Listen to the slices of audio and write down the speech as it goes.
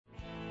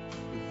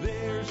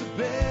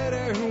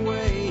better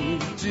way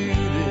to do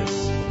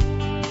this.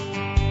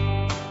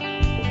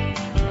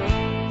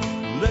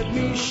 Let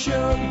me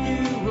show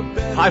you a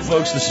better Hi,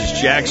 folks. This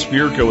is Jack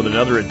Spirko with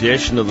another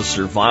edition of the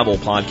Survival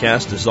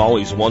Podcast. As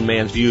always, one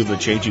man's view of the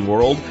changing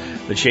world,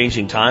 the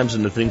changing times,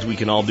 and the things we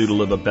can all do to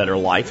live a better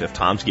life if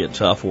times get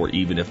tough or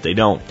even if they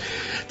don't.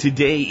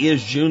 Today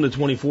is June the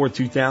 24th,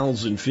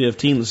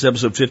 2015. This is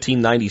episode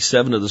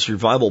 1597 of the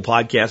Survival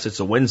Podcast. It's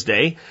a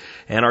Wednesday,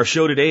 and our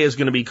show today is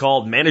going to be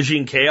called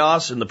Managing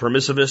Chaos and the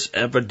Premisiveness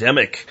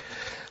Epidemic,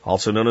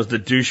 also known as the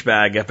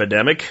douchebag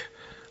epidemic.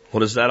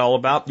 What is that all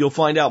about? You'll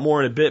find out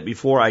more in a bit.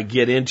 Before I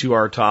get into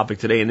our topic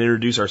today and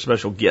introduce our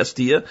special guest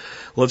to you,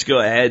 let's go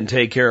ahead and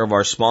take care of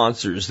our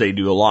sponsors. They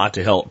do a lot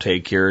to help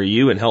take care of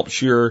you and help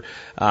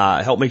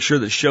make sure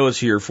the show is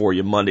here for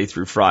you Monday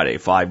through Friday,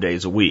 5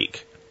 days a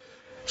week.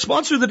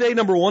 Sponsor of the day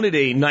number one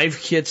today,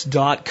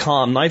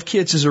 KnifeKits.com. Knife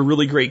Kits is a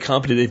really great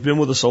company. They've been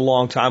with us a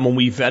long time. When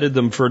we vetted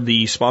them for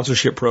the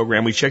sponsorship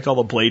program, we checked all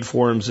the blade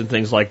forums and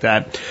things like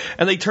that,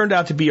 and they turned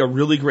out to be a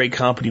really great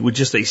company with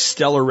just a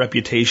stellar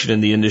reputation in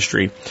the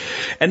industry.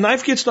 And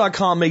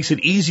KnifeKits.com makes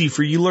it easy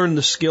for you to learn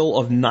the skill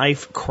of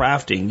knife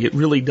crafting. It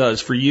really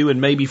does, for you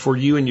and maybe for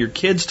you and your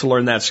kids to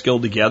learn that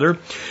skill together.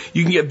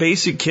 You can get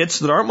basic kits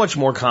that aren't much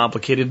more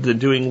complicated than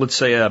doing, let's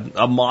say,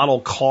 a model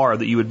car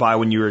that you would buy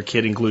when you were a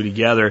kid and glue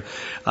together.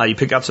 You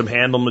pick out some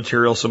handle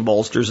material, some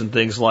bolsters and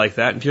things like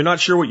that. If you're not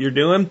sure what you're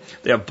doing,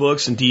 they have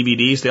books and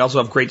DVDs. They also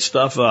have great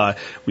stuff where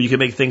you can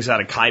make things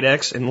out of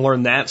Kydex and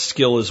learn that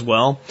skill as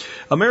well.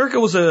 America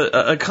was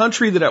a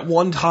country that at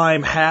one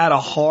time had a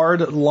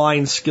hard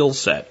line skill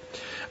set.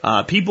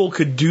 People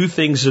could do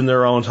things in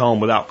their own home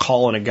without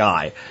calling a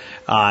guy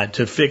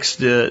to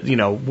fix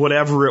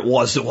whatever it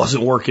was that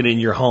wasn't working in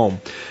your home.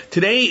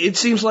 Today, it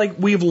seems like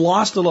we've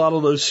lost a lot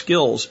of those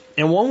skills,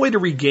 and one way to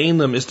regain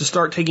them is to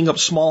start taking up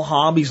small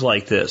hobbies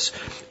like this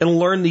and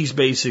learn these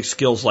basic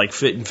skills like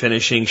fit and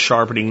finishing,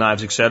 sharpening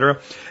knives, etc.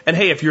 And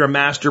hey, if you're a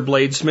master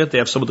bladesmith, they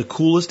have some of the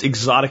coolest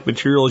exotic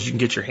materials you can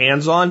get your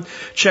hands on.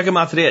 Check them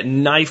out today at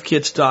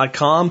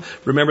KnifeKits.com.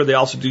 Remember, they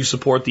also do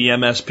support the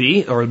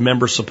MSB, or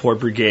Member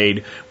Support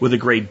Brigade, with a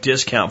great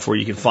discount for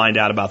you. You can find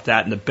out about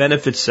that in the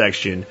benefits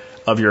section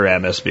of your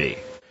MSB.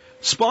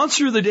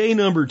 Sponsor of the day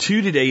number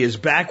two today is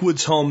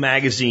Backwoods Home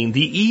Magazine,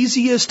 the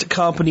easiest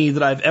company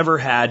that I've ever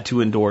had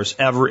to endorse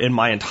ever in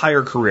my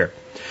entire career.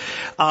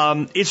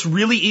 It's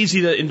really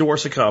easy to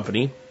endorse a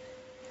company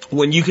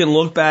when you can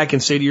look back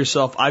and say to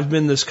yourself, I've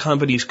been this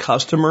company's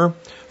customer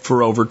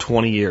for over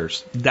 20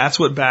 years. That's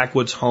what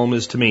Backwoods Home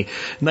is to me.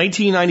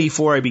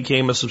 1994, I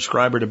became a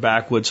subscriber to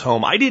Backwoods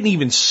Home. I didn't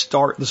even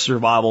start the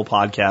Survival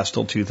Podcast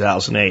till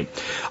 2008.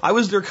 I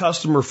was their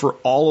customer for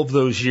all of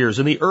those years.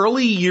 In the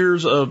early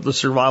years of the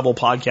Survival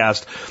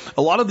Podcast,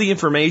 a lot of the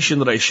information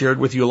that I shared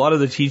with you, a lot of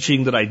the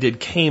teaching that I did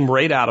came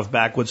right out of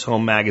Backwoods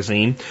Home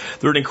Magazine.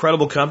 They're an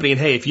incredible company. And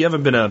hey, if you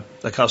haven't been a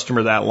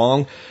customer that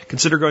long,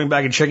 consider going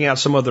back and checking out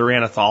some of their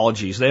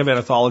anthologies. They have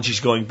anthologies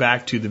going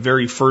back to the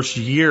very first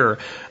year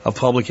of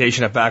publication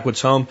at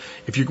Backwoods Home.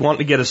 If you want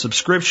to get a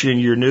subscription,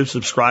 you're a new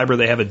subscriber,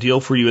 they have a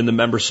deal for you in the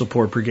Member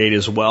Support Brigade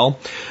as well.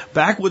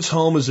 Backwoods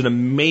Home is an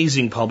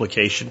amazing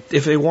publication.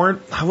 If they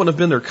weren't, I wouldn't have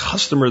been their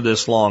customer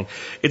this long.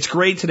 It's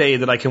great today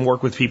that I can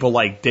work with people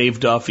like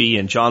Dave Duffy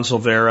and John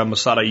Silvera,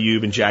 Masad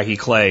Ayub, and Jackie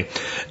Clay,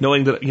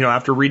 knowing that,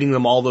 after reading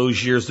them all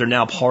those years, they're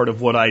now part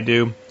of what I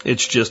do.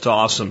 It's just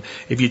awesome.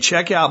 If you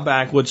check out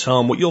Backwoods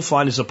Home, what you'll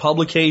find is a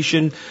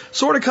publication,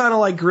 sort of kind of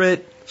like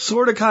Grit,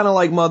 sort of kind of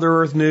like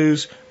Mother Earth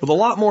News, with a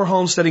lot more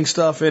homesteading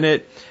stuff in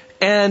it,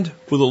 and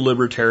with a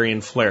libertarian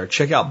flair.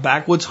 Check out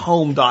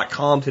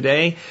backwoodshome.com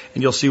today,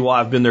 and you'll see why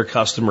I've been their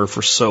customer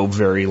for so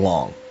very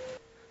long.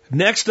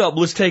 Next up,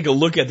 let's take a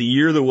look at the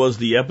year that was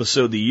the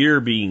episode, the year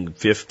being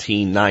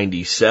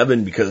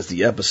 1597, because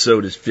the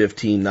episode is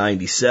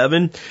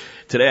 1597.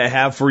 Today I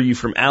have for you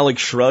from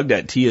Alex Shrugged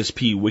at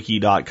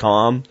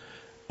tspwiki.com,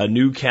 A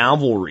New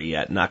Cavalry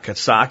at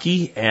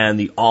Nagasaki, and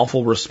The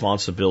Awful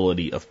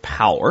Responsibility of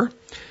Power.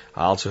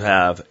 I also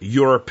have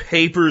Your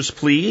Papers,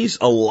 Please,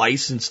 A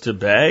License to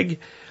Beg,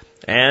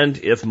 and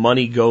If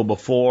Money Go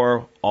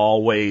Before,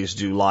 Always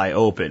Do Lie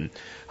Open.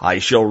 I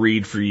shall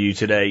read for you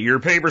today, Your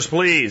Papers,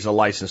 Please, A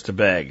License to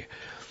Beg.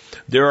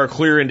 There are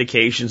clear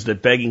indications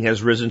that begging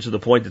has risen to the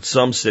point that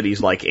some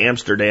cities like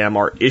Amsterdam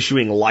are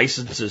issuing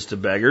licenses to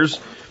beggars.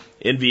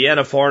 In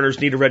Vienna, foreigners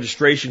need a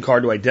registration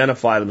card to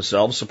identify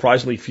themselves.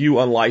 Surprisingly few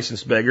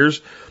unlicensed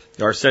beggars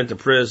are sent to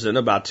prison,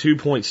 about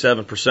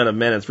 2.7% of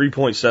men and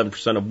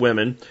 3.7% of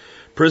women.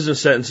 Prison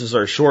sentences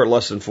are short,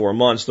 less than 4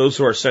 months. Those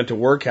who are sent to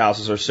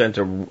workhouses are sent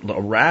to a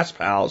rasp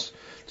house,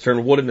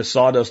 turn wood into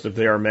sawdust if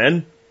they are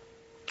men.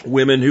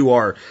 Women who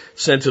are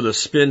sent to the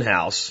spin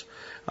house.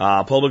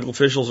 Public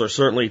officials are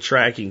certainly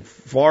tracking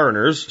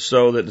foreigners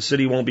so that the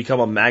city won't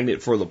become a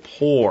magnet for the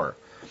poor.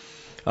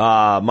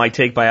 My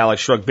take by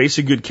Alex Shrugged.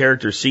 Basic good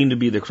character seemed to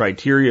be the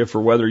criteria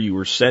for whether you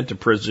were sent to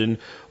prison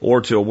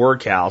or to a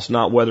workhouse,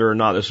 not whether or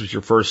not this was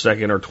your first,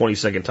 second, or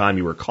 22nd time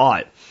you were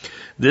caught.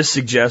 This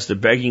suggests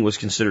that begging was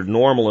considered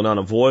normal and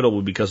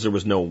unavoidable because there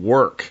was no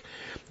work.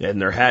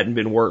 and there hadn't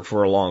been work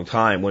for a long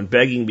time. When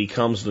begging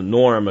becomes the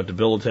norm, a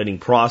debilitating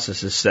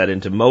process is set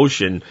into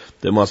motion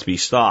that must be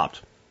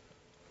stopped.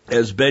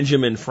 As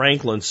Benjamin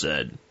Franklin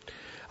said,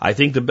 I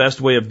think the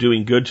best way of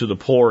doing good to the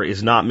poor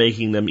is not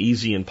making them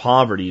easy in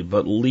poverty,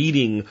 but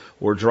leading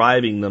or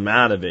driving them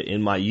out of it.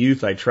 In my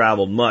youth, I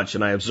traveled much,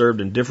 and I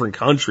observed in different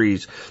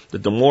countries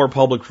that the more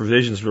public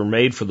provisions were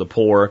made for the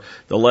poor,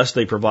 the less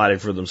they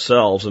provided for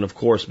themselves, and of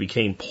course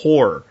became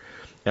poorer.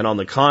 And on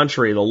the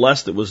contrary, the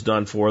less that was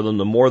done for them,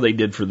 the more they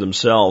did for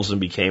themselves and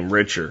became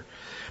richer.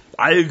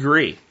 I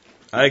agree.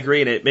 And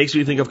it makes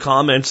me think of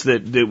comments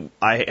that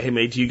I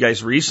made to you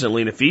guys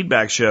recently in a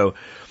feedback show,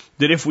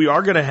 that if we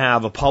are going to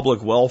have a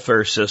public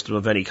welfare system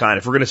of any kind,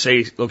 if we're going to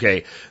say,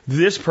 okay,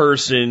 this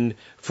person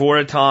for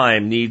a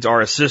time needs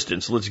our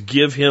assistance, let's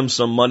give him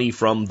some money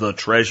from the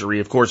Treasury.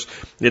 Of course,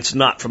 it's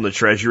not from the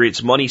Treasury.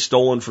 It's money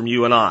stolen from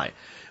you and I.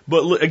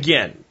 But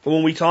again,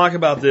 when we talk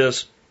about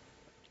this,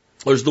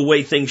 there's the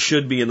way things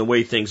should be and the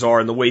way things are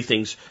and the way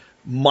things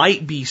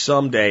might be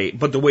someday,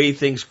 but the way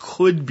things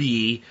could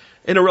be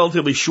in a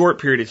relatively short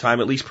period of time,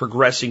 at least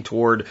progressing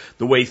toward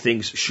the way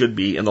things should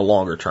be in the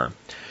longer term.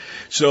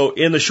 So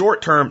in the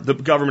short term, the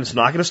government's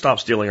not going to stop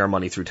stealing our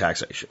money through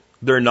taxation.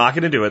 They're not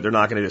going to do it. They're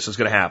not going to do it. So it's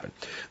going to happen.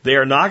 They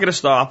are not going to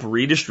stop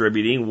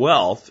redistributing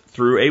wealth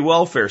through a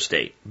welfare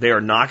state. They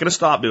are not going to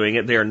stop doing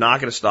it. They are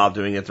not going to stop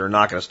doing it. They're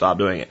not going to stop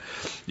doing it.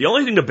 The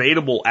only thing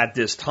debatable at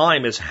this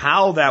time is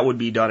how that would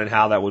be done and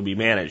how that would be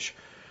managed.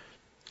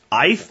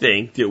 I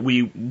think that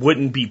we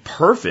wouldn't be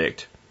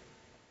perfect,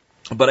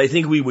 but I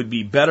think we would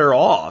be better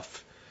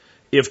off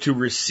if to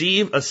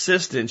receive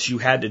assistance you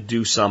had to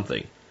do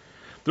something.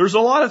 There's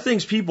a lot of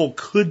things people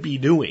could be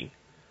doing.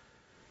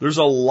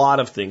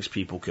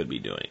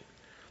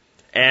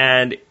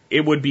 And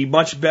it would be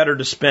much better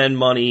to spend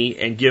money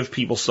and give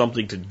people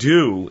something to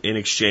do in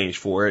exchange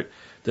for it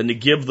than to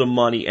give them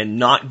money and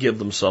not give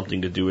them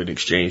something to do in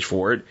exchange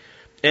for it.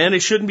 And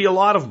it shouldn't be a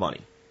lot of money.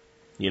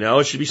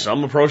 It should be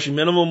some approaching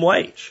minimum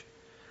wage.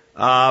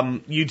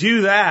 You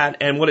do that,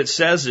 and what it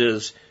says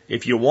is,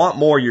 if you want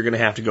more, you're going to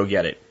have to go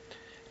get it.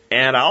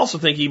 And I also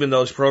think even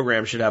those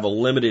programs should have a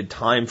limited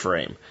time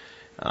frame.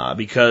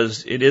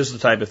 Because it is the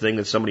type of thing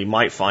that somebody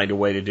might find a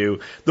way to do.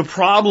 The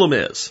problem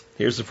is,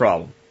 here's the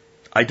problem,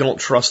 I don't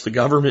trust the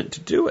government to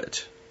do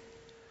it.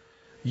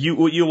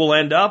 What you will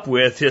end up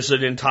with is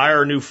an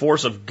entire new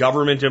force of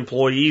government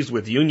employees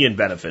with union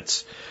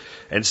benefits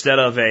instead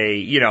of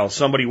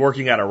somebody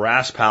working at a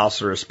rasp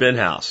house or a spin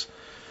house.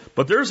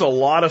 But there's a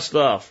lot of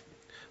stuff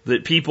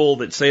that people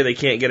that say they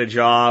can't get a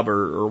job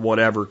or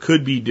whatever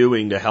could be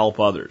doing to help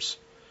others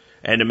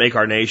and to make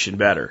our nation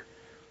better.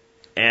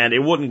 And it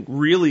wouldn't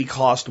really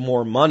cost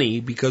more money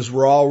because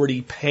we're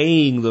already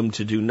paying them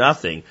to do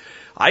nothing.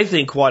 I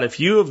think quite a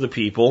few of the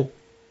people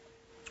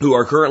who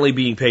are currently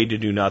being paid to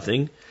do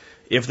nothing,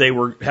 if they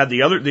had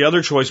the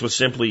other choice was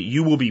simply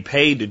you will be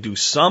paid to do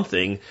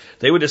something,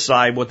 they would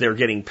decide what they're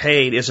getting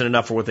paid isn't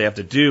enough for what they have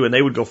to do, and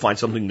they would go find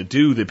something to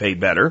do that paid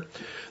better.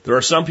 There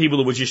are some people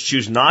that would just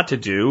choose not to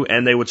do,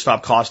 and they would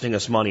stop costing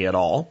us money at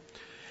all.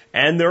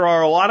 And there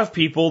are a lot of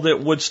people that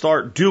would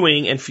start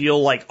doing and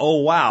feel like,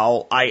 oh,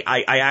 wow,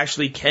 I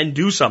actually can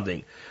do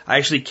something. I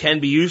actually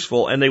can be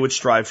useful, and they would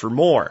strive for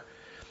more.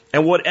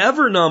 And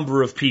whatever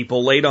number of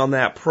people laid on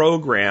that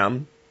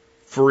program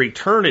for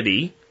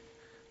eternity,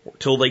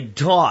 till they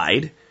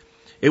died,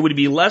 it would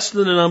be less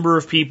than the number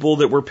of people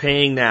that we're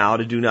paying now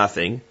to do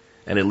nothing,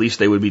 and at least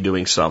they would be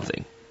doing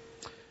something.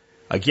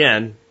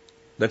 Again,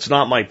 that's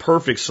not my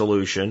perfect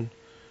solution,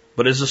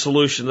 but is a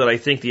solution that I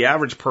think the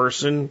average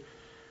person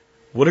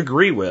would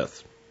agree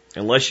with,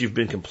 unless you've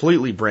been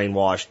completely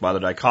brainwashed by the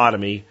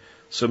dichotomy,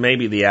 so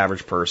maybe the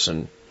average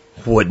person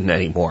wouldn't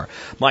anymore.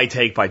 My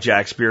take by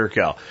Jack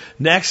Spirko.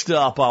 Next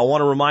up, I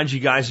want to remind you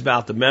guys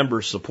about the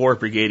Members Support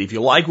Brigade. If you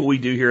like what we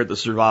do here at the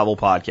Survival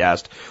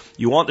Podcast,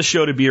 you want the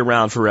show to be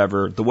around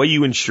forever, the way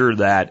you ensure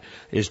that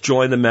is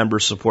join the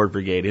Members Support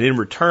Brigade. And in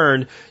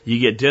return, you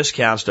get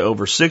discounts to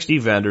over 60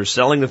 vendors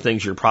selling the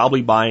things you're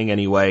probably buying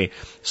anyway,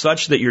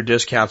 such that your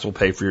discounts will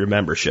pay for your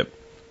membership.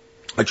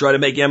 I try to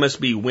make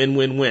MSB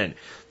win-win-win.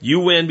 You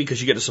win because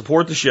you get to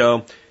support the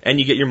show, and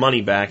you get your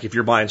money back if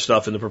you're buying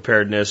stuff in the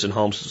preparedness and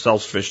home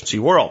self-sufficiency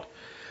world.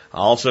 I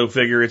also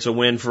figure it's a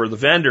win for the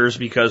vendors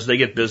because they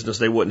get business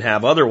they wouldn't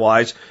have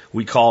otherwise.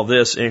 We call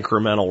this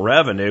incremental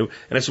revenue.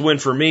 And it's a win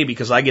for me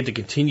because I get to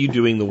continue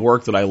doing the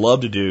work that I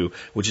love to do,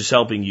 which is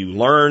helping you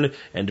learn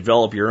and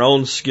develop your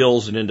own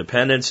skills and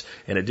independence,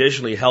 and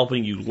additionally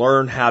helping you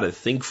learn how to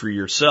think for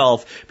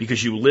yourself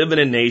because you live in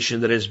a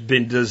nation that has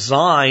been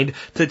designed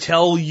to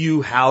tell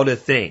you how to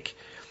think.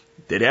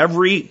 That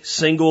every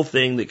single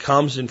thing that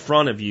comes in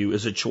front of you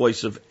is a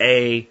choice of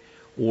A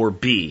or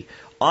B.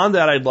 On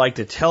that, I'd like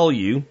to tell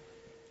you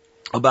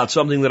about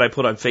something that I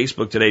put on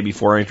Facebook today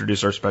before I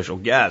introduce our special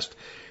guest,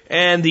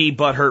 and the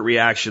butthurt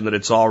reaction that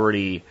it's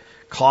already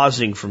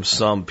causing from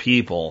some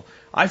people.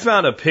 I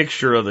found a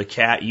picture of the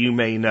cat you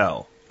may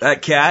know.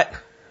 That cat,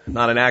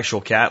 not an actual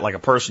cat, like a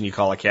person you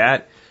call a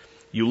cat,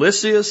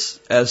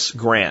 Ulysses S.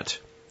 Grant,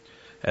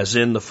 as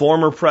in the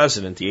former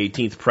president, the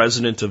 18th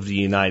president of the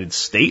United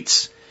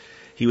States.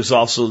 He was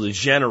also the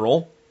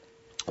general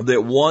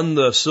that won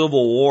the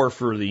Civil War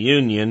for the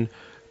Union,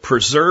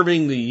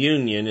 preserving the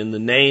Union in the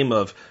name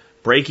of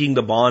breaking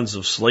the bonds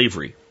of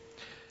slavery.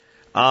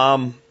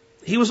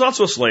 He was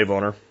also a slave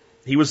owner.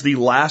 He was the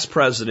last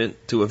president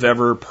to have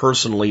ever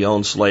personally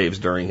owned slaves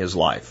during his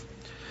life.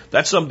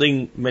 That's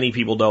something many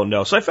people don't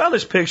know. So I found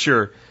this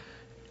picture,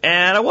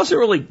 and I wasn't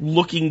really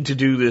looking to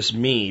do this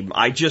meme.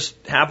 I just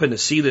happened to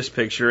see this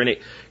picture, and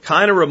it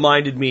kind of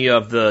reminded me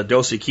of the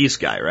Dos Equis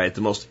guy, right?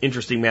 The most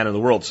interesting man in the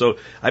world. So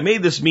I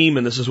made this meme,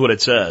 and this is what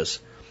it says.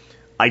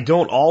 I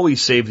don't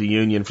always save the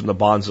Union from the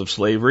bonds of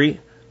slavery,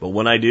 but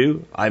when I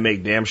do, I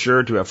make damn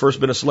sure to have first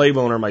been a slave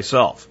owner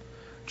myself.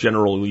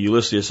 General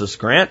Ulysses S.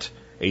 Grant,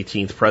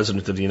 18th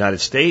President of the United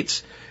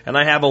States, and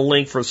I have a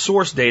link for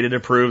source data to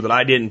prove that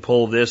I didn't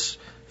pull this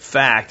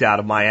fact out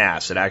of my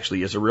ass. It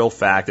actually is a real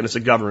fact, and it's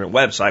a government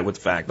website with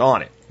the fact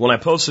on it. When I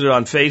posted it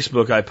on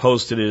Facebook, I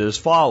posted it as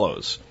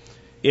follows.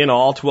 In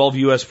all, 12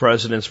 U.S.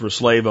 presidents were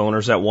slave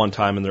owners at one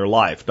time in their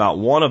life. Not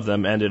one of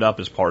them ended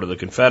up as part of the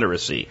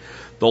Confederacy.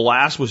 The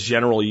last was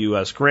General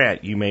U.S.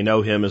 Grant. You may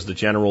know him as the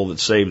general that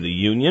saved the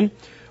Union.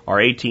 Our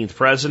 18th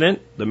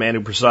president, the man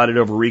who presided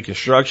over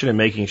Reconstruction and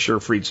making sure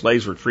freed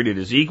slaves were treated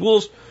as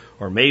equals,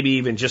 or maybe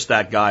even just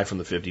that guy from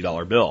the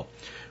 $50 bill.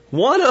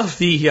 One of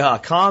the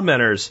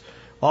commenters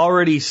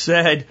already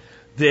said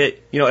that,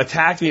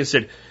 attacked me and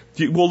said,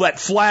 well, that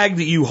flag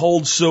that you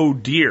hold so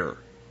dear,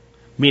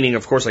 meaning,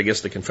 of course, I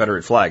guess the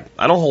Confederate flag.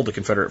 I don't hold the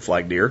Confederate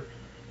flag dear.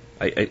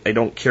 I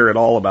don't care at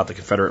all about the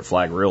Confederate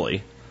flag,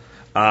 really.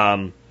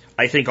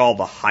 I think all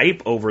the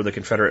hype over the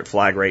Confederate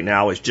flag right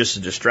now is just to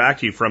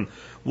distract you from,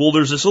 well,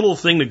 there's this little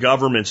thing the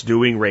government's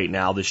doing right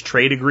now, this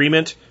trade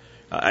agreement.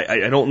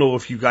 I don't know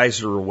if you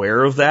guys are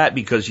aware of that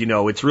because,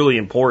 it's really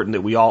important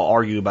that we all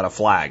argue about a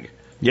flag.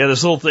 Yeah,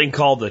 this little thing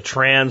called the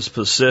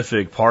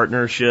Trans-Pacific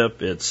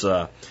Partnership, it's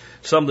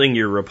something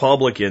your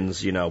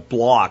Republicans,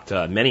 blocked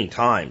many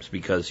times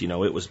because,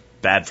 it was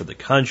bad for the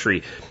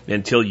country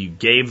until you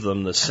gave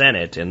them the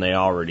Senate and they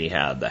already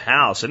had the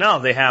House. And now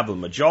they have a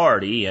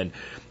majority and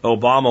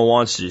Obama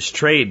wants this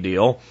trade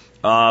deal.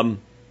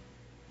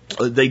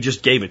 They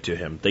just gave it to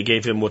him. They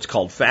gave him what's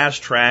called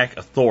fast track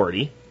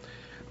authority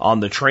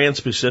on the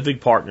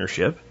Trans-Pacific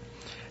Partnership.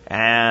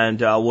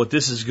 And what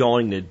this is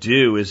going to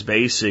do is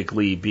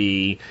basically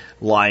be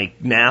like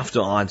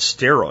NAFTA on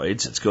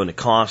steroids. It's going to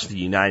cost the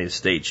United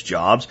States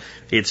jobs.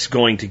 It's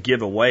going to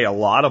give away a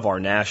lot of our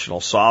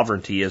national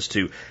sovereignty as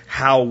to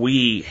how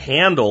we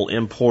handle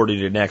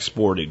imported and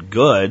exported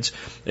goods.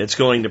 It's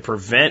going to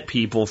prevent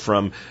people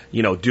from,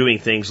 doing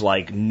things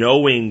like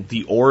knowing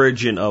the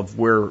origin of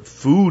where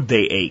food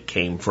they ate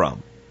came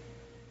from.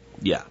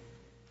 Yeah.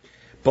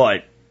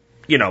 But,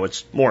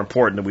 it's more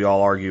important that we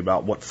all argue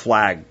about what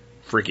flag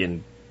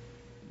freaking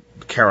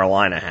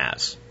Carolina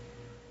has.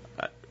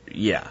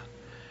 Yeah.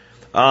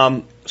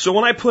 So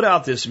when I put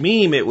out this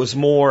meme, it was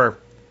more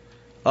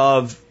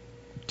of,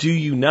 do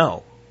you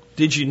know?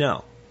 Did you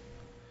know?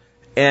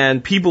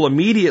 And people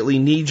immediately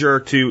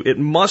knee-jerk to, it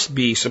must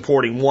be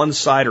supporting one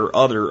side or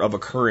other of a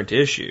current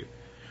issue,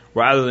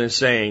 rather than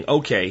saying,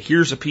 okay,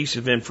 here's a piece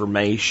of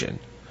information.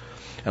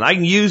 And I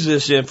can use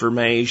this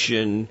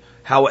information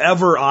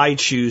however I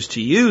choose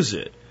to use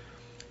it.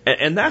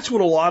 And that's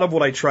what a lot of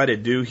what I try to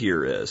do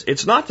here is.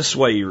 It's not to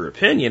sway your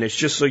opinion, it's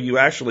just so you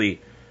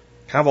actually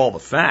have all the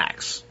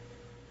facts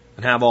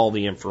and have all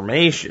the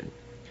information.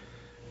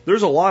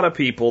 There's a lot of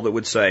people that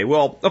would say,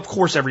 well, of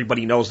course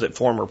everybody knows that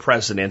former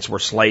presidents were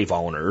slave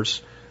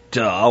owners.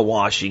 Duh,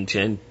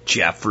 Washington,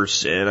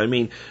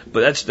 Jefferson.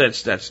 But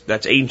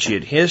that's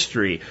ancient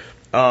history.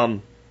 But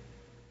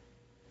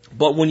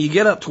when you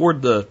get up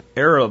toward the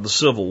era of the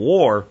Civil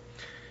War,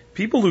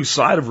 people lose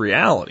sight of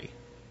reality.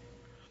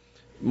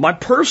 My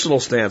personal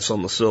stance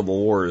on the Civil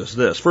War is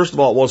this. First of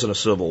all, it wasn't a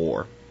civil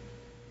war.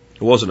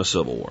 It wasn't a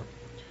civil war.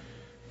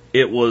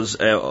 It was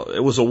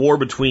a war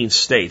between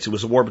states. It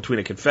was a war between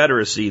a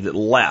confederacy that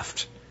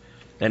left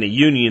and a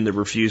union that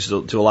refused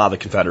to allow the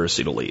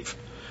confederacy to leave.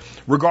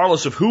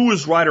 Regardless of who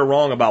was right or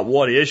wrong about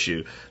what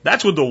issue,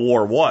 that's what the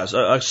war was.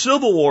 A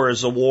civil war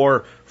is a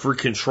war for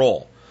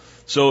control.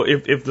 So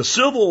if the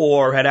Civil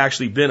War had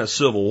actually been a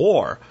civil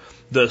war,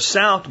 the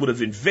South would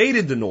have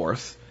invaded the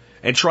North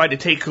and tried to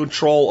take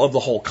control of the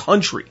whole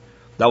country.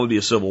 That would be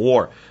a civil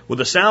war. What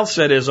the South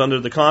said is, under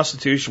the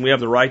Constitution, we have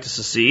the right to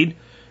secede.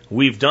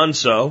 We've done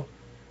so.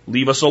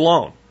 Leave us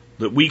alone.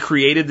 That we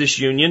created this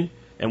union,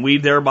 and we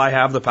thereby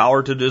have the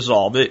power to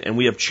dissolve it, and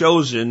we have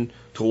chosen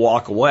to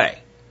walk away.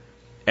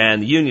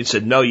 And the Union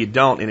said, no, you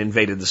don't, and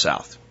invaded the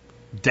South.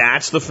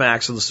 That's the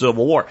facts of the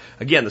Civil War.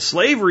 Again, the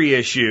slavery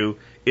issue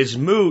is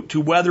moot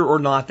to whether or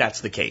not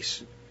that's the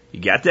case. You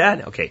get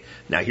that? Okay,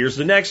 now here's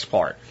the next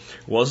part.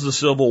 Was the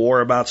Civil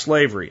War about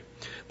slavery?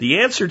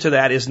 The answer to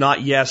that is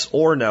not yes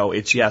or no,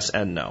 it's yes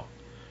and no.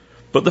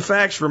 But the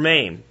facts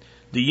remain.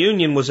 The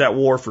Union was at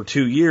war for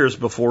 2 years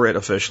before it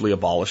officially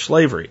abolished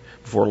slavery,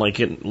 before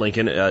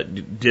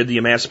Lincoln did the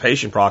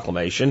Emancipation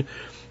Proclamation.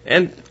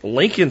 And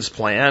Lincoln's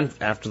plan,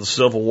 after the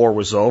Civil War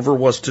was over,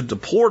 was to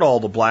deport all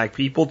the black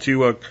people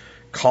to a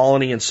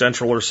colony in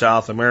Central or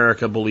South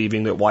America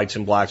believing that whites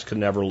and blacks could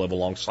never live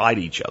alongside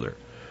each other.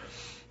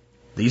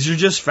 These are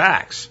just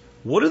facts.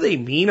 What do they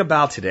mean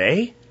about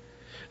today?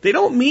 They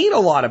don't mean a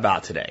lot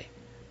about today,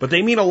 but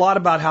they mean a lot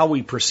about how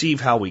we perceive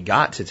how we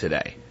got to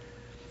today.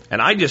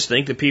 And I just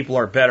think that people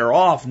are better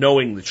off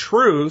knowing the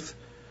truth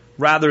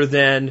rather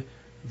than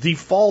the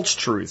false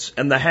truths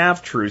and the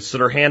half-truths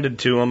that are handed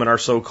to them in our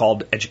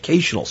so-called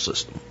educational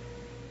system.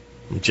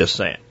 I'm just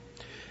saying.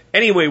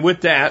 Anyway,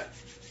 with that,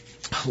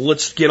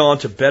 let's get on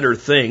to better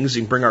things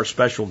and bring our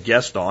special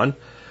guest on.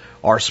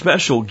 Our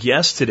special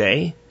guest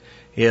today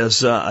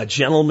is a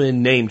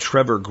gentleman named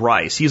Trevor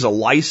Grice. He's a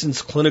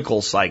licensed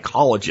clinical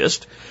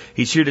psychologist.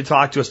 He's here to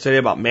talk to us today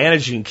about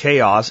managing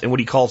chaos and what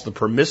he calls the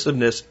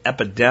permissiveness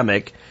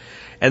epidemic.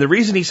 And the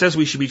reason he says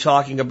we should be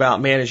talking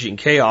about managing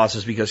chaos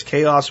is because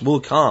chaos will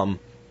come.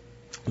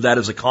 That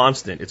is a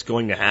constant. It's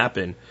going to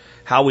happen.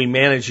 How we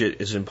manage it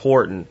is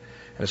important.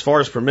 And as far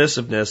as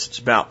permissiveness, it's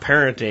about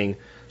parenting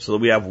so that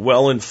we have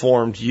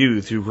well-informed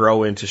youth who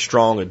grow into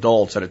strong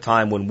adults at a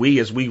time when we,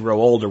 as we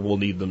grow older, will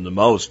need them the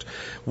most.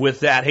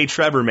 With that, hey,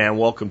 Trevor, man,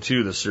 welcome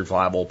to the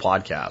Survival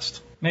Podcast.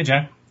 Hey,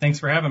 Jack. Thanks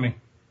for having me.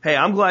 Hey,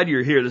 I'm glad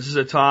you're here. This is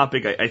a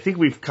topic, I think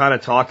we've kind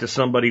of talked to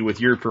somebody with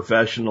your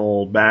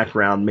professional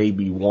background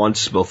maybe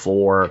once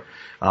before.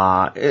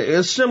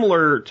 It's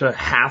similar to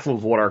half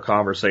of what our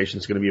conversation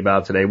is going to be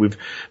about today. We've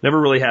never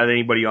really had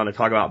anybody on to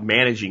talk about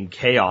managing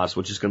chaos,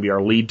 which is going to be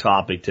our lead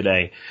topic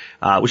today,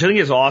 which I think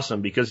is awesome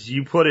because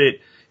you put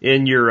it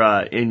in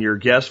your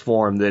guest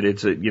form that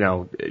it's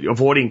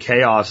avoiding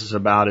chaos is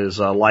about as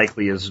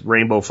likely as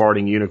rainbow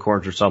farting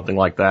unicorns or something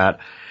like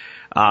that.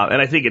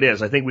 And I think it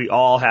is. I think we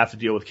all have to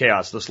deal with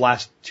chaos. This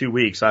last 2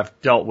 weeks, I've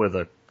dealt with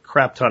a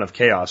crap ton of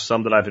chaos,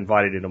 some that I've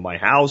invited into my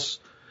house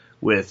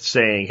with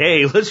saying,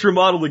 hey, let's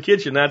remodel the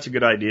kitchen. That's a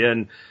good idea.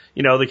 And,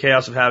 the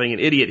chaos of having an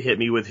idiot hit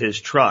me with his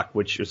truck,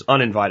 which was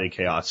uninvited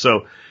chaos.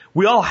 So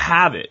we all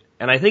have it.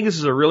 And I think this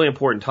is a really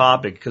important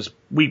topic because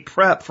we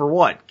prep for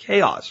what?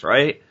 Chaos,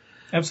 right?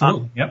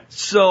 Absolutely. Yep.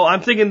 So I'm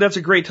thinking that's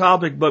a great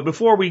topic. But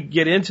before we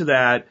get into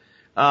that,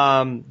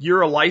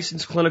 you're a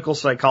licensed clinical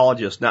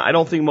psychologist. Now, I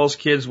don't think most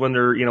kids, when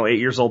they're, 8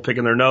 years old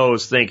picking their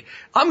nose, think,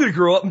 I'm going to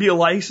grow up and be a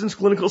licensed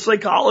clinical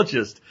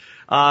psychologist.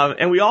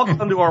 And we all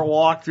come to our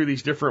walk through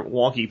these different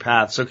wonky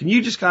paths. So can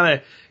you just kind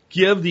of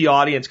give the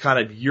audience kind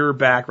of your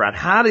background?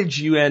 How did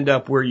you end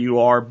up where you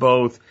are,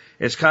 both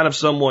as kind of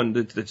someone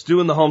that's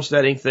doing the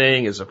homesteading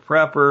thing, as a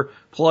prepper,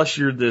 plus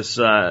you're this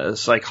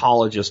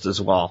psychologist as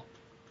well?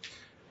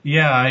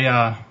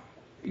 Yeah,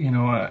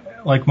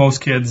 like most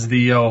kids,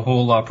 the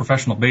whole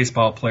professional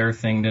baseball player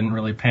thing didn't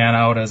really pan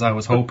out as I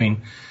was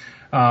hoping.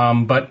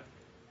 But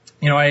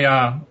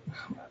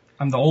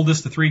I'm the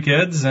oldest of 3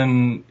 kids,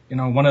 and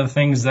one of the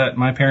things that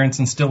my parents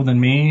instilled in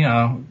me,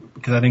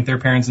 because I think their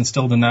parents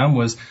instilled in them,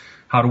 was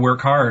how to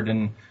work hard,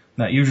 and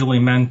that usually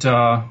meant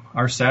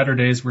our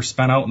Saturdays were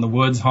spent out in the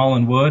woods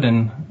hauling wood.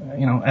 And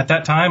at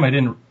that time I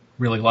didn't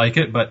really like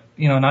it, but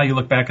now you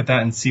look back at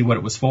that and see what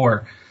it was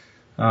for.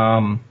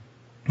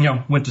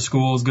 Went to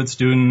school, was a good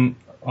student,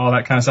 all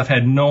that kind of stuff.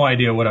 Had no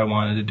idea what I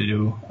wanted to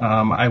do.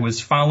 I was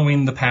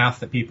following the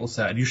path that people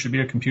said. You should be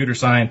a computer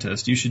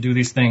scientist. You should do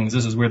these things.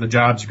 This is where the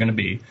jobs are going to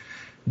be.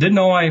 Didn't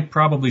know I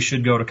probably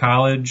should go to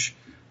college.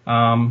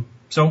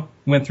 So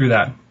went through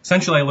that.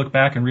 Essentially, I look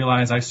back and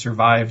realize I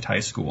survived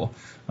high school.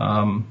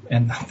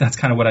 And that's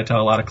kind of what I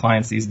tell a lot of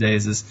clients these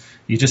days is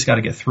you just got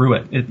to get through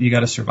it. You got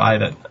to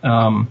survive it.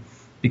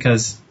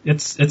 Because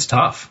it's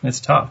tough. It's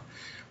tough.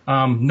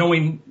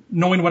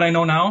 Knowing what I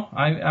know now,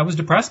 I was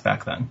depressed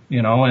back then,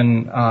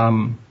 and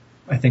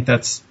I think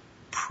that's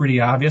pretty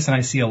obvious, and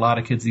I see a lot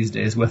of kids these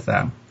days with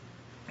that.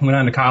 I went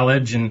on to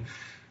college, and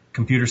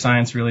computer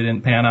science really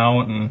didn't pan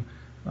out,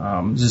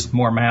 and just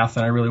more math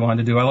than I really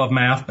wanted to do. I love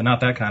math, but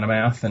not that kind of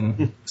math.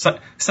 And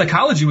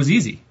psychology was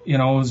easy, it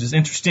was just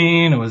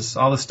interesting. It was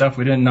all the stuff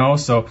we didn't know.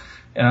 So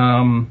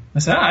I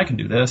said, I can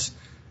do this.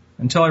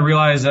 Until I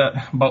realized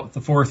that about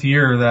the 4th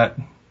year that,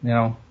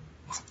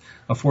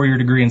 a 4-year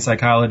degree in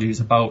psychology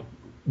is about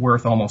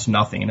worth almost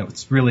nothing. And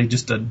it's really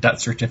just a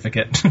debt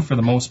certificate for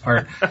the most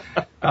part.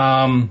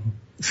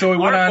 So we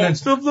went on.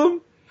 Most of them?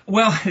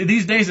 Well,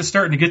 these days it's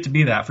starting to get to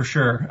be that for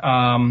sure.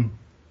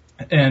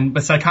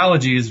 But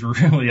psychology is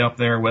really up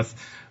there with,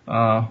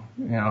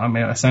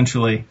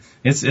 essentially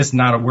it's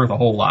not worth a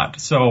whole lot.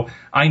 So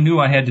I knew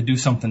I had to do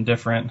something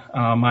different.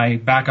 My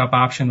backup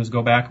option was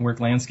go back and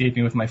work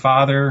landscaping with my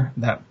father.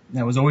 That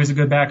was always a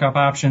good backup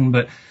option,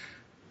 but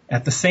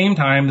at the same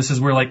time, this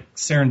is where like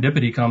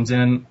serendipity comes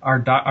in.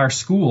 Our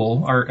school,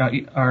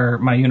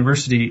 my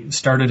university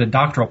started a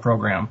doctoral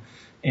program.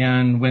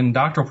 And when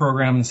doctoral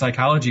program in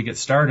psychology gets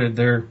started,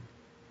 they're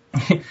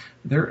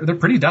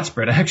pretty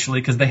desperate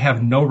actually, because they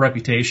have no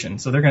reputation.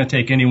 So they're going to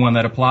take anyone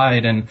that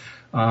applied. And,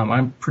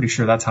 I'm pretty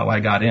sure that's how I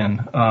got in.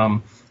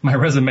 My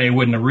resume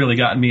wouldn't have really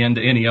gotten me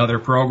into any other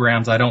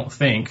programs, I don't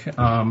think.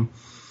 And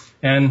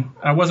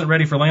I wasn't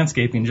ready for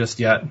landscaping just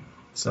yet.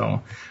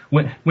 So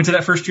went to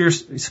that first year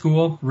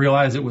school,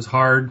 realized it was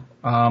hard,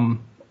 thought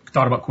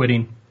about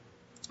quitting,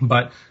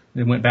 but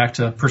it went back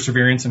to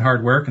perseverance and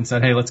hard work and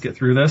said, hey, let's get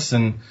through this.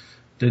 And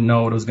didn't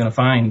know what I was going to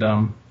find.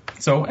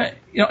 So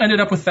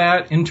ended up with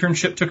that.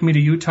 Internship took me to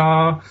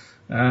Utah.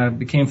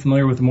 Became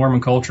familiar with the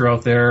Mormon culture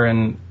out there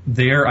and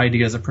their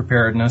ideas of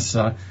preparedness.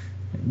 It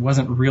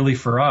wasn't really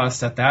for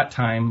us at that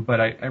time, but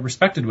I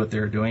respected what they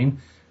were doing.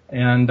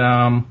 And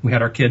we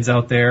had our kids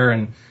out there,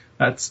 and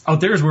that's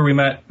out there is where we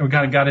met. We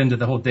got into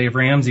the whole Dave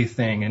Ramsey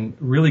thing and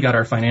really got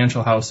our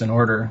financial house in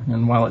order.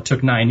 And while it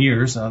took 9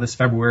 years, this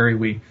February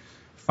we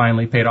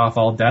finally paid off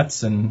all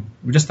debts and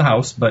just the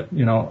house, but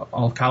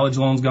all college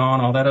loans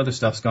gone, all that other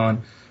stuff's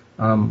gone.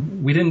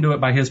 We didn't do it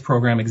by his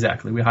program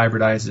exactly. We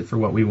hybridized it for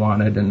what we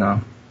wanted. And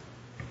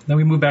then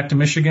we moved back to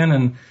Michigan.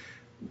 And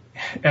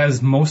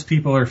as most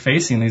people are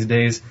facing these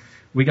days,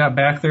 we got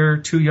back there,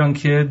 2 young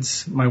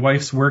kids. My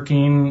wife's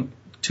working,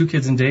 2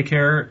 kids in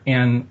daycare,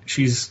 and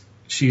she's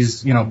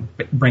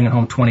bringing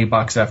home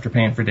 $20 after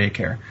paying for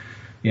daycare.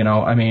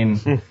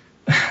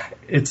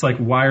 It's like,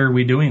 why are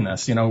we doing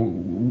this?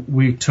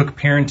 We took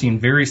parenting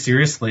very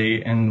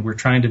seriously, and we're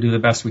trying to do the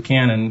best we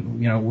can.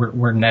 And,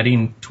 we're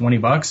netting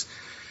 $20.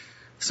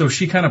 So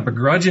she kind of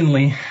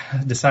begrudgingly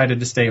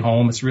decided to stay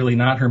home. It's really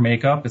not her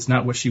makeup. It's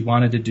not what she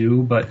wanted to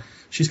do, but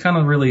she's kind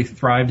of really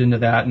thrived into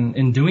that. And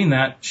in doing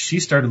that, she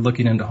started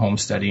looking into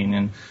homesteading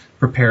and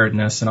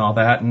preparedness and all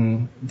that.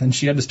 And then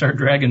she had to start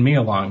dragging me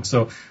along.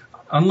 So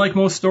unlike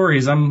most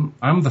stories, I'm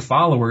the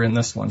follower in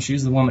this one.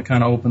 She's the one that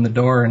kind of opened the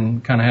door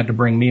and kind of had to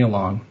bring me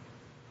along.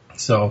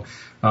 So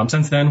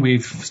since then,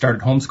 we've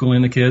started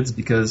homeschooling the kids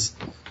because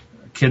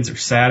kids are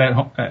sad at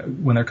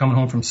home, when they're coming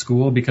home from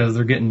school because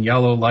they're getting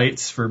yellow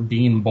lights for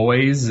being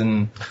boys.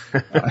 And,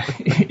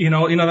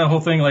 that whole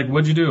thing, like,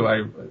 what'd you do?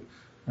 I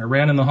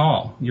ran in the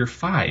hall. You're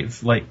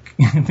 5. Like,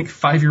 I think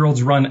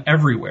 5-year-olds run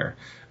everywhere.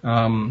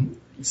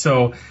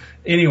 So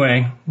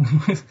anyway,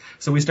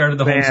 so we started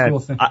the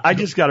homeschool thing. I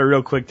just got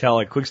a quick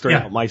story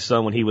about my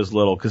son when he was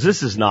little, because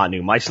this is not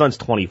new. My son's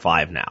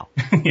 25 now,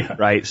 yeah.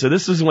 Right? So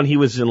this is when he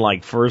was in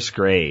like 1st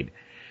grade.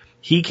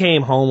 He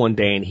came home one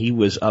day and he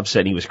was upset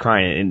and he was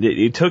crying. And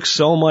it took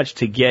so much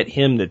to get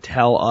him to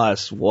tell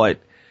us what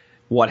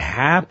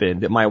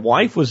happened that my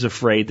wife was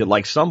afraid that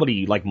like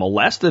somebody like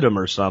molested him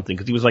or something,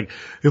 because he was like,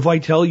 if I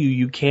tell you,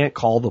 you can't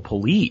call the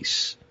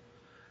police.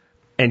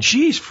 And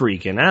she's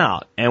freaking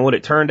out. And what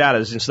it turned out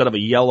is instead of a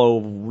yellow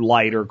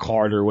light or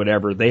card or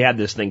whatever, they had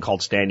this thing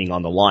called standing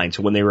on the line.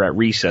 So when they were at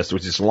recess, there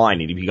was this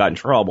line, and if you got in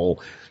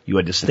trouble, you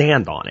had to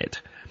stand on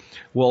it.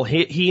 Well,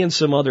 he and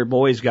some other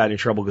boys got in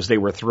trouble because they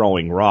were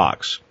throwing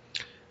rocks.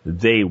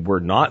 They were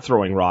not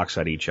throwing rocks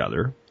at each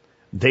other.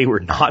 They were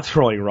not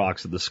throwing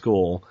rocks at the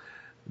school.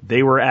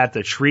 They were at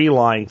the tree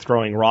line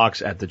throwing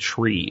rocks at the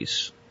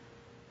trees.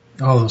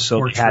 Oh, those so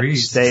poor they had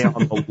trees. to stay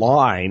on the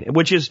line,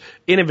 which is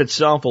in of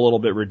itself a little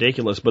bit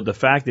ridiculous. But the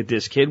fact that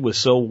this kid was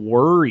so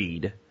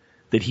worried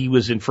that he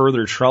was in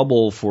further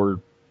trouble for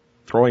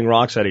throwing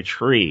rocks at a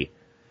tree,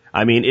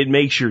 I mean, it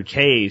makes your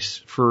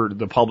case for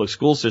the public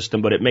school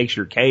system, but it makes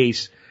your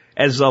case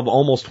as of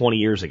almost 20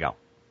 years ago.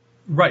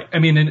 Right. I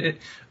mean,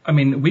 I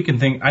can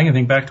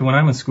think back to when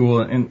I'm in school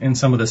and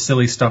some of the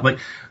silly stuff. Like,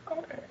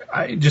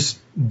 I just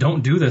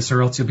don't do this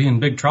or else you'll be in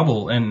big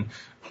trouble or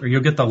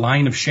you'll get the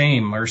line of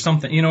shame or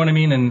something. You know what I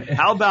mean? And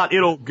how about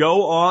it'll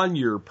go on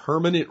your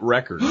permanent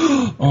record?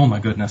 Oh my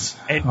goodness.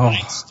 And I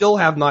still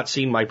have not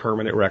seen my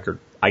permanent record.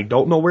 I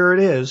don't know where it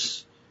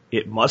is.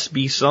 It must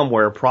be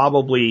somewhere,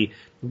 probably.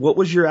 What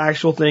was your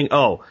actual thing?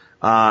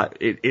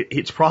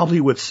 It's probably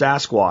with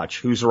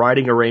Sasquatch, who's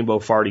riding a rainbow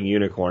farting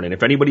unicorn. And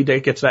if anybody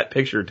gets that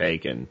picture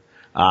taken,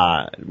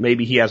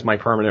 maybe he has my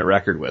permanent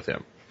record with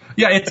him.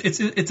 Yeah, it's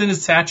in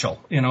his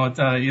satchel.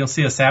 You'll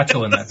see a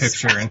satchel in that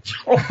picture.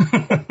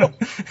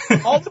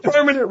 All the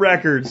permanent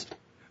records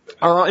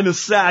are in a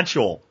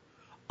satchel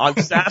on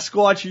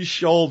Sasquatch's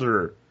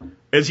shoulder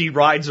as he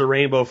rides a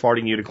rainbow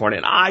farting unicorn.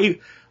 And I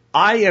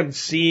am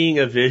seeing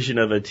a vision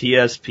of a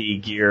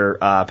TSP gear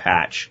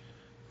patch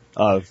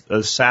of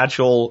a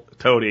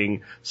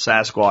satchel-toting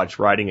Sasquatch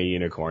riding a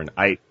unicorn.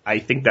 I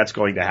think that's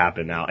going to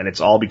happen now, and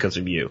it's all because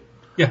of you.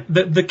 Yeah,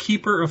 the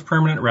keeper of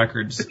permanent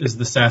records is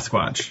the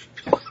Sasquatch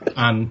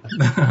on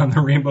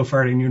the rainbow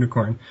farting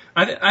unicorn.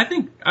 I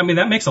think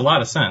that makes a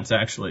lot of sense,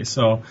 actually.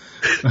 So,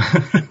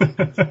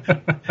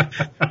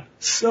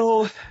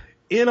 so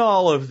in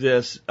all of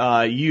this,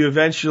 you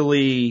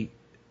eventually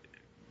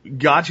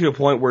got to a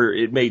point where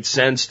it made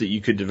sense that you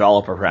could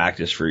develop a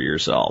practice for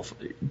yourself.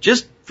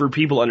 Just for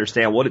people to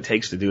understand what it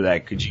takes to do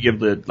that, could you give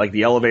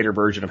the elevator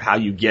version of how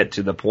you get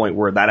to the point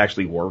where that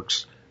actually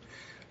works?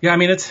 Yeah, I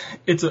mean,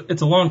 it's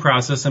a long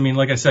process. I mean,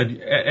 like I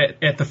said,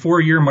 at the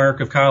 4-year mark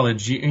of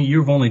college,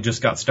 you've only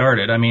just got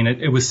started. I mean,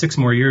 it was 6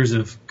 more years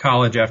of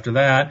college after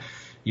that.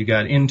 You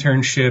got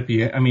internship.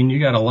 You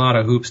got a lot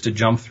of hoops to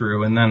jump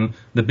through. And then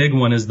the big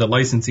one is the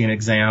licensing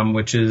exam,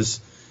 which is,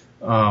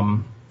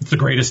 it's the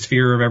greatest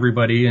fear of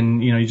everybody.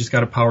 And, you just got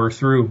to power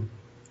through.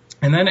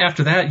 And then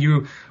after that,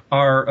 you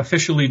are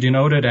officially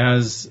denoted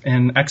as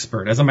an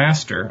expert, as a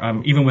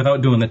master, even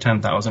without doing the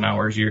 10,000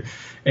 hours.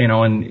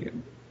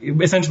 And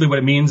essentially what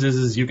it means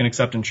is you can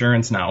accept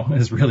insurance now,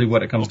 is really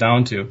what it comes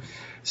down to.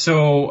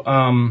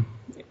 So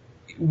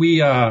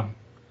we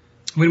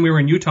when we were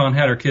in Utah and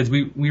had our kids,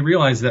 we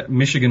realized that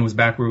Michigan was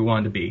back where we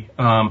wanted to be.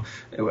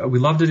 We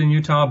loved it in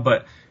Utah,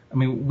 but I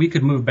mean, we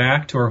could move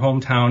back to our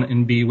hometown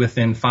and be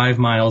within 5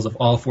 miles of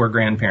all 4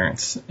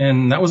 grandparents.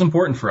 And that was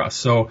important for us.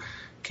 So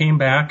came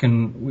back,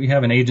 and we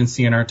have an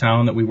agency in our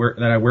town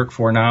that I work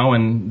for now,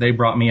 and they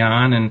brought me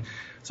on. And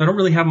so I don't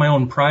really have my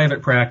own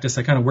private practice.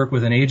 I kind of work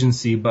with an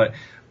agency, but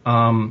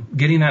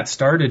getting that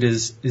started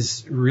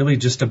is really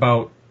just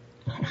about,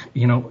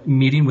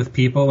 meeting with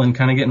people and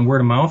kind of getting word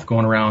of mouth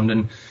going around,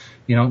 and,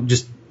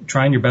 just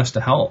trying your best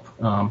to help.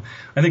 I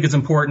think it's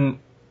important,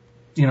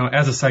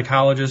 as a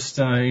psychologist,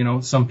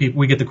 some people,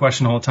 we get the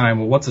question all the time,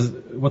 well, what's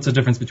the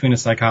difference between a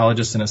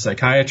psychologist and a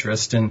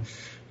psychiatrist? And,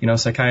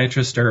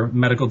 psychiatrists are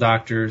medical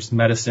doctors,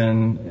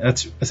 medicine.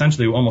 That's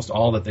essentially almost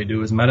all that they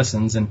do is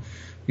medicines. And,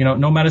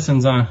 no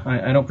medicines,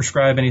 I don't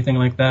prescribe anything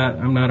like that.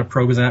 I'm not a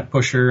Prozac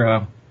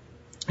pusher.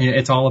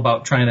 It's all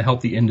about trying to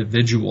help the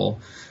individual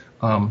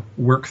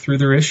work through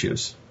their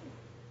issues.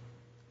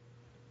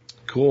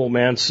 Cool,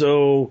 man.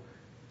 So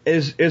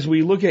as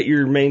we look at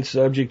your main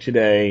subject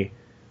today,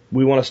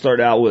 we want to start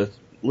out with,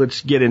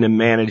 let's get into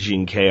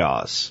managing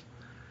chaos.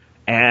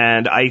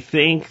 And I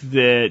think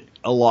that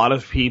a lot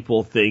of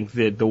people think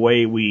that the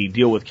way we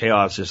deal with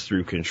chaos is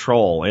through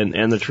control.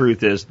 And the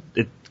truth is,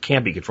 it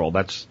can't be controlled.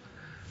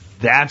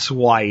 That's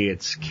why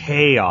it's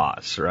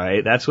chaos,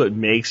 right? That's what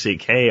makes it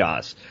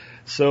chaos.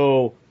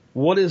 So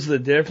what is the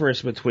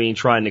difference between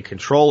trying to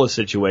control a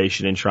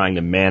situation and trying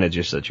to manage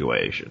a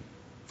situation?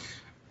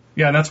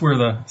 Yeah, and that's where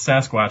the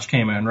Sasquatch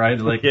came in, right?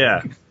 Like,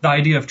 yeah. The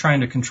idea of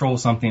trying to control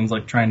something is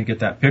like trying to get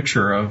that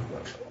picture of,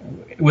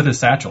 with a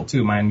satchel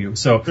too, mind you.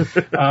 So,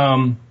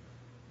 the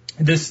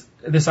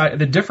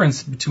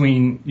difference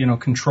between,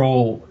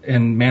 control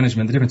and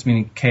management, the difference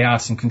between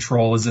chaos and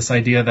control is this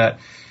idea that,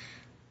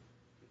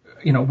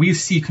 we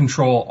see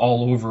control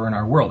all over in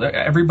our world.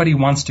 Everybody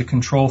wants to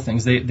control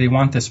things. They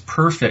want this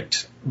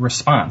perfect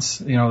response,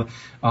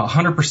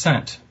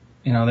 100%.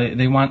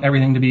 They want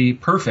everything to be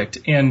perfect.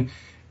 And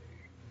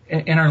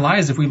in our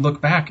lives, if we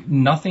look back,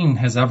 nothing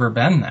has ever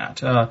been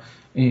that.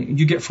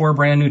 You get 4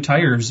 brand new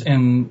tires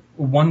and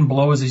one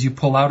blows as you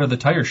pull out of the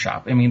tire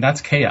shop. I mean,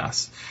 that's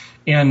chaos,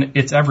 and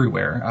it's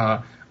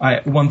everywhere.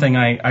 One thing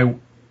I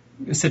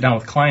sit down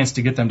with clients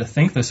to get them to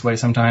think this way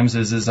sometimes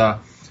is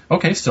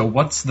okay, so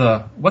what's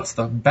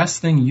the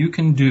best thing you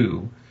can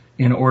do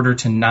in order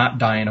to not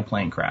die in a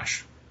plane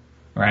crash?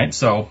 All right,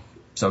 so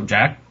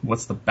Jack,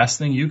 what's the best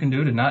thing you can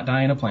do to not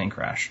die in a plane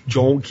crash?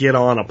 Don't get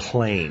on a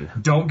plane.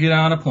 Don't get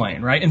on a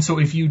plane, right? And so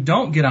if you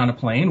don't get on a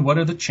plane, what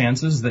are the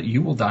chances that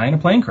you will die in a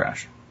plane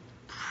crash?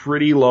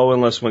 Pretty low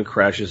unless one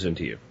crashes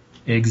into you.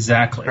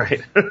 Exactly.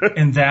 Right.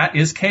 And that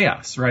is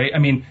chaos, right? I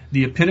mean,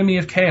 the epitome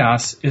of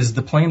chaos is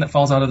the plane that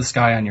falls out of the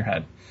sky on your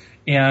head.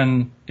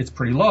 And it's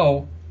pretty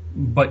low,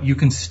 but you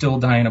can still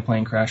die in a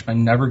plane crash by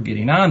never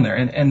getting on there.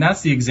 And that's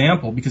the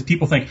example, because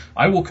people think,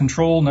 I will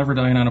control never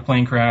dying on a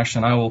plane crash,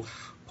 and I will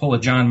pull a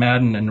John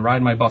Madden and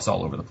ride my bus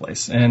all over the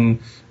place.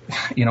 And,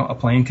 a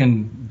plane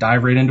can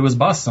dive right into his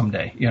bus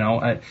someday,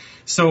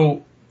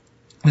 So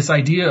this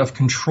idea of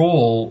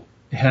control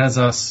has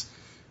us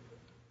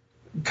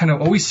kind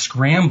of always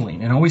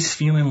scrambling and always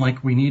feeling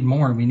like we need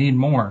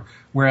more.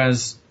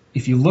 Whereas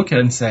if you look at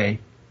it and say,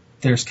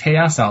 there's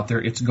chaos out there,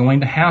 it's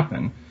going to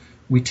happen,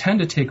 we tend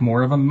to take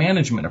more of a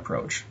management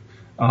approach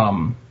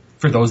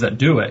for those that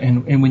do it.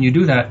 And when you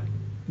do that,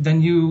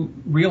 then you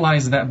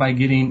realize that by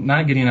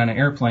not getting on an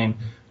airplane,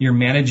 you're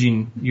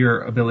managing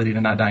your ability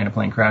to not die in a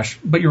plane crash,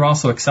 but you're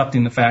also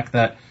accepting the fact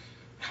that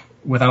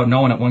without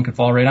knowing it, one could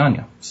fall right on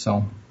you.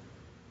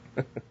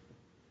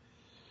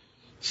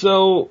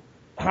 So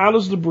how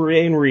does the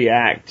brain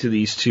react to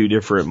these two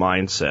different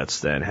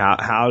mindsets then?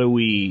 How do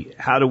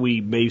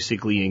we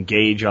basically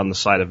engage on the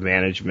side of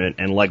management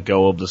and let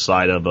go of the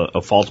side of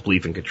a false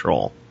belief in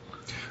control?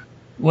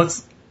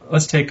 Let's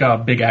take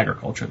big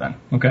agriculture then.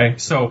 Okay.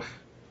 So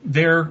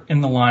they're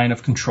in the line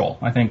of control.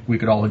 I think we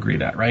could all agree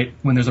that, right?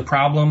 When there's a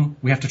problem,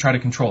 we have to try to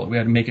control it. We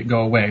have to make it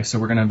go away. So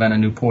we're going to invent a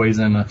new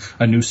poison,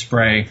 a new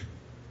spray.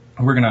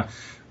 We're going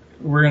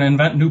to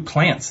invent new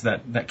plants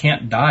that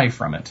can't die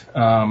from it,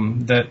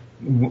 that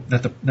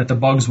the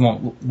bugs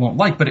won't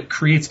like, but it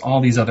creates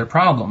all these other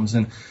problems.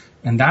 And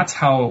that's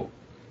how,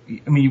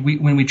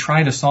 when we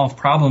try to solve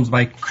problems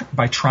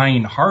by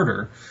trying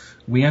harder,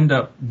 we end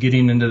up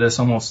getting into this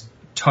almost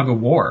tug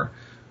of war.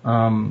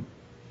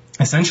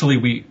 Essentially,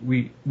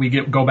 we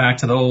go back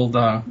to the old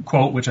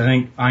quote, which I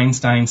think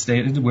Einstein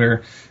stated,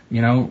 where,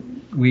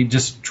 we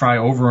just try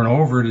over and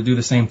over to do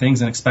the same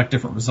things and expect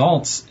different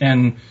results,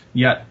 and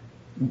yet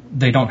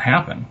they don't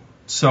happen.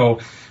 So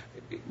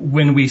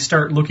when we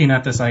start looking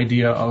at this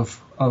idea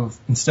of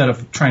instead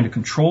of trying to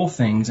control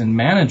things and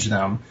manage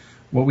them,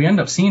 what we end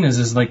up seeing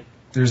is like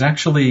there's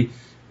actually,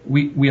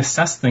 we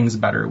assess things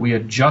better, we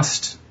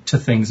adjust to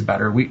things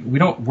better, we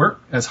don't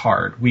work as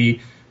hard,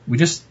 we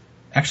just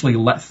actually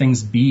let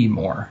things be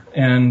more.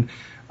 And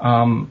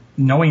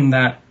knowing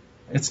that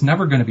it's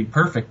never going to be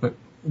perfect, but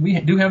we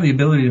do have the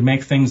ability to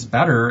make things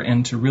better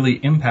and to really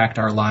impact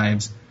our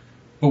lives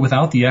but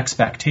without the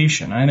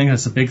expectation. I think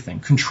that's a big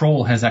thing.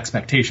 Control has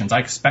expectations. I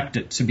expect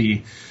it to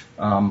be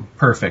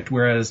perfect,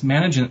 whereas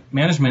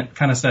management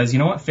kind of says, you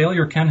know what,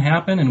 failure can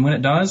happen, and when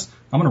it does,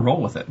 I'm going to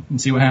roll with it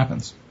and see what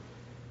happens.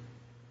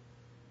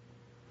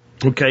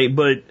 Okay,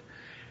 but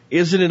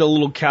isn't it a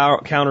little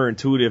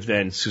counterintuitive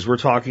then? Because we're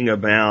talking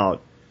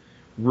about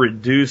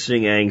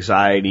reducing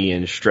anxiety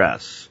and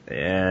stress,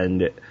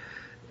 and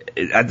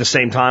at the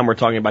same time, we're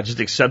talking about just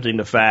accepting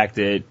the fact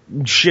that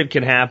shit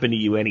can happen to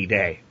you any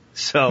day.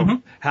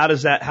 So how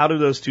do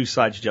those two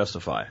sides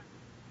justify?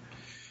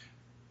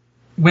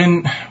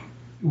 When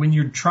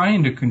you're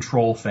trying to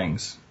control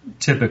things,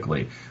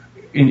 typically,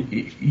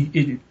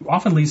 it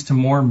often leads to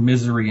more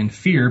misery and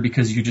fear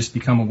because you just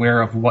become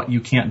aware of what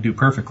you can't do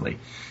perfectly.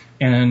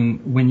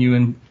 And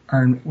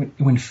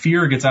when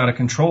fear gets out of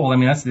control, I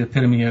mean, that's the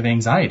epitome of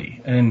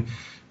anxiety. And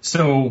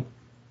so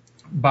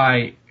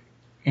by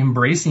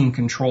embracing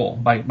control,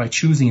 by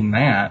choosing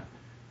that,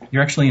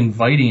 you're actually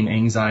inviting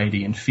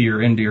anxiety and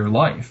fear into your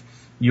life.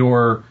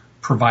 You're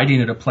providing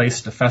it a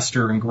place to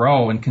fester and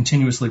grow and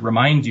continuously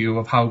remind you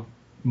of how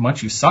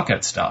much you suck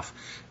at stuff.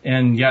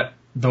 And yet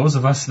those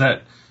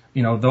that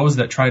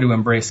try to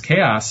embrace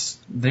chaos,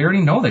 they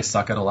already know they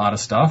suck at a lot of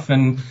stuff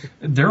and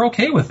they're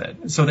okay with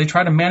it. So they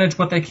try to manage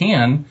what they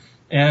can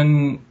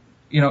and,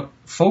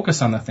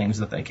 focus on the things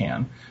that they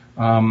can.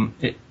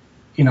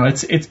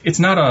 It's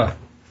not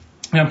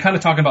I'm kind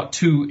of talking about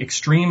two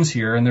extremes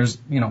here, and there's,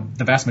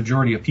 the vast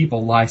majority of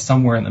people lie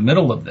somewhere in the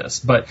middle of this.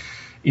 But,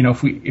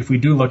 if we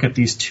do look at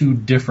these two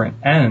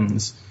different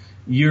ends,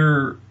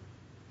 the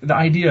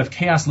idea of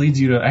chaos leads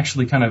you to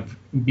actually kind of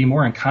be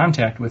more in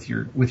contact with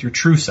your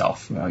true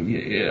self.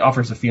 It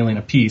offers a feeling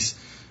of peace,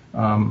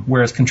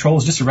 whereas control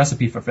is just a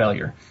recipe for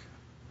failure.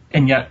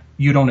 And yet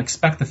you don't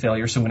expect the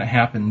failure, so when it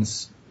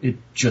happens, it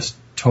just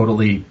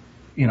totally,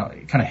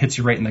 it kind of hits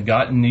you right in the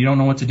gut, and you don't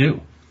know what to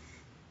do.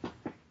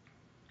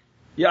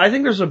 Yeah, I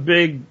think there's a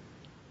big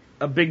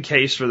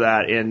case for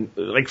that. And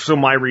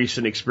my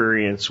recent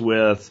experience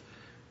with,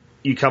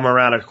 you come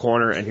around a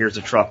corner and here's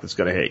a truck that's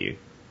going to hit you.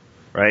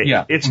 Right?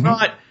 Yeah. It's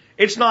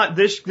not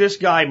this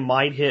guy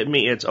might hit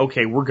me. It's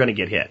okay, we're going to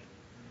get hit.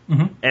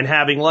 Mm-hmm. And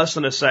having less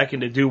than a second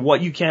to do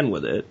what you can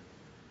with it.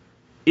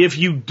 If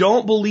you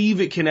don't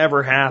believe it can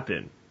ever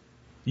happen,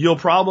 you'll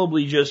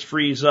probably just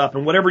freeze up,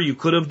 and whatever you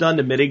could have done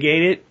to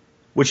mitigate it,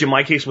 which in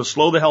my case was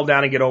slow the hell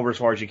down and get over as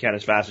far as you can,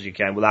 as fast as you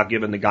can, without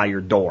giving the guy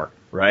your door.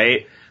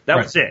 Right? That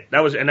was it.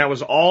 That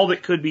was all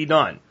that could be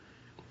done.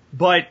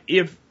 But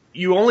if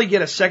you only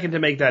get a second to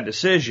make that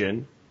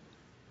decision,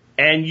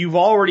 and you've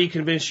already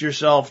convinced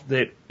yourself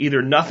that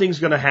either nothing's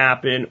going to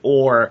happen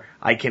or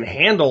I can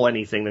handle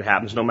anything that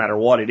happens no matter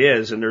what it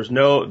is, and there's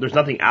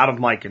nothing out of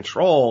my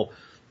control,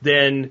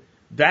 then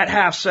that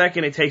half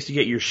second it takes to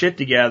get your shit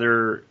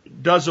together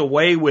does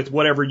away with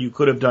whatever you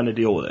could have done to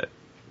deal with it.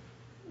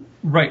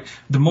 Right.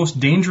 The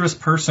most dangerous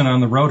person on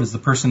the road is the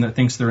person that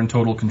thinks they're in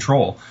total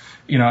control.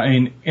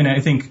 And I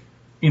think,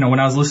 when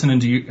I was listening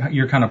to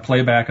your kind of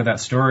playback of that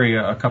story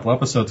a couple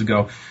episodes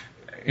ago,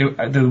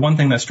 the one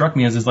thing that struck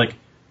me is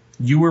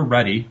you were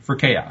ready for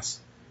chaos.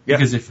 Yep.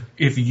 Because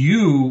if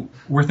you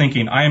were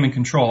thinking, I am in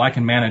control, I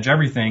can manage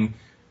everything,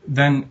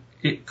 then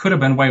it could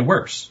have been way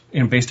worse,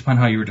 based upon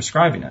how you were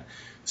describing it.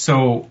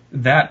 So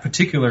that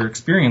particular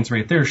experience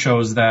right there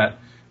shows that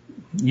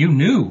you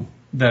knew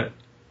that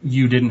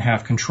you didn't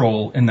have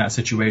control in that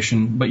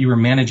situation, but you were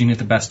managing it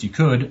the best you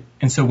could.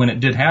 And so when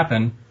it did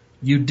happen,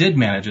 you did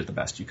manage it the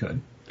best you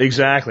could.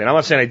 Exactly. And I'm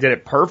not saying I did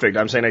it perfect.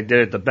 I'm saying I did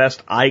it the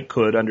best I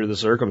could under the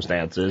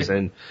circumstances.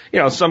 And,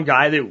 some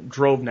guy that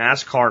drove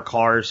NASCAR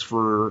cars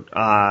for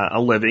a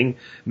living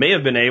may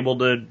have been able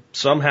to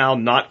somehow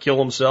not kill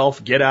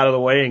himself, get out of the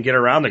way, and get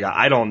around the guy.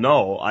 I don't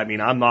know. I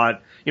mean, I'm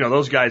not,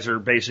 those guys are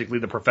basically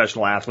the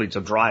professional athletes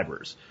of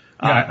drivers.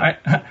 Yeah,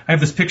 I have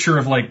this picture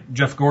of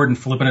Jeff Gordon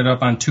flipping it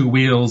up on two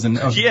wheels and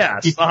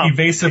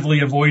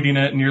evasively avoiding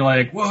it, and you're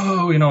like,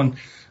 whoa, and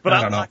but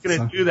I'm not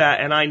going to do that,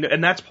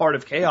 and that's part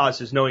of chaos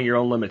is knowing your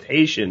own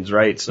limitations,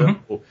 right?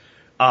 So,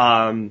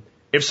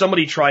 if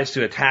somebody tries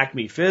to attack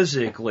me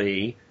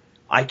physically,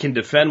 I can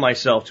defend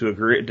myself to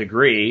a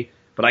degree,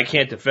 but I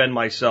can't defend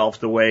myself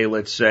the way,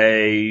 let's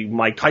say,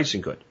 Mike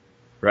Tyson could,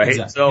 right?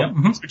 Exactly.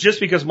 So, just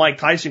because Mike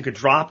Tyson could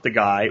drop the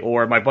guy,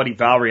 or my buddy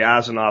Valery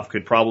Azanov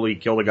could probably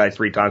kill the guy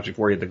 3 times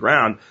before he hit the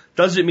ground,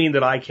 doesn't mean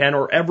that I can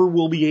or ever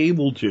will be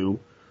able to.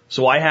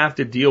 So I have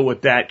to deal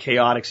with that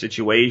chaotic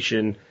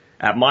situation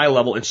at my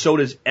level, and so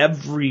does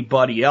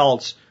everybody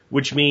else,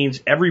 which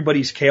means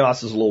everybody's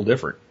chaos is a little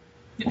different.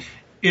 It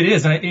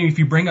is, and if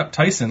you bring up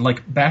Tyson,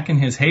 back in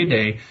his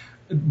heyday,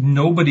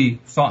 nobody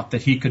thought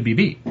that he could be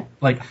beat.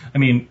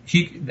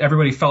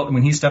 Everybody felt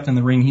when he stepped in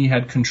the ring, he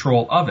had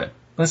control of it.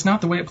 But that's not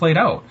the way it played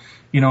out.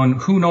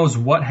 And who knows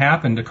what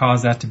happened to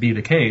cause that to be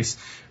the case,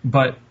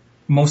 but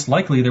most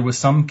likely there was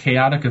some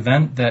chaotic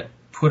event that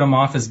put him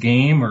off his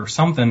game or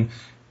something,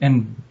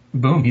 and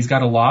boom, he's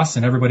got a loss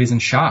and everybody's in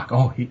shock.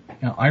 Oh,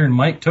 Iron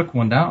Mike took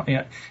one down.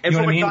 Yeah. And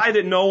from a guy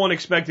that no one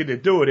expected to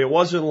do it, it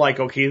wasn't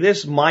like, okay,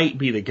 this might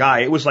be the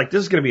guy. It was like,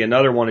 this is going to be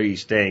another one of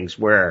these things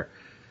where,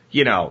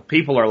 you know,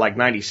 people are like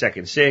 90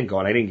 seconds in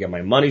going, I didn't get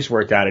my money's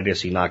worth out of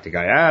this. He knocked the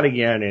guy out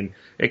again. And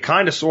it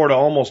kind of sort of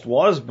almost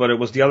was, but it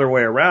was the other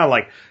way around.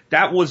 Like,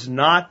 that was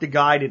not the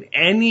guy that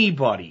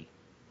anybody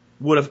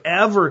would have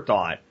ever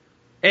thought.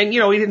 And, you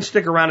know, he didn't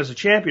stick around as a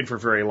champion for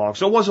very long.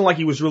 So it wasn't like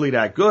he was really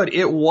that good.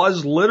 It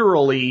was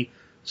literally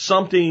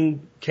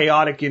something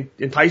chaotic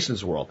in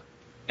Tyson's world.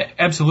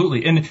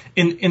 Absolutely. And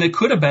it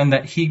could have been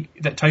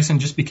that Tyson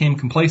just became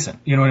complacent.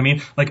 You know what I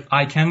mean? Like,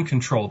 I can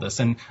control this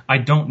and I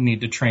don't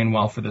need to train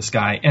well for this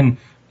guy. And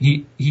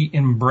he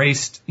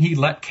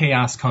let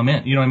chaos come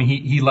in. You know what I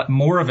mean? He let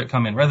more of it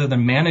come in rather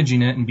than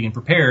managing it and being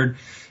prepared,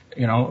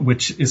 you know,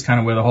 which is kind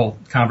of where the whole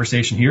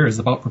conversation here is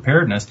about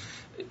preparedness.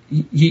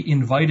 He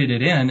invited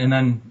it in,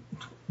 and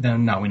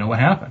then now we know what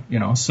happened, you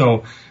know?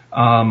 So,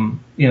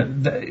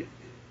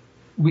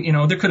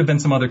 there could have been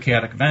some other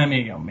chaotic event.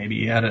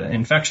 Maybe he had an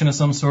infection of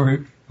some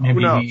sort. Maybe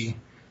who knows?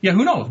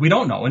 Who knows? We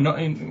don't know,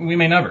 and we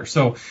may never.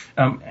 So,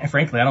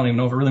 frankly, I don't even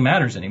know if it really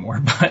matters anymore.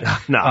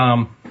 But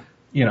no.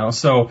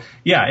 So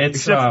yeah, it's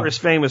except for his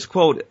famous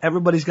quote: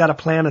 "Everybody's got a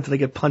plan until they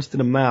get punched in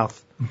the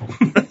mouth,"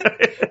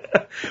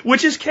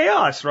 which is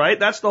chaos, right?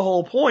 That's the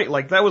whole point.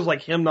 Like, that was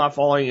like him not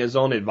following his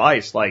own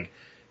advice. Like,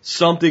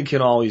 something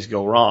can always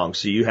go wrong,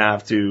 so you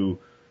have to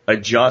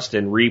adjust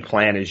and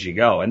replan as you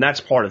go, and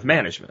that's part of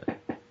management.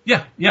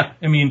 Yeah.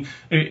 I mean,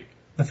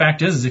 the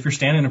fact is if you're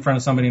standing in front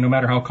of somebody, no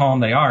matter how calm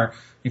they are,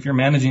 if you're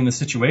managing the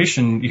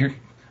situation,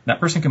 that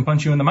person can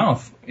punch you in the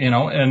mouth, you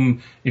know,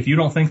 and if you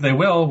don't think they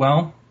will,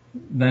 well,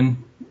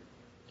 then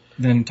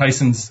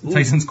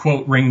Tyson's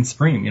quote reigns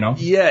supreme, you know?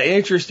 Yeah,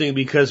 interesting,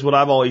 because what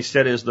I've always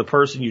said is the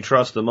person you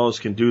trust the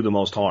most can do the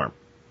most harm.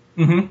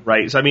 Mm-hmm.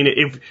 Right. So, I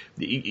mean,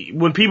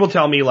 when people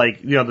tell me,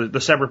 like, you know,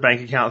 the separate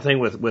bank account thing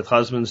with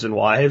husbands and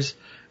wives,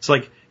 it's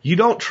like, you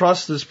don't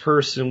trust this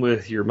person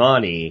with your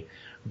money,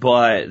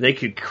 but they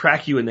could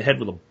crack you in the head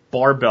with a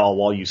barbell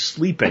while you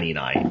sleep any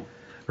night,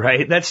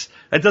 right? That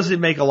doesn't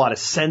make a lot of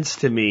sense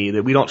to me,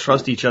 that we don't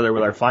trust each other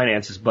with our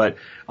finances, but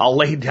I'll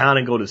lay down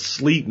and go to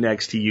sleep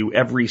next to you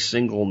every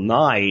single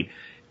night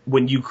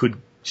when you could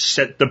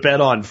set the bed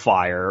on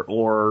fire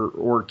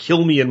or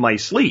kill me in my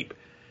sleep.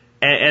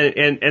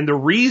 And the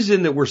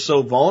reason that we're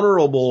so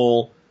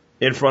vulnerable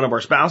in front of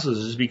our spouses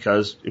is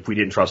because if we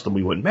didn't trust them,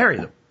 we wouldn't marry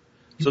them.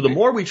 So the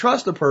more we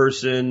trust a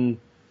person,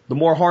 the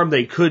more harm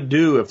they could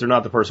do if they're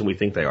not the person we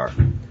think they are,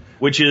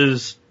 which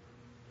is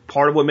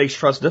part of what makes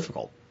trust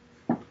difficult.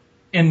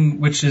 And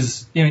which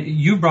is, you know,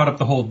 you brought up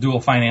the whole dual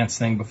finance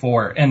thing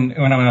before, and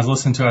when I was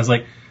listening to it, I was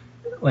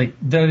like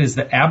that is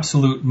the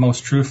absolute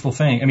most truthful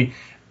thing. I mean,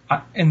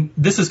 and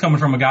this is coming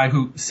from a guy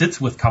who sits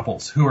with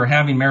couples who are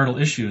having marital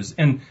issues,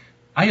 and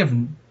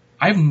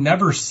I've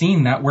never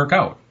seen that work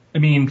out. I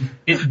mean,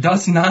 it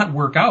does not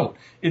work out.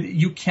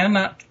 You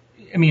cannot.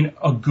 I mean,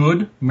 a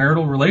good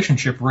marital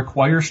relationship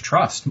requires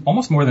trust,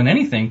 almost more than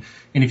anything.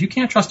 And if you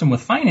can't trust them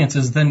with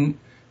finances, then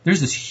there's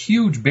this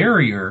huge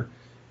barrier.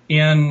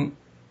 And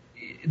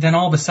then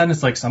all of a sudden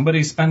it's like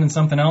somebody's spending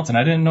something else, and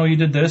I didn't know you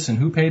did this, and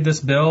who paid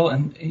this bill,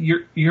 and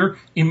you're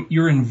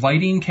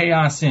inviting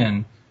chaos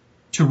in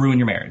to ruin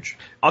your marriage.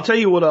 I'll tell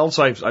you what else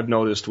I've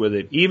noticed with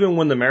it. Even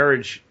when the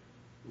marriage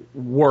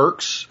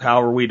works,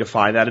 however we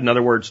define that, in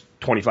other words,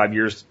 25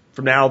 years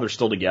from now, they're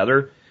still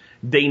together,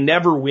 they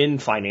never win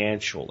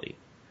financially.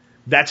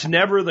 That's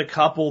never the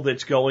couple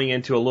that's going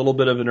into a little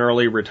bit of an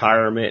early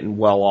retirement and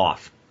well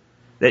off.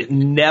 That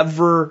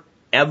never,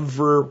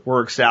 ever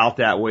works out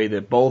that way,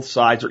 that both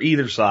sides or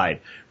either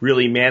side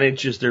really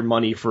manages their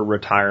money for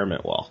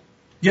retirement well.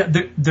 Yeah,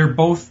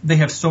 they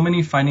have so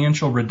many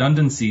financial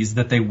redundancies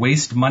that they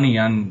waste money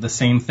on the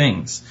same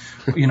things.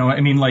 You know,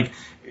 I mean, like,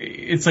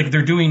 it's like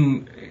they're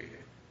doing,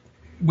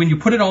 when you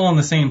put it all in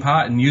the same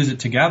pot and use it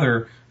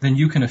together, then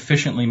you can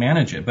efficiently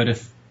manage it. But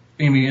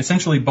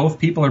essentially both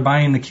people are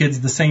buying the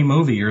kids the same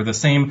movie or the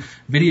same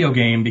video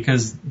game,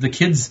 because the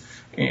kids,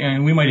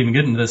 and we might even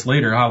get into this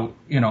later, how,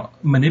 you know,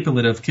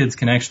 manipulative kids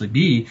can actually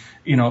be,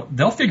 you know,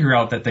 they'll figure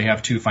out that they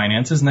have two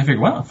finances, and they figure,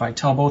 well, if I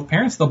tell both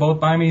parents, they'll both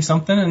buy me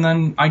something, and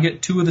then I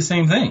get two of the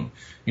same thing,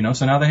 you know,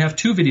 so now they have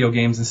two video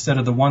games instead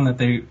of the one that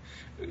they,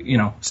 you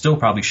know, still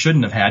probably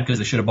shouldn't have had because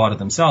they should have bought it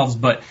themselves,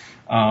 but,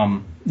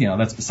 you know,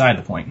 that's beside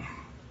the point.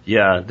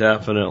 Yeah,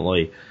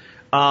 definitely.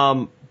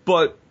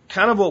 But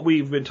kind of what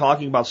we've been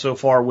talking about so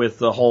far with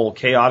the whole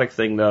chaotic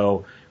thing,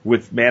 though,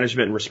 with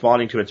management and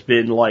responding to it's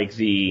been like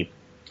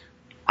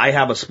I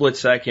have a split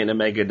second to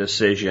make a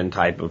decision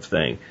type of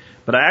thing.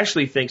 But I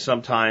actually think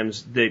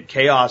sometimes that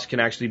chaos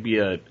can actually be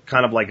a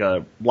kind of like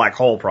a black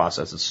hole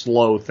process, a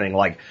slow thing.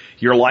 Like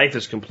your life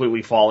is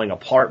completely falling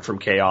apart from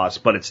chaos,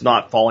 but it's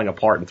not falling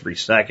apart in 3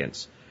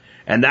 seconds.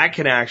 And that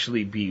can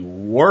actually be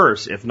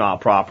worse if not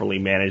properly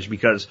managed,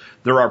 because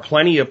there are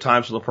plenty of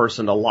times for the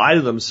person to lie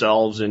to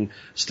themselves and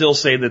still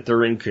say that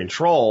they're in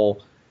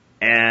control.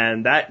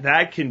 And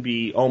that can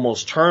be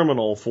almost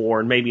terminal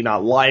for, maybe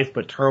not life,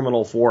 but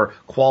terminal for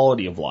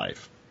quality of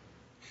life.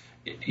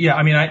 Yeah,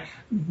 I mean,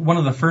 one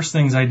of the first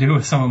things I do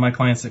with some of my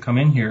clients that come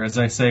in here is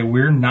I say,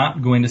 we're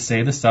not going to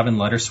say the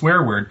 7-letter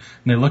swear word.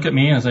 And they look at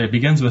me and I say, it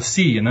begins with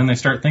C, and then they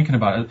start thinking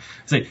about it.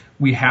 I say,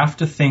 we have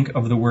to think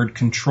of the word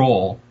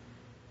control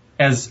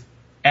as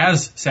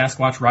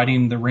Sasquatch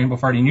riding the rainbow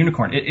farting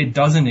unicorn. It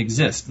doesn't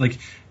exist. Like,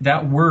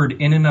 that word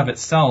in and of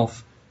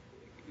itself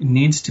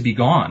needs to be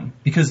gone,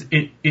 because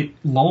it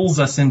lulls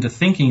us into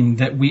thinking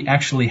that we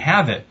actually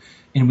have it,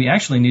 and we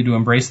actually need to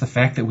embrace the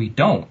fact that we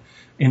don't,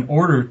 in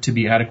order to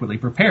be adequately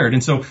prepared.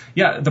 And so,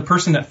 yeah, the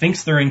person that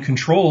thinks they're in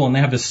control and they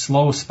have this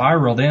slow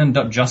spiral, they end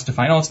up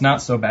justifying, oh, it's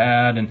not so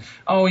bad, and,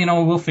 oh,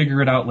 we'll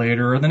figure it out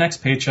later, or the next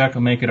paycheck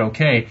will make it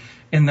okay.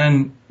 And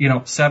then,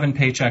 7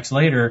 paychecks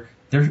later,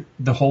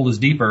 the hole is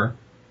deeper,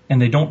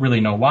 and they don't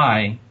really know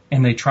why,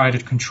 and they try to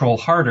control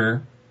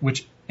harder,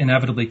 which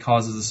inevitably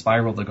causes the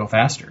spiral to go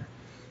faster.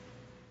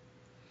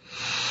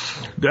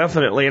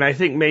 Definitely, and I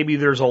think maybe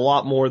there's a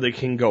lot more that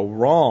can go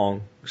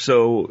wrong.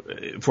 So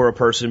for a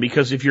person,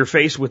 because if you're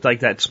faced with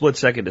like that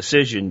split-second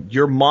decision,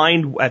 your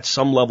mind at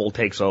some level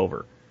takes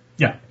over.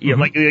 Yeah. Yeah,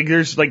 like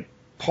there's like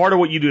part of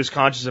what you do is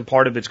conscious and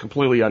part of it's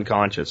completely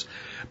unconscious.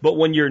 But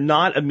when you're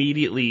not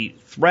immediately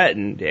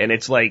threatened, and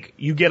it's like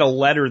you get a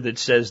letter that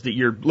says that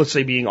you're, let's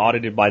say, being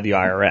audited by the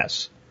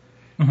IRS,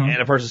 and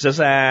a person says,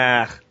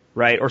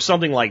 right, or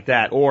something like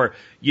that, or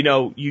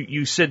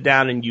you sit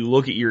down and you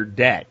look at your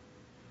debt,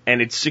 and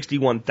it's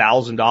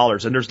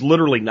 $61,000, and there's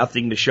literally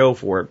nothing to show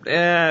for it.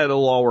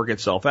 It'll all work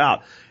itself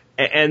out.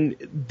 And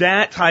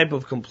that type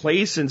of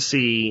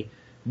complacency,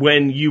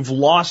 when you've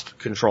lost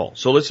control.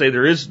 So let's say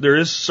there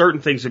is certain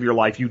things of your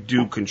life you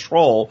do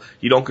control.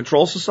 You don't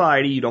control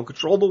society, you don't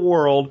control the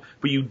world,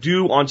 but you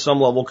do on some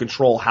level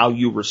control how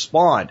you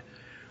respond.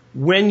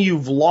 When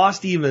you've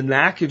lost even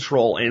that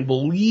control and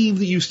believe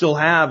that you still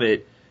have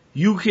it,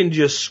 you can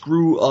just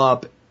screw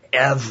up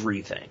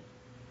everything.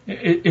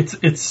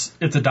 It's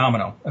a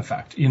domino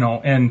effect,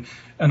 and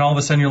all of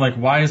a sudden you're like,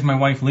 why is my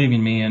wife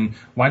leaving me, and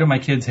why do my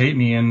kids hate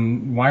me,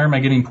 and why am I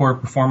getting poor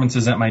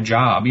performances at my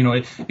job?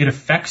 It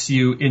affects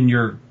you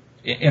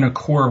in a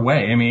core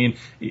way. I mean,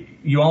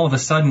 you all of a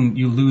sudden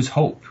you lose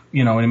hope.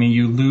 You know what I mean?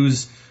 You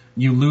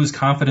lose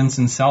confidence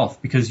in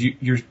self, because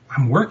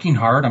I'm working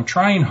hard, I'm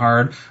trying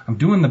hard, I'm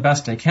doing the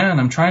best I can,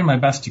 I'm trying my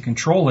best to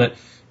control it,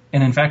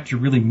 and in fact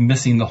you're really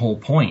missing the whole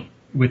point,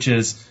 which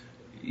is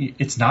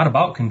it's not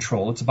about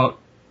control, it's about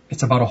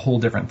a whole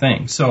different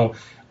thing. So,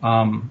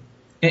 and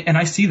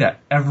I see that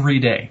every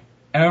day.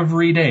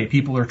 Every day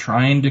people are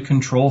trying to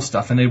control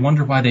stuff, and they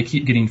wonder why they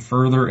keep getting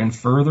further and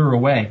further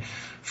away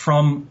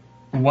from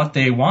what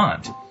they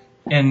want.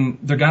 And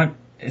they're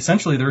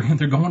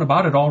going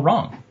about it all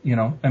wrong.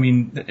 I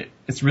mean,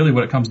 it's really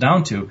what it comes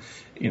down to.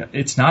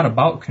 It's not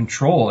about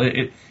control.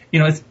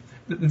 It's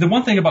the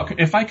one thing about,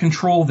 if I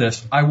control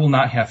this, I will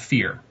not have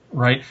fear,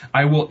 right?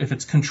 If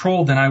it's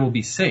controlled, then I will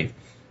be safe.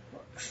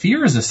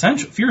 Fear is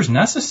essential. Fear is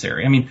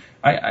necessary. I mean,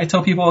 I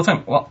tell people all the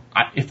time, well,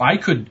 if I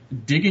could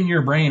dig in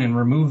your brain and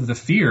remove the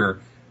fear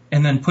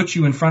and then put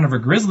you in front of a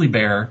grizzly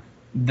bear,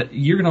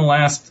 you're going to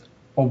last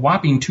a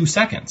whopping 2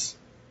 seconds,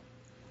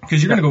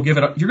 because you're going to go give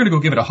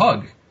it a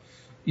hug,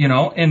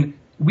 and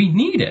we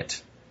need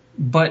it,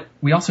 but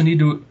we also need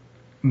to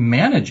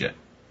manage it,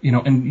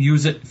 and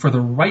use it for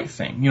the right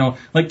thing,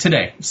 like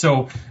today.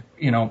 So,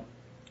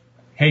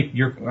 hey,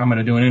 I'm going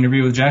to do an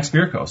interview with Jack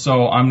Spirko,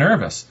 so I'm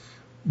nervous.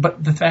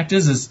 But the fact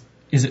is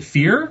it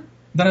fear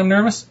that I'm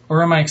nervous,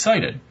 or am I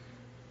excited?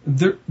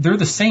 They're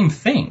the same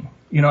thing,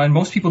 and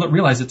most people don't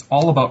realize it's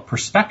all about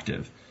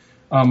perspective.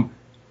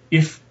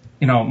 If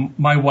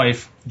my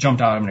wife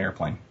jumped out of an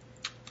airplane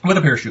with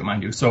a parachute,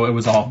 mind you, so it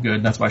was all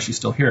good. That's why she's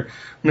still here.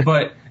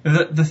 But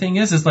the thing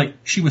is like,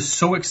 she was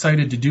so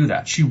excited to do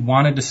that. She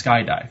wanted to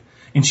skydive.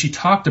 And she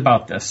talked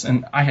about this,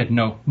 and I had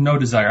no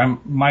desire.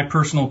 My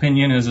personal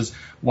opinion is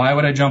why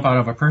would I jump out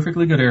of a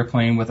perfectly good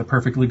airplane with a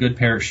perfectly good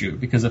parachute?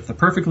 Because if the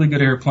perfectly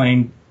good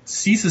airplane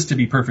ceases to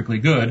be perfectly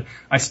good,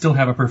 I still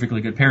have a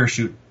perfectly good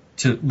parachute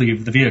to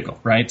leave the vehicle,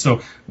 right? So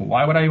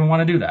why would I even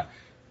want to do that?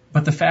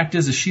 But the fact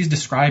is she's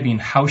describing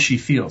how she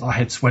feels. I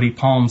had sweaty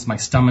palms,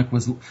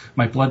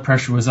 my blood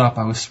pressure was up,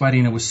 I was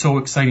sweating, it was so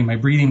exciting, my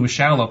breathing was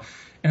shallow.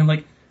 And I'm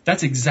like,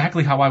 that's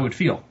exactly how I would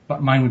feel,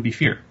 but mine would be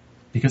fear,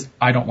 because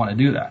I don't want to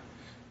do that.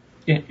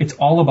 It's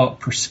all about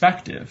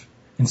perspective.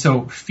 And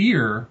so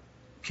fear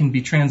can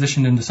be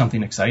transitioned into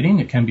something exciting.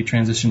 It can be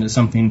transitioned into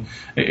something,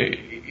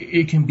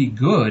 it can be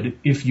good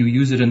if you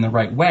use it in the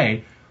right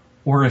way.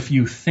 Or if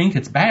you think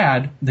it's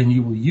bad, then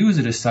you will use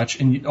it as such,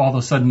 and all of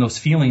a sudden those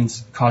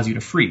feelings cause you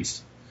to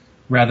freeze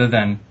rather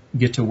than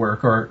get to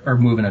work or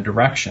move in a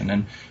direction.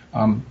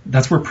 And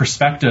that's where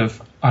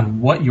perspective on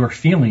what you're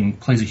feeling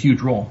plays a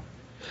huge role.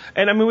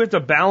 And I mean, we have to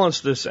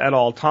balance this at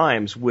all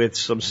times with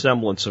some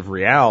semblance of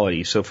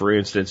reality. So, for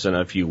instance, in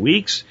a few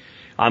weeks,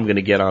 I'm going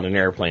to get on an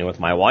airplane with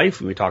my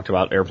wife. We talked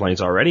about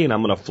airplanes already, and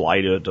I'm going to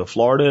fly to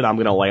Florida, and I'm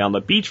going to lay on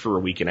the beach for a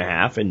week and a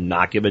half and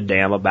not give a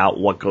damn about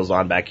what goes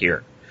on back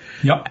here.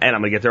 Yep. And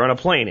I'm going to get there on a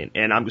plane,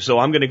 and I'm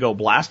going to go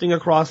blasting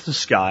across the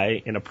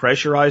sky in a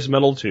pressurized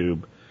metal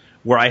tube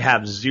where I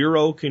have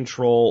zero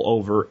control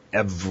over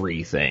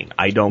everything.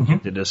 I don't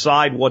get to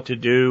decide what to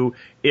do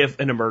if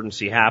an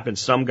emergency happens.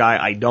 Some guy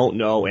I don't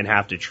know and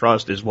have to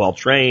trust is well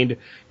trained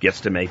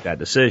gets to make that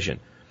decision.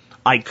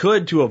 I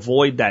could, to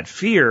avoid that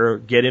fear,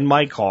 get in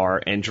my car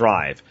and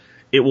drive.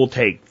 It will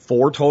take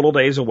 4 total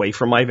days away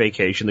from my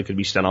vacation that could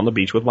be spent on the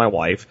beach with my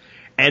wife.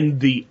 And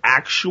the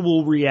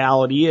actual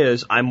reality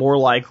is I'm more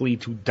likely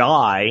to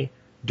die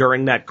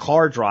during that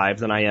car drive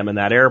than I am in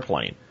that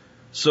airplane.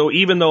 So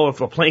even though if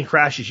a plane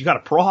crashes, you got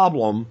a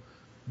problem,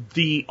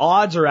 the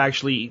odds are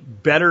actually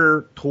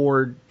better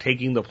toward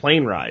taking the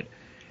plane ride.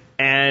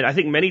 And I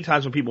think many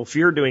times when people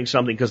fear doing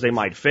something because they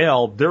might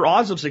fail, their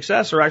odds of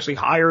success are actually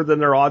higher than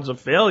their odds of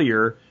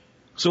failure.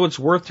 So it's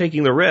worth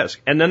taking the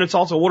risk. And then it's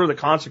also, what are the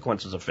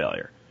consequences of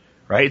failure?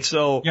 Right?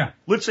 So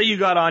let's say you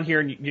got on here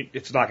and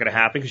it's not going to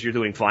happen because you're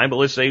doing fine, but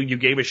let's say you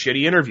gave a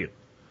shitty interview.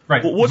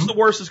 Right. Well, what's the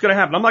worst that's going to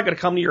happen? I'm not going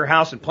to come to your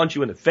house and punch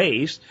you in the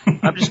face.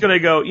 I'm just going to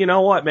go, you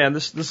know what, man,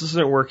 this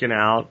isn't working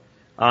out.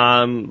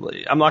 I'm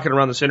not going to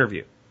run this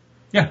interview.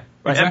 Yeah.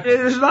 Right? Exactly.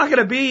 There's not going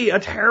to be a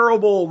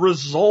terrible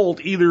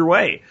result either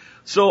way.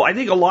 So I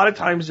think a lot of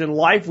times in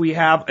life we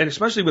have, and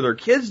especially with our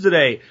kids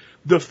today,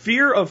 the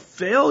fear of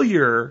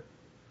failure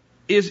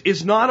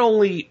is not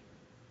only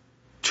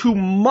too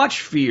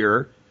much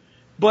fear,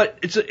 but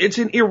it's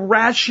an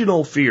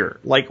irrational fear.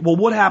 Like, well,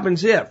 what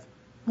happens if?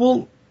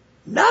 Well,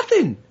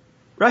 nothing,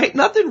 right?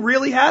 Nothing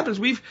really happens.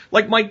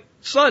 Like my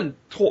son,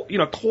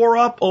 tore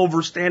up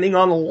over standing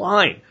on the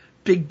line.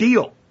 Big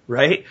deal,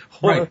 right?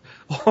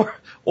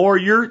 Or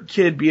your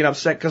kid being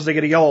upset because they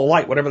get a yellow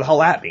light, whatever the hell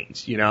that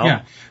means,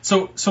 Yeah.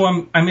 So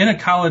I'm in a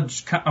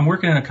college, I'm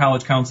working in a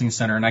college counseling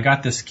center, and I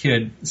got this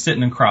kid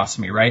sitting across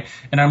from me, right?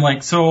 And I'm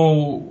like,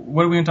 so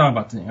what are we going to talk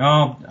about today?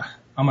 Oh,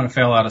 I'm going to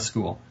fail out of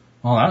school.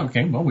 Oh,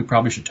 okay. Well, we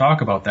probably should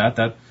talk about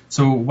that.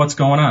 So what's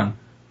going on?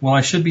 Well,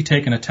 I should be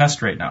taking a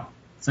test right now.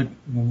 It's like,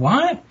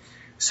 what?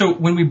 So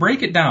when we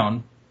break it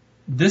down,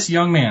 this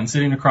young man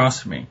sitting across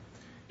from me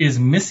is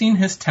missing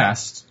his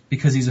test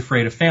because he's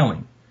afraid of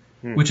failing,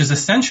 which is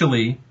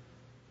essentially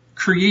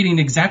creating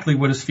exactly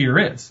what his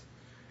fear is.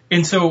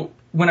 And so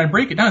when I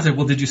break it down, I say,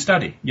 well, did you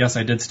study? Yes,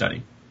 I did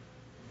study.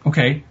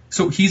 Okay.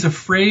 So he's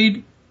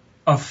afraid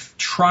of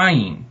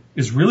trying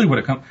is really what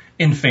it comes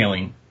in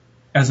failing,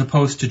 as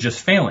opposed to just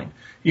failing.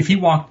 If he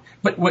walked,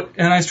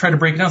 and I try to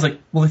break it down, I was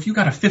like, well, if you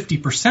got a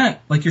 50%,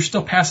 like you're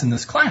still passing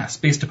this class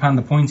based upon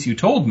the points you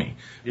told me.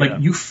 Yeah.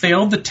 Like you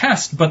failed the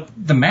test, but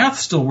the math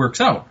still works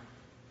out.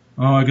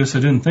 Oh, I guess I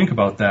didn't think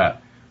about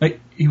that. Like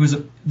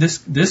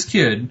this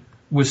kid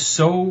was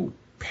so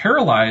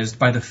paralyzed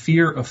by the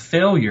fear of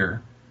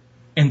failure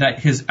and that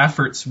his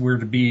efforts were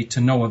to be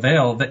to no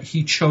avail that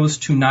he chose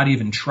to not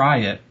even try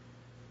it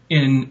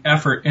in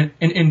effort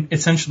and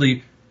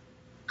essentially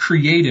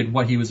created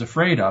what he was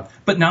afraid of.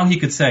 But now he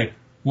could say,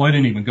 well, I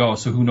didn't even go,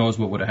 so who knows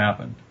what would have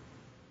happened.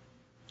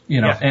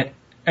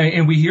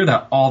 And we hear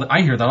that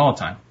I hear that all the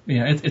time.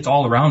 It's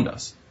all around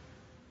us.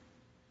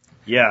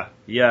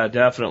 Yeah,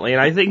 definitely.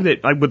 And I think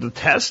that with the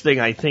testing,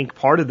 I think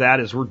part of that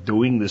is we're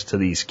doing this to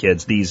these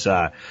kids, these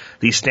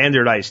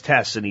standardized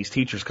tests, and these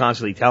teachers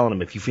constantly telling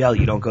them, if you fail,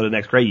 you don't go to the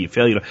next grade, you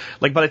fail,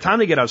 like by the time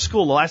they get out of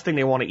school, the last thing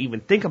they want to even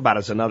think about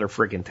is another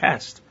freaking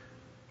test.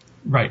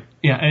 Right.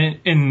 Yeah.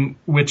 And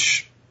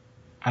which,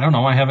 I don't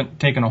know, I haven't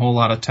taken a whole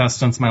lot of tests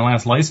since my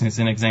last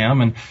licensing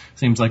exam, and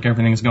seems like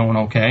everything's going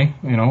okay,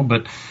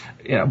 but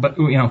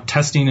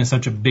testing is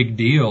such a big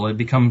deal. It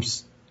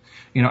becomes,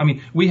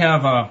 we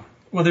have,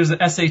 there's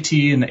the SAT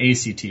and the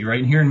ACT, right?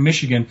 And here in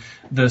Michigan,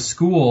 the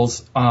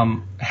schools,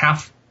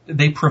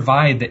 they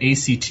provide the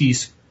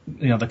ACT,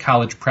 the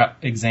college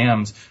prep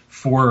exams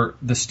for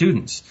the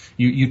students.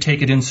 You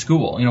take it in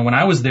school. When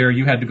I was there,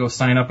 you had to go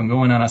sign up and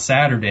go in on a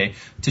Saturday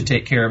to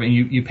take care of it, and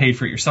you paid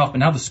for it yourself. But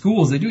now the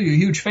schools, they do you a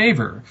huge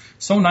favor.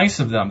 So nice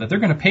of them that they're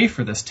going to pay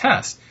for this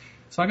test.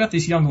 So I got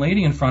this young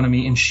lady in front of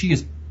me, and she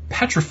is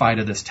petrified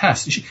of this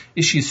test.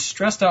 She's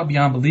stressed out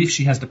beyond belief.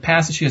 She has to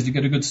pass it. She has to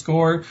get a good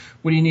score.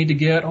 What do you need to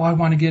get? Oh, I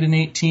want to get an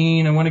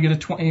 18. I want to get a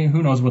 20.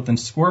 Who knows what the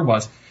score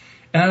was.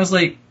 And I was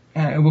like,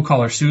 we'll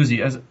call her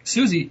Susie. I was like,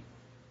 Susie,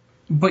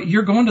 but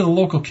you're going to the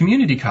local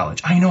community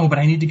college. I know, but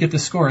I need to get the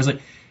score. I was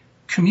like,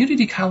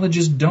 community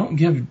colleges don't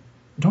give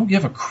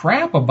a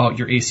crap about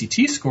your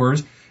ACT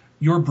scores.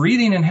 You're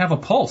breathing and have a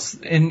pulse,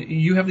 and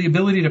you have the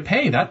ability to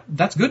pay.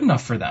 That's good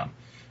enough for them.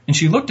 And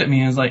she looked at me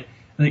and was like,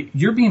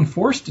 you're being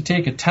forced to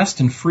take a test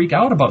and freak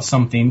out about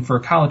something for a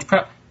college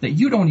prep that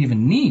you don't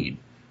even need.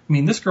 I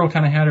mean, this girl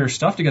kind of had her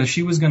stuff together.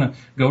 She was going to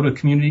go to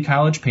community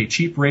college, pay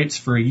cheap rates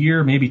for a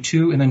year, maybe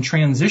 2, and then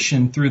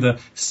transition through the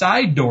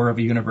side door of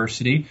a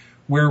university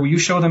where you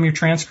show them your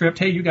transcript.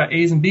 Hey, you got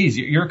A's and B's.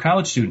 You're a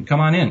college student. Come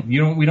on in.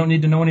 We don't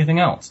need to know anything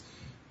else.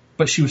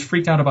 But she was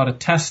freaked out about a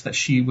test that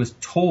she was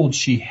told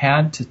she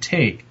had to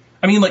take.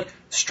 I mean, like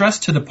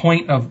stressed to the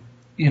point of,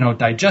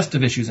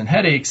 digestive issues and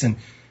headaches. And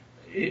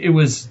it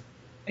was,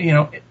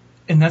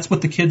 and that's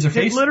what the kids are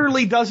facing. It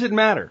literally doesn't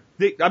matter.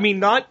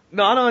 Not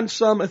on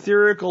some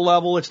etherical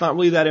level. It's not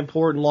really that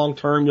important long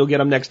term. You'll get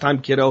them next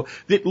time, kiddo.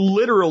 That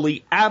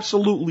literally,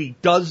 absolutely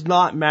does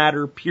not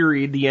matter,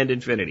 period, the end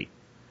infinity.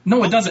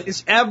 No, it doesn't.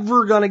 Is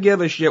ever going to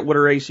give a shit what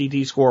her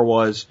ACT score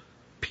was,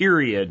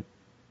 period.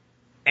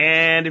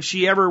 And if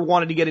she ever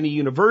wanted to get into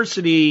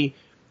university,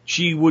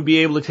 she would be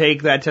able to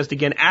take that test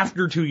again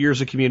after 2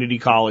 years of community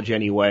college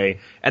anyway.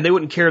 And they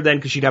wouldn't care then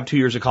because she'd have 2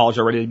 years of college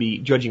already to be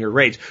judging her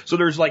grades. So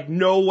there's like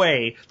no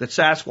way that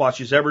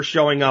Sasquatch is ever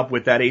showing up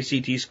with that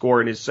ACT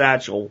score in his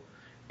satchel,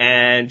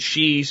 and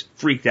she's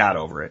freaked out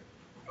over it.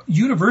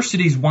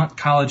 Universities want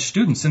college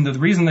students, and the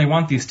reason they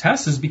want these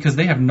tests is because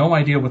they have no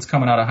idea what's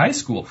coming out of high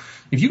school.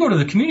 If you go to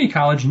the community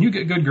college and you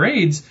get good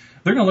grades,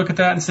 they're going to look at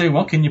that and say,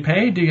 well, can you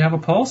pay? Do you have a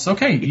pulse?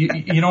 Okay,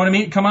 you know what I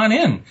mean? Come on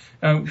in.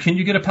 Can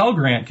you get a Pell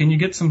Grant? Can you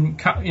get some,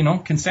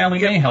 can Sally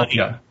Mae help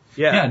you?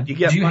 Yeah, you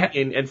get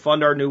money and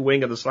fund our new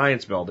wing of the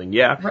science building.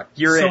 Yeah, right.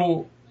 You're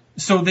in.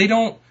 So they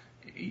don't,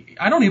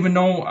 I don't even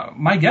know,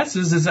 my guess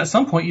is at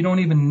some point you don't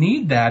even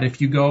need that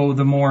if you go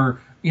the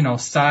more,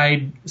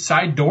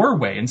 side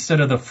doorway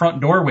instead of the front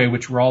doorway,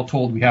 which we're all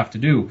told we have to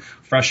do.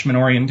 Freshman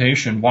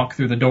orientation, walk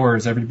through the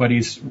doors,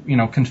 everybody's,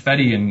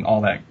 confetti and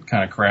all that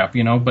kind of crap,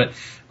 But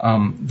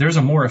there's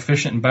a more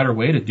efficient and better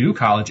way to do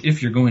college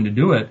if you're going to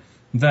do it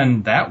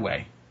than that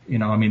way.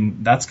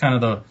 That's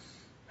kind of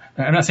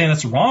I'm not saying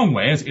that's the wrong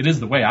way. It is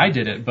the way I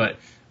did it, but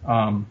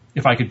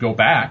if I could go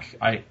back,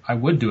 I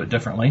would do it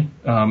differently,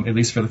 at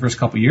least for the first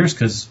couple of years,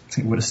 because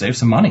it would have saved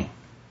some money.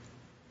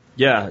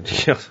 Yeah,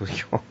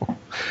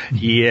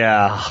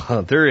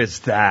 yeah, there is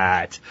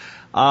that.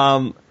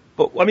 But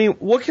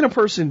what can a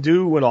person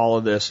do in all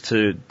of this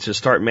to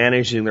start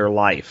managing their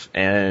life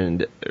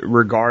and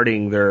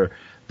regarding their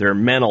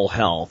mental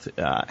health?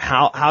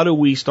 How do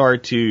we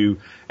start to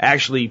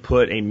actually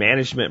put a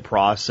management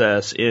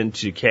process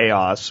into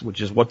chaos,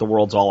 which is what the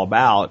world's all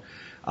about,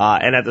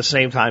 and at the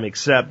same time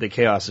accept that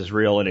chaos is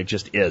real and it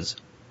just is?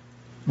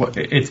 Well,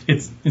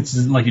 it's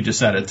like you just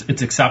said,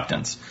 it's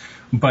acceptance.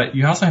 But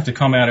you also have to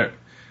come at it,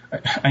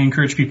 I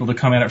encourage people to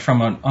come at it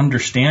from an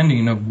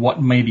understanding of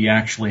what may be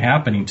actually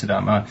happening to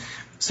them.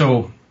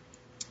 So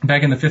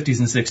back in the 50s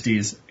and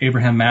 60s,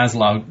 Abraham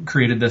Maslow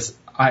created this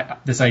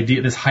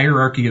idea, this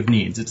hierarchy of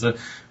needs. It's a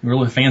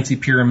really fancy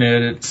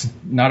pyramid. It's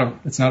not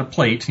a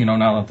plate,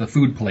 not the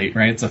food plate,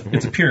 right? It's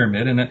a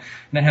pyramid, and it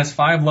has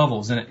 5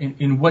 levels. And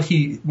in what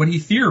he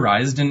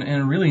theorized,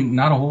 and really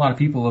not a whole lot of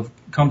people have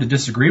come to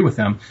disagree with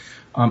him.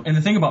 And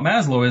the thing about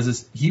Maslow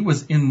is he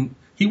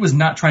was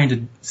not trying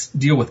to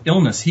deal with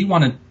illness. He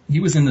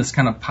was in this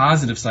kind of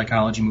positive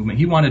psychology movement.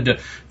 He wanted to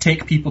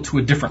take people to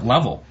a different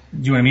level. Do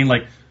you know what I mean?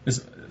 Like,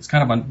 it's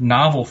kind of a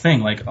novel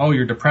thing. Like, oh,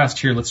 you're depressed.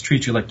 Here, let's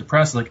treat you like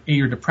depressed. Like, hey,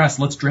 you're depressed.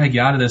 Let's drag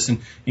you out of this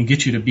and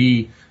get you to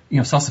be,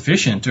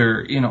 self-sufficient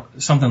or,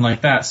 something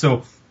like that.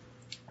 So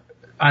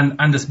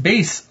on this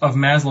base of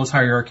Maslow's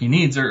hierarchy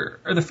needs are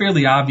the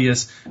fairly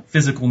obvious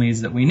physical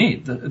needs that we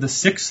need, the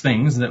 6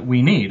 things that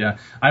we need. I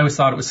always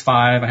thought it was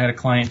 5. I had a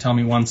client tell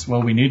me once,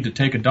 well, we need to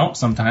take a dump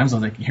sometimes. I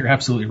was like, you're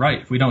absolutely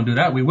right. If we don't do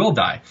that, we will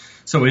die.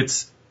 So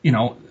it's,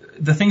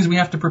 the things we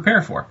have to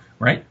prepare for,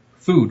 right?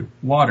 Food,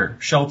 water,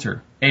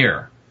 shelter,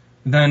 air.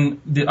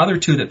 Then the other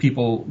 2 that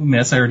people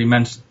miss, I already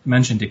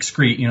mentioned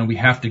excrete. We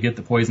have to get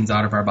the poisons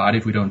out of our body.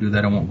 If we don't do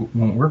that, it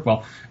won't work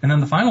well. And then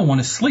the final one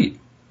is sleep.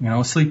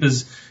 Sleep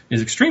is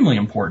extremely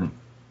important.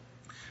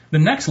 The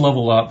next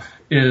level up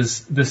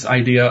is this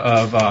idea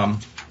of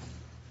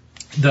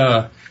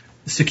the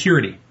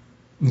security.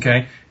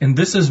 Okay, and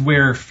this is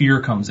where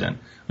fear comes in.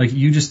 Like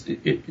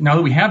now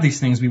that we have these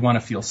things, we want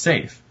to feel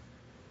safe.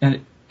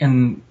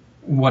 And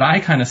what I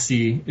kind of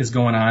see is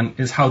going on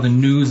is how the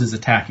news is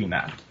attacking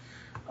that,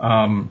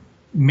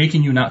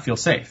 making you not feel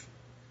safe.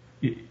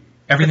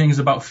 Everything is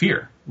about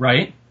fear,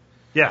 right?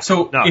 Yeah.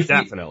 So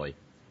definitely.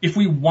 If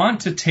we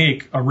want to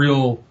take a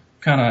real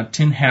kind of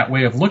tin hat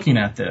way of looking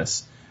at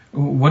this,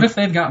 what if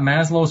they've got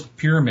Maslow's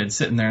pyramid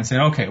sitting there and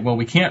saying, okay, well,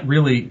 we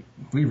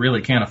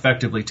really can't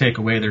effectively take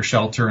away their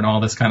shelter and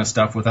all this kind of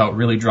stuff without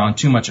really drawing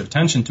too much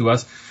attention to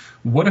us.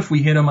 What if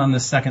we hit them on the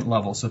second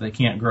level so they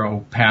can't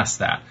grow past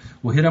that?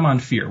 We'll hit them on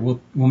fear.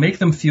 We'll make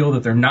them feel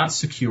that they're not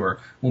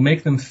secure. We'll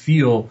make them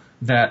feel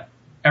that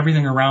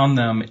everything around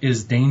them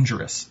is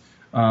dangerous,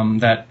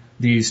 that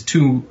these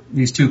two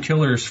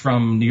killers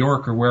from New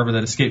York or wherever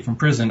that escaped from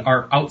prison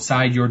are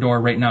outside your door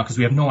right now because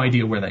we have no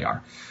idea where they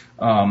are.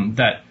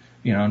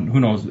 Who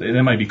knows,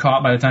 they might be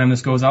caught by the time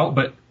this goes out,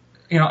 but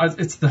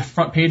it's the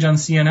front page on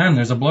CNN.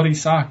 There's a bloody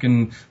sock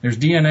and there's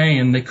DNA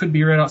and they could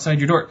be right outside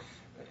your door.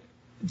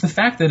 The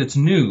fact that it's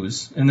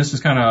news, and this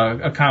is kind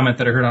of a comment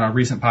that I heard on a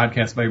recent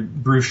podcast by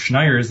Bruce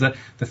Schneier, is that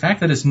the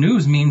fact that it's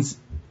news means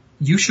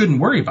you shouldn't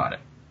worry about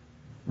it,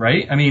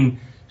 right? I mean,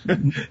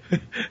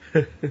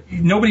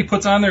 nobody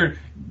puts on their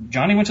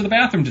Johnny went to the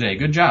bathroom today.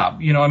 Good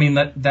job.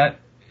 That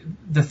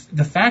the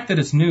fact that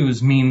it's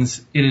news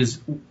means it is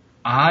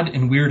odd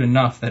and weird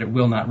enough that it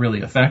will not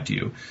really affect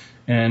you.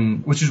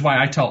 And which is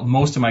why I tell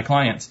most of my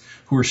clients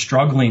who are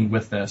struggling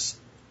with this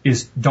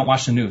is don't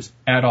watch the news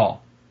at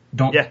all.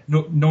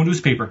 No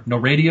newspaper, no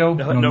radio,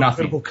 no nothing.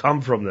 Nothing will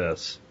come from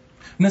this.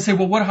 And they say,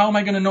 well, how am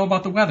I going to know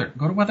about the weather?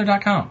 Go to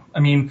weather.com.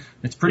 I mean,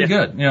 it's pretty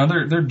good.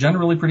 They're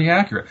generally pretty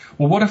accurate.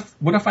 Well,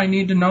 what if I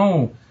need to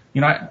know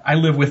I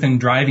live within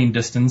driving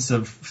distance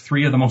of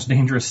 3 of the most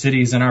dangerous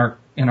cities in our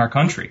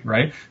country,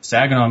 right?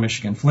 Saginaw,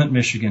 Michigan, Flint,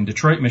 Michigan,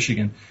 Detroit,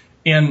 Michigan.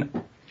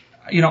 And,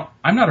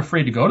 I'm not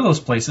afraid to go to those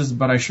places,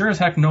 but I sure as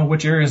heck know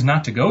which areas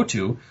not to go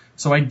to.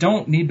 So I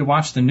don't need to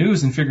watch the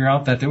news and figure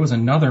out that there was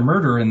another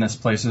murder in this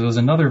place, or there was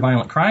another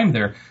violent crime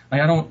there.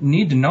 Like, I don't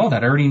need to know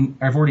that.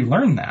 I've already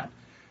learned that.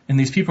 And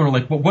these people are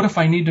like, well, what if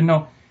I need to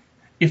know?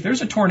 If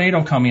there's a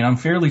tornado coming, I'm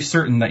fairly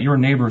certain that your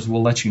neighbors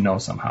will let you know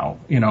somehow,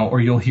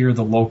 or you'll hear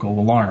the local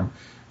alarm.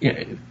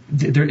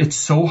 It's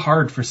so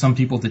hard for some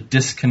people to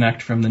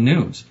disconnect from the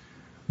news.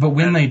 But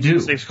when they do,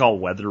 things called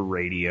weather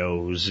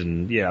radios,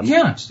 and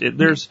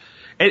when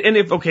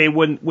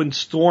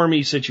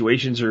stormy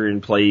situations are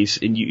in place,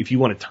 and if you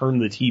want to turn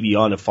the TV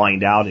on to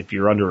find out if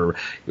you're under,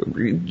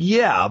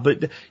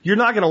 but you're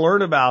not going to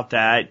learn about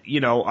that,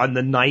 on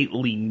the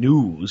nightly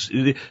news.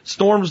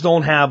 Storms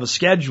don't have a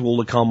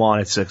schedule to come on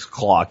at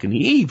 6:00 in the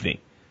evening.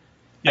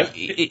 Yeah.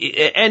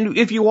 And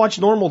if you watch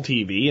normal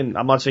TV, and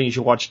I'm not saying you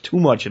should watch too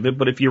much of it,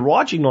 but if you're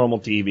watching normal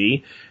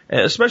TV,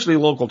 especially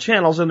local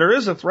channels, and there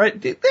is a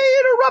threat, they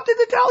interrupted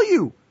to tell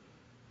you.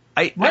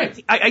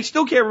 I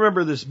still can't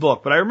remember this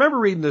book, but I remember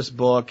reading this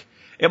book.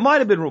 It might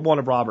have been one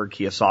of Robert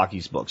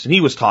Kiyosaki's books, and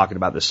he was talking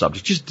about this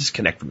subject. Just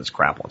disconnect from this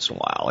crap once in a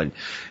while. And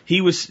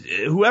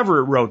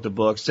whoever wrote the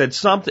book said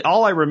something.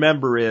 All I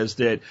remember is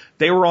that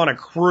they were on a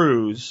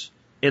cruise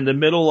in the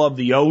middle of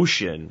the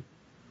ocean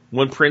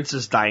when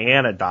Princess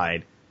Diana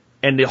died.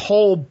 And the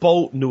whole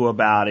boat knew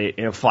about it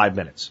in 5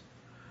 minutes.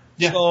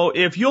 Yeah. So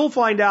if you'll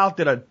find out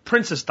that a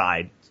princess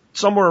died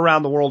somewhere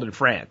around the world in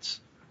France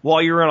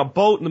while you're on a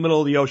boat in the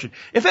middle of the ocean,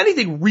 if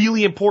anything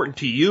really important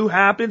to you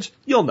happens,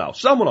 you'll know.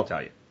 Someone will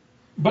tell you.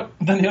 But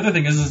then the other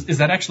thing is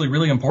that actually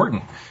really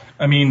important?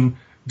 I mean,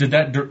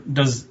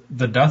 does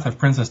the death of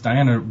Princess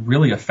Diana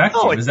really affect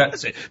you?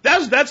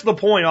 That's the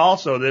point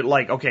also,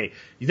 that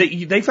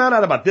they found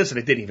out about this and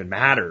it didn't even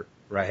matter.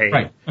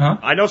 Right. Uh-huh.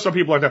 I know some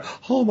people are there,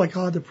 oh my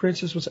God, the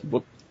princess was,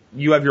 well,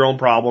 you have your own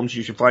problems.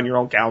 You should find your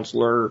own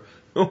counselor,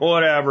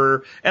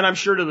 whatever. And I'm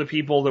sure to the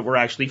people that were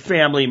actually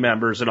family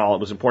members and all, it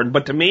was important.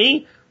 But to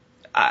me,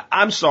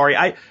 I'm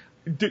sorry.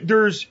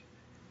 There's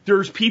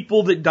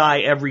people that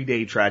die every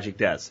day, tragic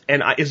deaths.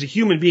 And as a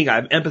human being, I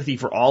have empathy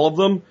for all of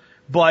them.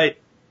 But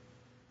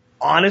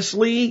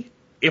honestly,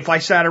 if I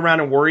sat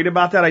around and worried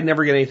about that, I'd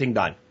never get anything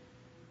done.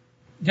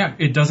 Yeah,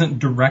 it doesn't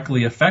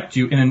directly affect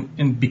you,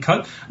 and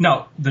because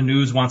now the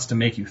news wants to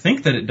make you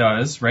think that it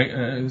does,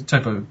 right?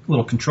 Type of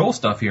little control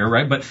stuff here,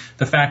 right? But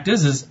the fact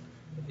is,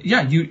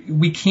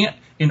 we can't.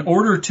 In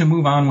order to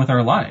move on with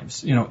our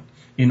lives,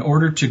 in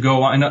order to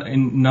go on.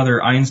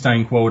 Another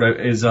Einstein quote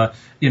is,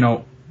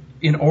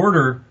 in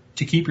order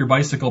to keep your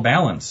bicycle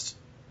balanced,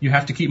 you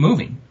have to keep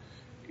moving.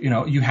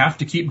 You have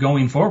to keep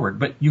going forward,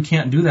 but you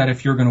can't do that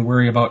if you're going to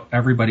worry about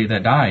everybody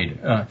that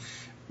died.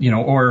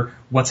 Or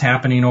what's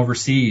happening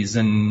overseas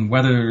and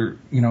whether,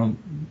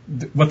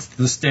 what's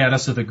the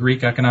status of the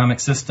Greek economic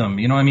system.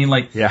 It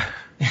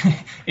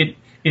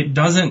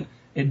doesn't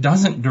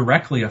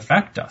directly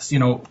affect us.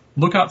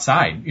 Look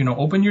outside,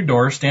 open your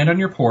door, stand on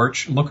your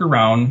porch, look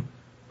around,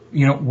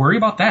 worry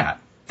about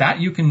that. That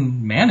you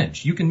can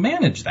manage. You can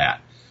manage that.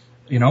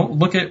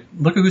 Look at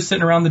who's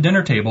sitting around the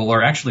dinner table,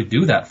 or actually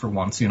do that for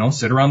once,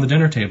 sit around the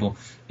dinner table.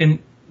 And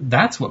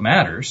that's what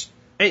matters.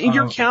 And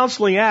you're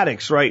counseling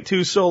addicts, right,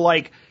 too? So,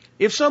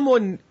 if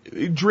someone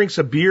drinks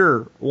a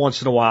beer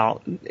once in a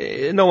while,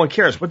 no one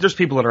cares. But there's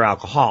people that are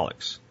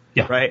alcoholics,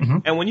 right? Mm-hmm.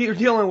 And when you're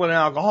dealing with an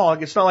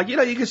alcoholic, it's not like,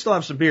 you can still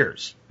have some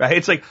beers, right?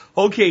 It's like,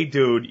 okay,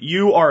 dude,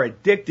 you are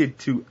addicted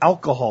to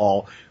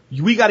alcohol.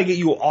 We got to get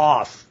you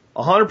off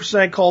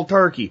 100% cold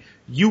turkey.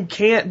 You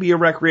can't be a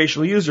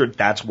recreational user.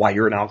 That's why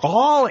you're an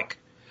alcoholic.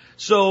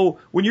 So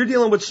when you're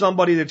dealing with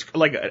somebody that's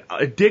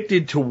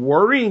addicted to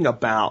worrying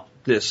about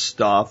this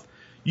stuff,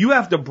 you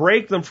have to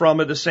break them from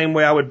it the same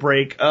way I would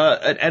break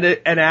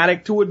an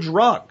addict to a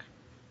drug.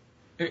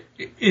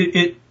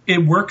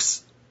 It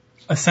works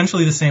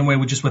essentially the same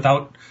way, just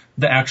without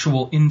the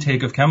actual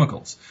intake of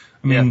chemicals.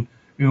 I mean,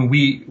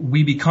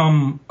 we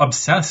become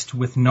obsessed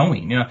with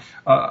knowing.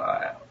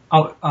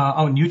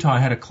 Out in Utah, I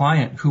had a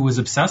client who was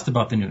obsessed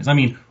about the news. I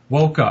mean,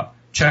 woke up,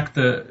 checked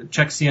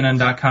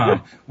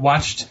CNN.com,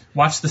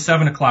 watched the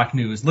 7 o'clock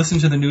news,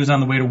 listened to the news on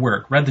the way to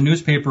work, read the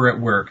newspaper at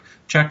work,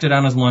 checked it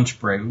on his lunch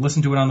break,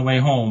 listened to it on the way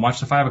home, watched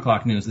the 5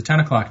 o'clock news, the 10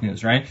 o'clock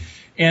news, right?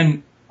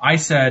 And I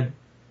said,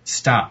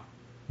 stop,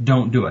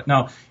 don't do it.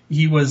 Now,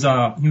 he was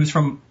of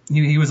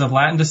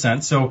Latin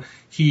descent, so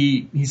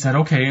he said,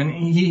 okay, and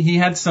he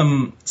had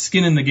some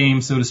skin in the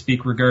game, so to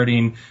speak,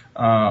 regarding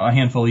a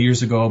handful of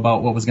years ago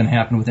about what was going to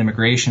happen with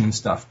immigration and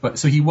stuff. But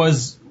so he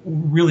was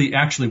really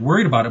actually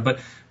worried about it. But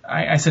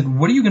I said,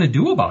 what are you going to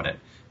do about it?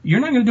 You're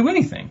not going to do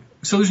anything.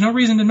 So there's no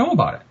reason to know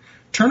about it.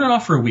 Turn it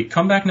off for a week.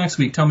 Come back next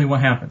week. Tell me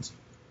what happens.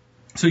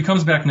 So he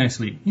comes back next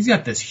week. He's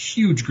got this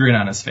huge grin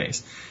on his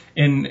face.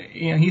 And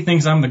he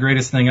thinks I'm the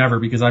greatest thing ever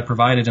because I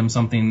provided him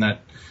something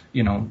that,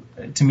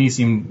 to me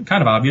seemed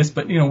kind of obvious,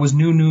 but, was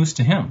new news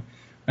to him.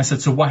 I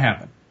said, so what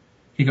happened?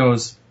 He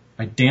goes,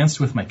 I danced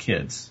with my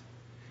kids.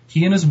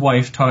 He and his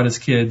wife taught his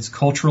kids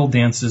cultural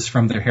dances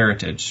from their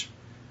heritage.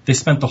 They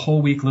spent the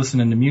whole week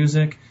listening to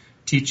music,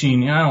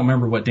 teaching, I don't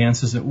remember what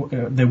dances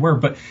they were,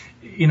 but,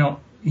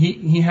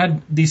 he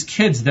had these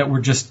kids that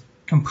were just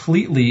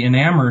completely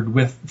enamored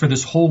with, for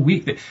this whole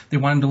week. They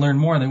wanted to learn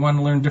more. They wanted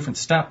to learn different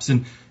steps.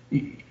 And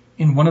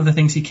one of the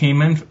things he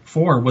came in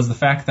for was the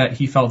fact that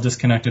he felt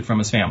disconnected from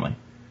his family.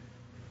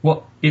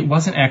 Well, it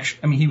wasn't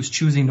actually, he was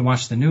choosing to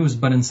watch the news,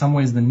 but in some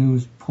ways the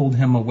news pulled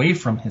him away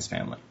from his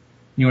family.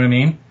 You know what I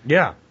mean?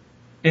 Yeah.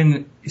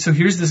 And so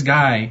here's this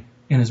guy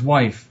and his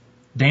wife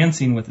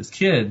dancing with his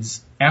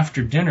kids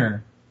after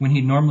dinner when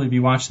he'd normally be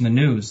watching the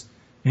news.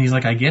 And he's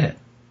like, I get it.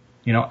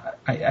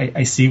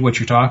 I see what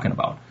you're talking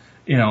about.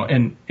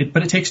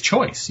 But it takes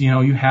choice.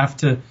 You have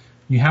to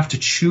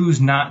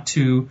choose not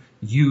to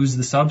use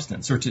the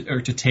substance or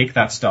to take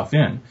that stuff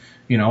in,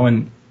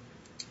 and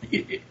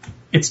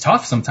it's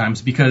tough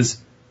sometimes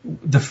because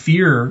the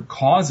fear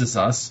causes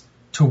us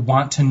to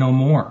want to know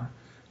more.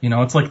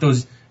 It's like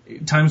those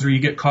times where you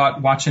get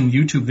caught watching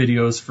YouTube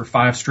videos for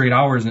 5 straight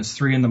hours and it's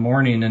 3 a.m.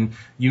 and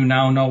you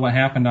now know what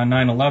happened on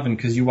 9/11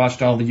 because you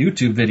watched all the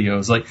YouTube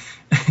videos. Like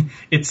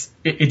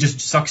it just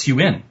sucks you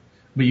in,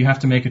 but you have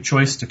to make a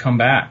choice to come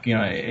back,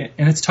 and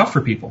it's tough for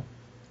people.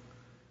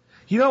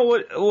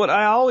 What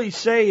I always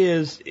say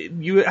is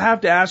you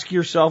have to ask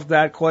yourself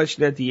that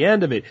question at the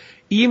end of it.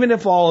 Even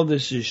if all of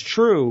this is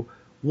true,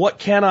 what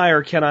can I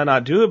or can I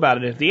not do about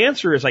it? If the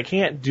answer is I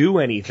can't do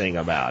anything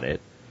about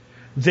it,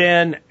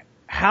 then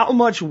how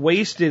much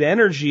wasted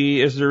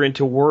energy is there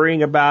into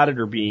worrying about it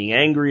or being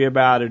angry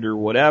about it or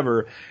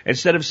whatever,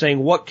 instead of saying,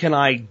 what can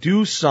I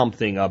do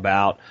something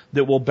about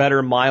that will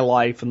better my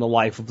life and the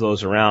life of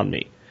those around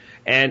me?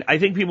 And I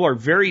think people are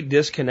very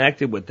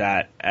disconnected with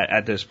that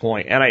at this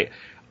point. And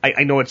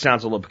I know it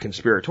sounds a little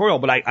conspiratorial,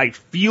 but I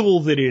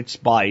feel that it's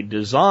by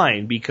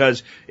design,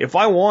 because if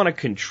I want to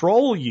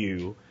control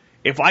you,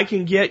 if I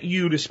can get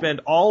you to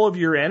spend all of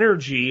your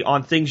energy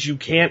on things you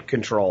can't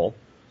control,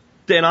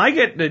 then I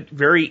get to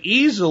very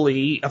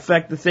easily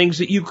affect the things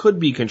that you could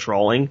be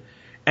controlling,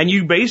 and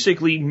you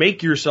basically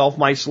make yourself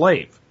my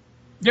slave.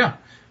 Yeah.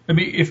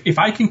 If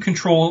I can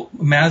control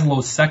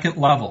Maslow's second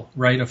level,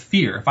 right, of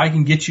fear, if I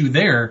can get you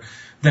there,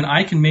 then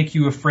I can make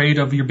you afraid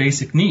of your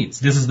basic needs.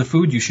 This is the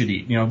food you should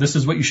eat. This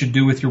is what you should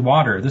do with your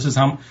water. This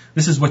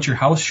is what your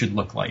house should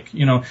look like.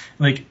 Then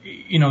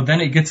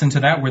it gets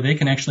into that where they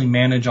can actually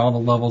manage all the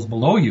levels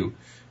below you,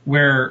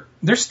 where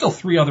there's still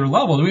 3 other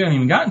levels we haven't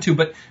even gotten to,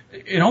 but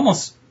it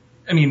almost,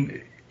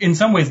 in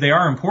some ways they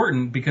are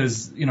important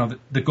because,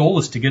 the goal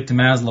is to get to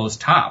Maslow's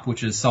top,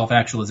 which is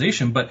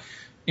self-actualization. But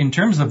in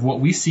terms of what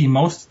we see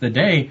most of the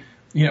day,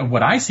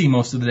 what I see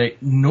most of the day,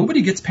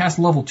 nobody gets past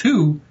level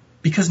 2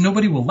 because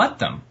nobody will let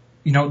them.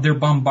 They're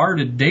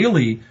bombarded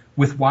daily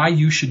with why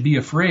you should be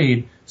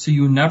afraid, so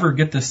you never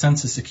get the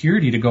sense of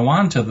security to go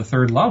on to the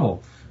 3rd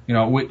level,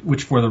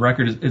 which for the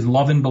record is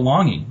love and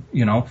belonging,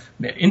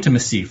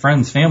 intimacy,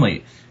 friends,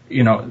 family.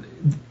 We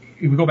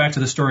go back to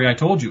the story I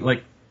told you,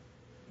 like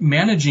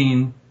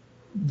managing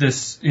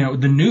this,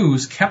 the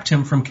news kept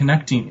him from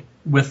connecting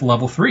with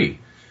level 3.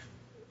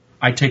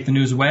 I take the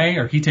news away,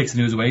 or he takes the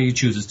news away. He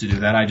chooses to do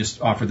that. I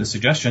just offer the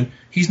suggestion.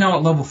 He's now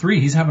at level 3.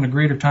 He's having a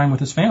greater time with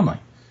his family,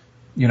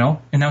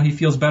 and now he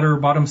feels better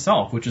about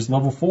himself, which is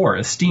level 4,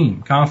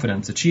 esteem,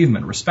 confidence,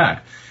 achievement,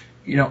 respect.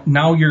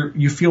 Now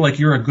you feel like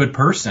you're a good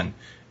person.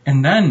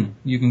 And then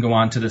you can go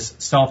on to this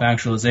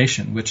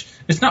self-actualization, which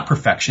it's not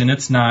perfection.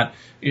 It's not,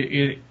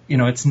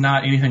 it's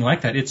not anything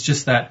like that. It's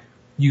just that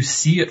you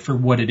see it for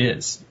what it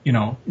is.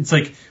 It's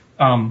like,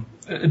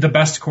 the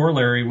best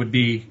corollary would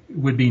be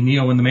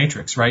Neo in the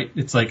Matrix, right?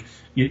 It's like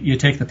you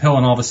take the pill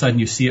and all of a sudden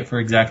you see it for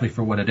exactly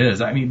for what it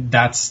is.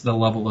 That's the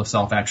level of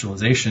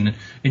self-actualization,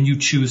 and you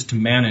choose to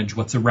manage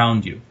what's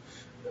around you.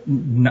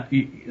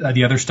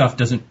 The other stuff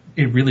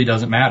really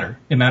doesn't matter.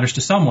 It matters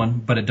to someone,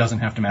 but it doesn't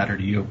have to matter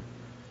to you.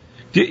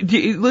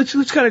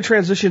 Let's kind of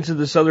transition to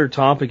this other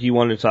topic you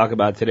wanted to talk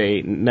about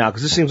today now,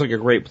 because this seems like a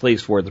great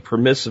place for it, the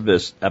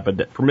permissiveness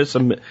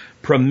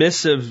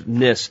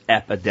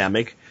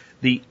epidemic.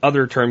 The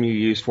other term you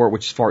use for it,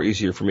 which is far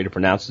easier for me to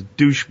pronounce, the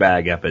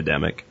douchebag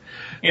epidemic.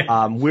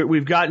 Yeah.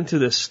 We've gotten to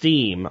the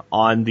steam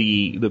on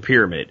the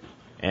pyramid.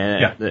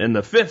 And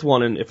the 5th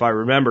one, and if I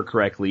remember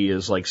correctly,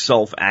 is like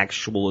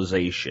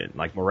self-actualization,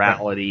 like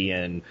morality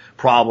and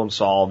problem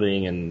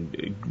solving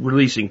and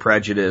releasing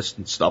prejudice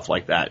and stuff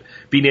like that.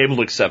 Being able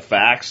to accept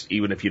facts,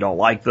 even if you don't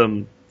like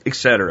them,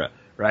 etc.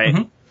 Right?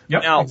 Mm-hmm.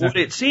 Yep, now,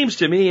 exactly. What it seems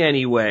to me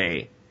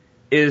anyway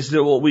is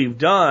that what we've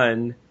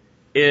done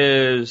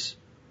is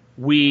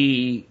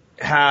we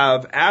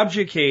have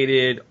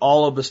abdicated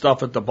all of the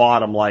stuff at the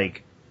bottom,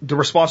 like the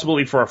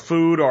responsibility for our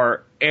food,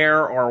 our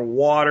air, our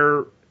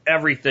water,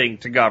 everything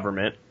to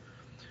government.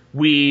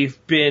 We've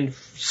been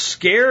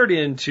scared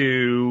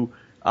into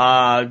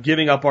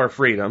giving up our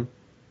freedom.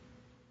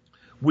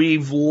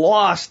 We've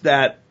lost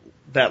that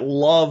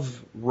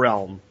love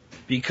realm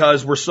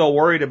because we're so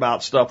worried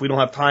about stuff we don't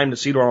have time to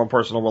see to our own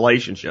personal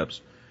relationships.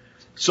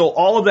 So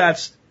all of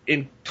that's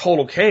in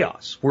total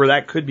chaos where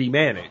that could be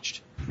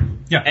managed.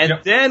 Yeah. And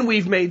then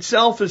we've made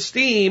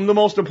self-esteem the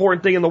most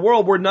important thing in the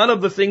world, where none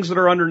of the things that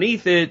are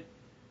underneath it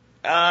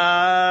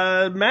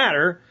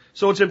matter.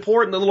 So it's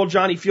important that little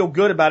Johnny feel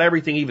good about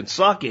everything, even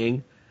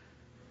sucking.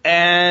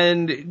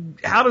 And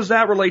how does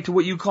that relate to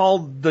what you call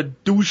the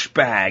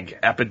douchebag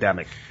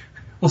epidemic?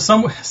 Well,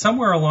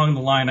 somewhere along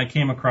the line, I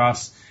came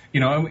across,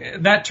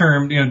 that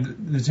term,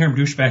 the term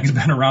douchebag has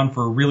been around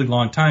for a really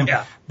long time.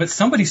 Yeah. But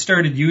somebody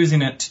started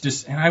using it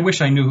to and I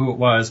wish I knew who it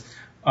was,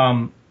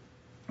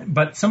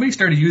 but somebody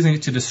started using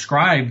it to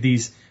describe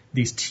these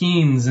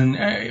teens and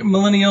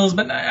millennials,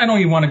 but I don't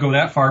even want to go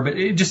that far, but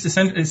it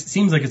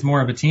seems like it's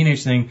more of a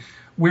teenage thing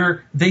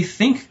where they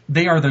think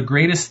they are the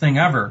greatest thing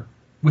ever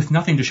with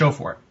nothing to show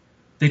for it.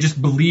 They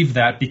just believe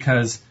that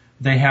because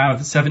they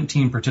have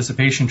 17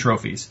 participation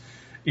trophies,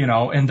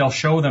 and they'll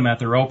show them at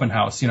their open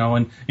house,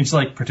 and it's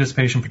like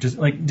participation,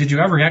 like, did you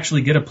ever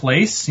actually get a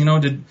place?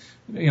 Did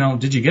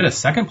you get a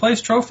second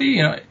place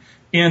trophy?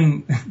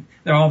 And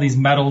there are all these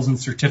medals and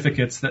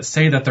certificates that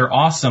say that they're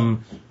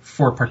awesome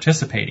for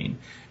participating.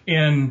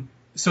 And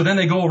so then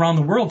they go around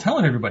the world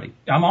telling everybody,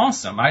 I'm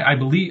awesome. I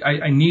believe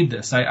I need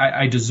this.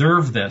 I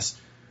deserve this.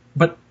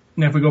 But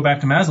if we go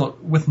back to Maslow,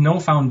 with no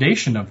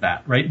foundation of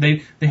that, right?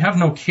 They have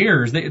no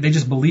cares. They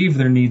just believe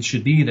their needs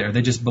should be there.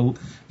 They just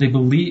they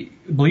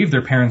believe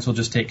their parents will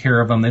just take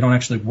care of them. They don't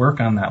actually work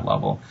on that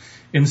level.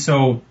 And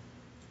so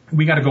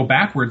we got to go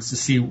backwards to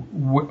see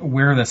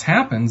where this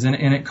happens. And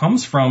it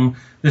comes from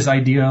this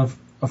idea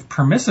of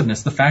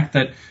permissiveness, the fact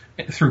that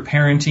through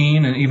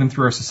parenting and even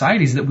through our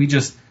societies that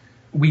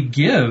we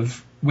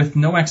give with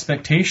no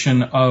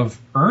expectation of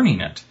earning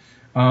it.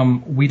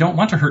 We don't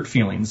want to hurt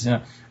feelings.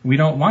 We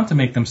don't want to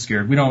make them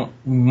scared. We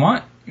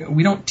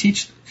don't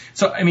teach.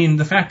 So, I mean,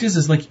 the fact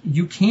is like,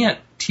 you can't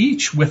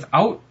teach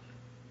without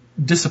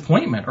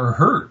disappointment or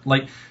hurt.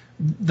 Like,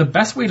 the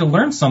best way to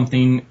learn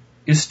something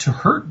is to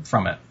hurt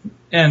from it.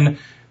 And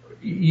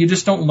you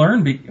just don't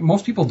learn.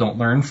 Most people don't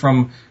learn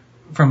from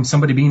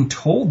somebody being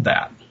told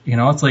that.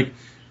 It's like,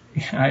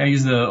 I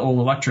use the old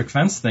electric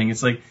fence thing.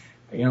 It's like,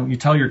 you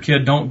tell your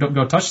kid, don't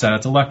go touch that.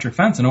 It's electric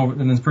fence.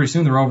 And then pretty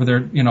soon they're over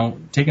there,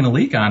 taking a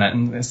leak on it.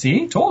 And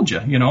see, told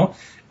you,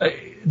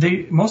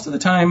 most of the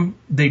time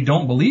they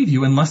don't believe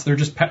you unless they're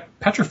just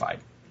petrified,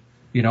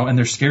 and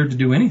they're scared to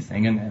do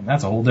anything. And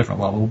that's a whole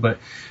different level. But,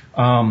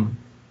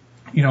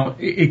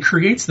 it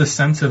creates the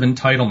sense of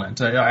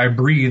entitlement. I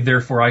breathe,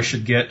 therefore I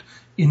should get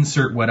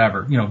insert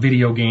whatever,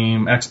 video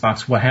game,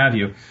 Xbox, what have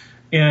you.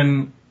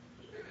 And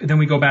then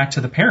we go back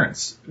to the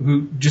parents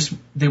who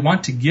they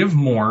want to give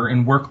more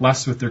and work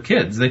less with their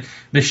kids.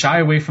 They shy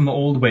away from the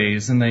old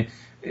ways, and they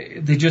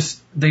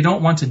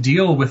don't want to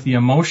deal with the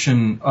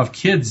emotion of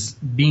kids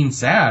being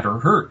sad or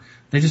hurt.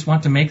 They just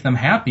want to make them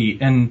happy.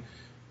 And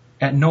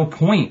at no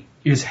point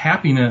is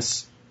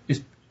happiness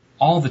is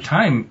all the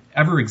time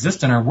ever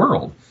exist in our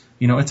world.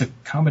 It's a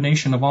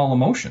combination of all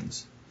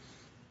emotions.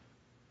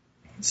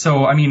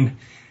 So, I mean,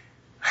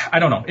 I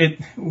don't know.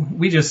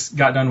 We just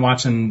got done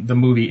watching the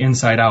movie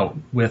Inside Out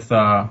with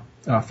from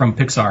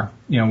Pixar.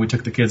 We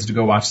took the kids to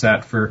go watch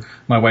that for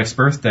my wife's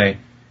birthday,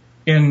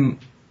 and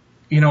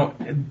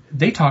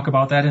they talk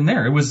about that in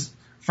there. It was,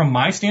 from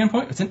my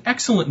standpoint, it's an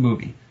excellent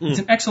movie. It's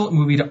an excellent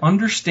movie to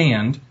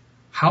understand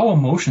how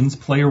emotions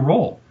play a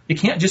role. It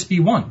can't just be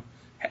one.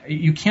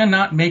 You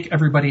cannot make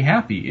everybody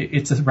happy.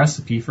 It's a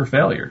recipe for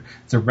failure.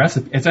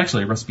 It's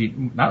actually a recipe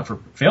not for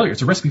failure.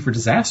 It's a recipe for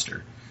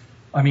disaster.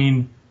 I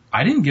mean,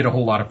 I didn't get a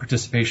whole lot of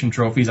participation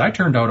trophies. I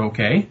turned out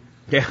okay.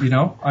 Yeah.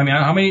 I mean,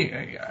 how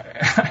many?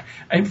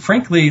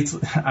 Frankly,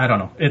 I don't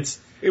know.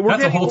 We're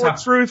getting more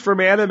truth from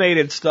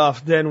animated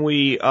stuff than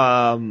we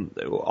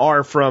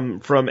are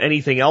from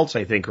anything else,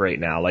 I think, right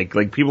now. Like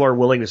people are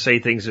willing to say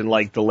things in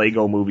like the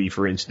Lego movie,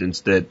 for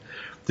instance, that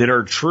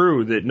are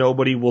true that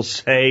nobody will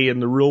say in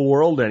the real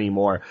world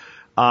anymore.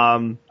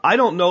 I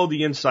don't know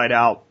the Inside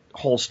Out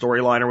whole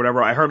storyline or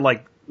whatever. I heard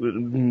like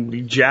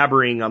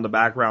jabbering on the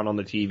background on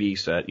the TV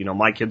set.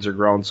 My kids are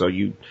grown, so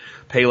you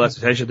pay less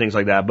attention to things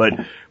like that. But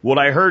what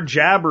I heard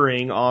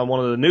jabbering on one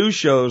of the news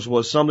shows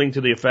was something to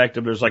the effect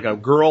of there's like a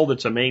girl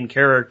that's a main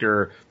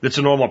character that's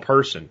a normal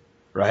person,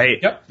 right?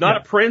 Yep. Not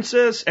a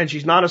princess, and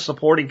she's not a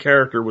supporting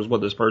character was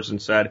what this person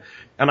said.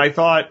 And I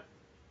thought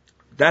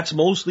that's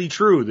mostly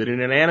true, that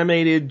in an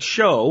animated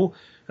show,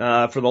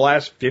 for the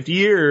last 50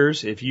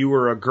 years, if you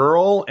were a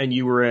girl and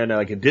you were in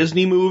like a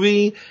Disney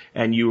movie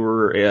and you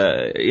were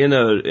in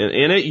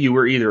it, you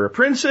were either a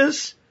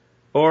princess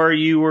or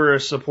you were a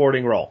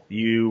supporting role.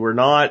 You were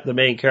not the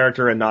main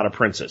character and not a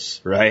princess,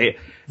 right?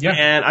 Yeah.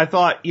 And I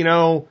thought,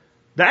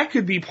 that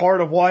could be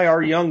part of why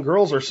our young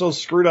girls are so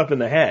screwed up in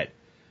the head.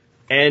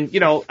 And,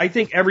 I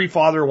think every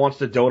father wants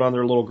to dote on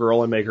their little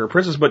girl and make her a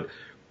princess, but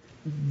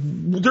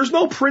there's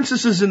no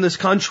princesses in this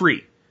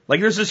country. Like,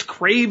 there's this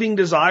craving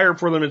desire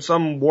for them in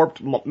some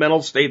warped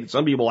mental state that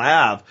some people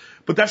have,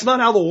 but that's not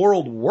how the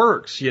world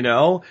works,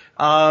 and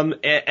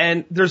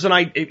there's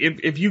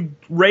if you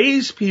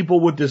raise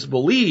people with this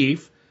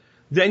belief,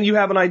 then you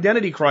have an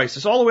identity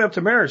crisis all the way up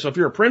to marriage. So if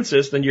you're a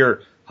princess, then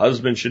your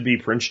husband should be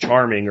Prince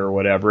Charming or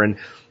whatever, and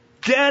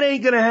that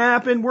ain't gonna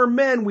happen. We're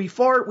men. We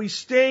fart. We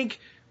stink.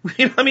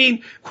 I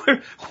mean,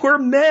 we're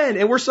men,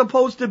 and we're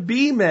supposed to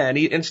be men,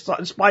 in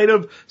spite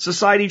of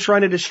society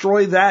trying to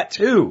destroy that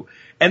too.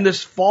 And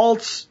this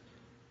false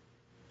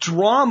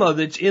drama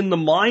that's in the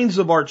minds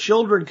of our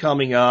children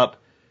coming up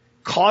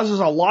causes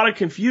a lot of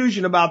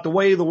confusion about the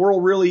way the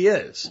world really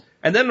is.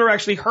 And then they're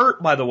actually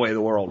hurt by the way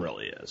the world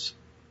really is.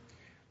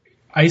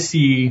 I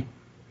see,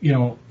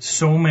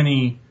 so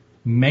many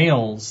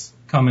males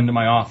come into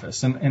my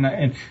office,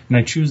 and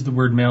I choose the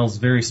word males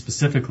very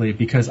specifically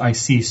because I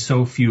see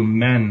so few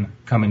men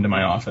come into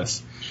my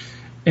office,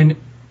 and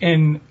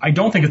I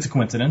don't think it's a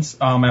coincidence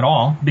at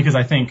all, because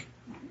I think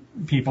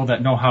people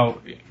that know how,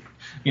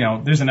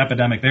 there's an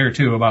epidemic there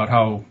too about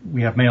how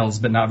we have males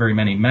but not very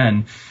many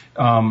men,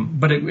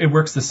 but it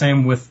works the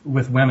same with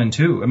women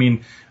too. I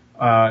mean,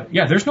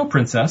 there's no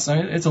princess.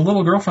 It's a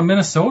little girl from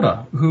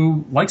Minnesota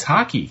who likes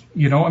hockey.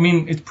 I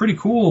mean, it's pretty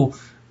cool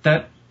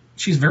that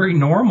she's very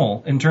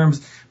normal in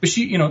terms, but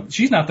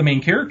she's not the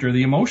main character.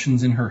 The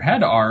emotions in her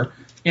head are,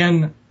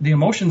 and the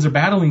emotions are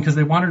battling because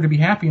they want her to be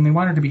happy, and they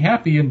want her to be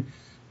happy. And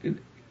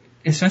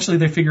essentially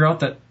they figure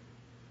out that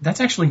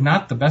that's actually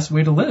not the best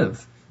way to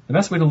live. The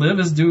best way to live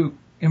is to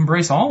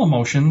embrace all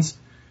emotions.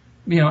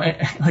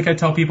 Like I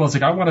tell people, it's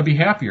like, I want to be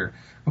happier.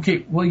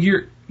 Okay, well,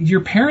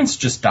 your parents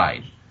just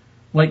died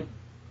like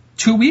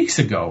 2 weeks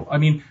ago. I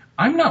mean,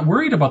 I'm not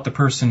worried about the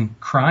person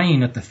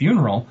crying at the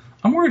funeral.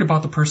 I'm worried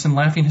about the person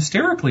laughing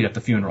hysterically at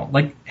the funeral.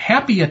 Like,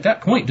 happy at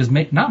that point does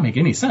not make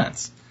any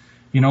sense.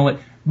 Like,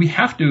 we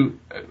have to,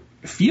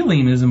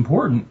 feeling is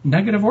important,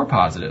 negative or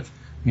positive.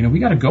 We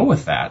got to go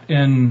with that.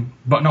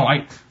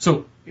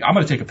 So I'm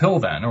going to take a pill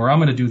then, or I'm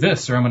going to do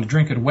this, or I'm going to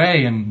drink it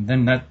away, and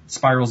then that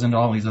spirals into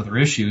all these other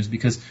issues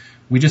because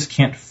we just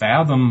can't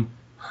fathom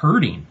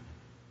hurting.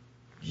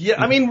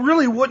 Yeah, I mean,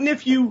 really, wouldn't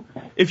if you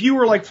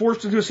were like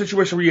forced into a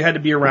situation where you had to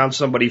be around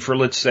somebody for,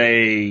 let's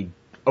say,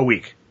 a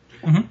week,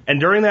 mm-hmm. and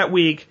during that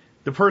week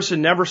the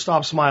person never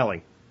stopped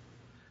smiling,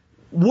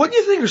 wouldn't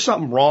you think there's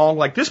something wrong?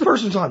 Like, this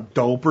person's on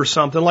dope or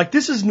something. Like,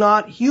 this is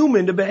not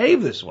human to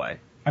behave this way.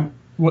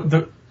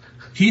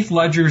 Heath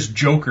Ledger's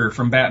Joker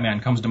from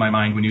Batman comes to my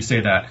mind when you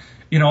say that.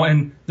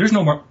 And there's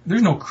no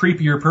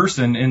creepier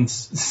person in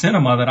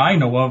cinema that I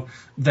know of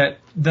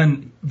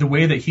than the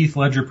way that Heath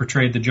Ledger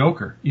portrayed the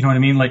Joker. You know what I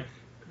mean? Like,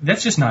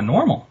 that's just not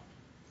normal.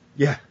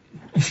 Yeah.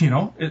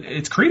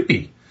 It's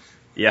creepy.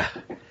 Yeah.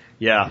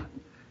 Yeah.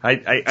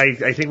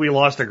 I think we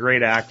lost a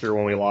great actor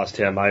when we lost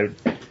him.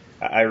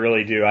 I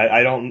really do.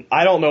 I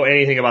don't know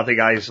anything about the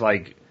guy's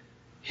like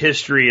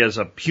history as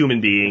a human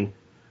being,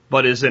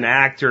 but as an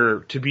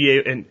actor to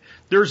be and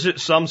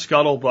there's some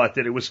scuttlebutt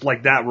that it was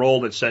like that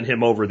role that sent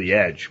him over the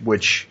edge,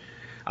 which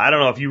I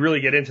don't know if you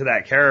really get into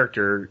that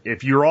character.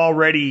 If you're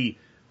already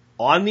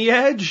on the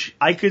edge,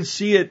 I could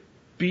see it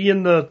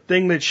being the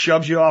thing that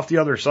shoves you off the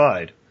other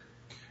side.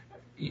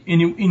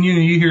 And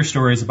you hear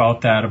stories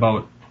about that,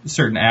 about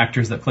certain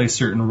actors that play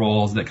certain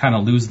roles that kind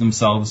of lose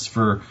themselves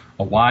for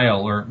a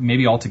while, or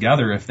maybe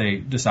altogether if they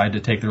decide to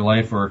take their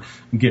life or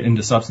get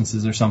into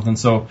substances or something.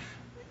 So,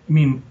 I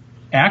mean,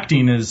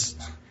 acting is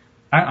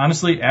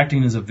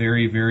a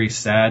very, very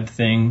sad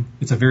thing.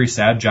 It's a very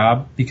sad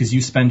job because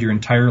you spend your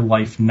entire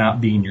life not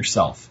being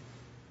yourself.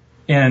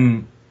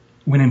 And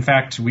when in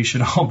fact we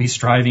should all be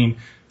striving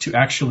to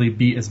actually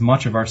be as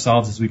much of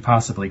ourselves as we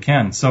possibly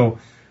can. So,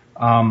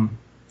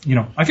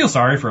 I feel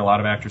sorry for a lot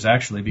of actors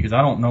actually, because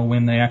I don't know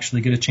when they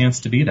actually get a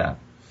chance to be that.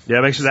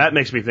 Yeah, that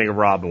makes me think of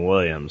Robin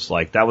Williams.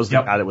 Like, that was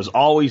the guy that was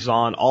always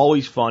on,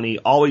 always funny,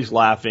 always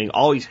laughing,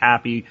 always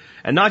happy,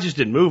 and not just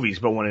in movies,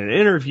 but when in an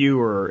interview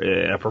or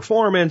in a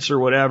performance or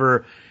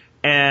whatever.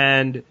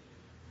 And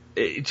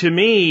to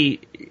me,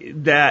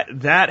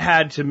 that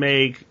had to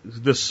make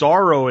the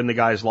sorrow in the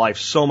guy's life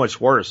so much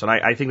worse. And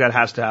I think that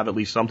has to have at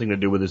least something to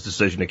do with his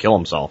decision to kill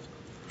himself.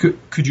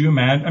 Could you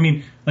imagine? I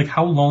mean, like,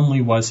 how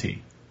lonely was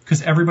he?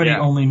 Because everybody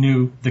only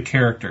knew the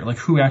character, like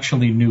who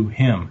actually knew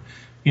him.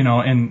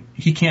 And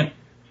he can't,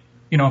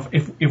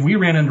 if we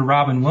ran into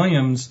Robin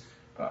Williams,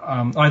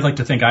 I'd like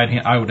to think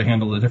I would have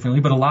handled it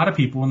differently. But a lot of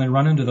people, when they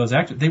run into those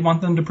actors, they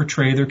want them to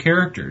portray their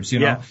characters,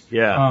 Yeah.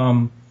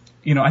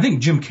 I think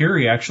Jim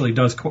Carrey actually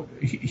does,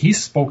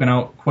 he's spoken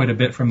out quite a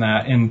bit from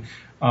that. And,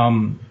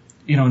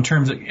 in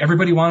terms of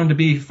everybody wanted to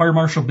be Fire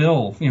Marshal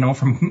Bill,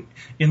 from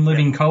In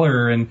Living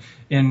Color.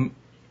 And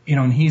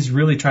he's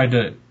really tried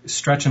to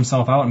stretch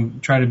himself out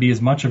and try to be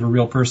as much of a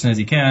real person as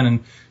he can.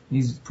 And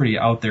he's pretty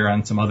out there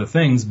on some other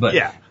things, but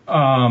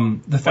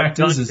the fact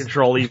is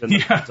control even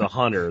as a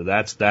hunter.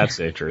 That's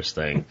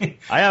interesting.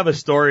 I have a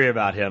story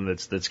about him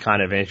that's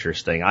kind of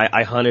interesting.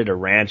 I hunted a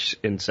ranch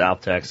in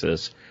South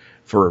Texas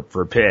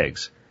for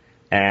pigs,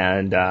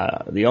 and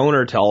the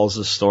owner tells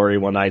the story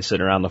one night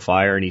sitting around the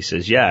fire, and he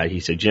said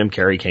Jim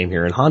Carrey came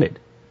here and hunted.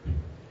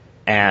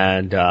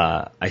 And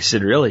I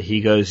said, really?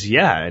 He goes,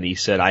 yeah. And he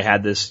said, I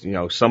had this,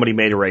 somebody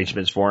made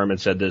arrangements for him and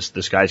said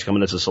this guy's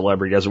coming as a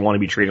celebrity. He doesn't want to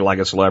be treated like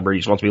a celebrity. He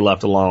just wants to be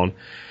left alone.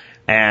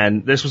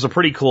 And this was a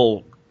pretty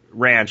cool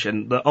ranch.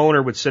 And the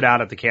owner would sit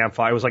out at the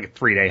campfire. It was like a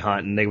 3-day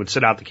hunt. And they would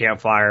sit out at the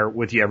campfire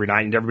with you every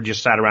night. And everybody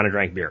just sat around and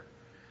drank beer.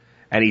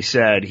 And he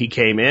said he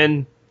came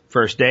in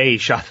First day, he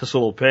shot this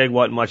little pig,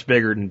 wasn't much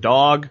bigger than a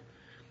dog,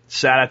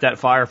 sat at that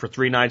fire for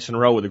 3 nights in a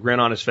row with a grin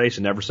on his face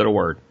and never said a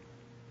word.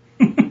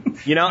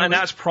 And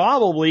that's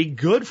probably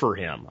good for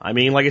him. I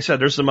mean, like I said,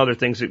 there's some other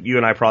things that you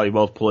and I probably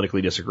both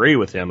politically disagree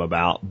with him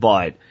about,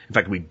 but in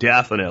fact, we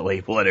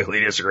definitely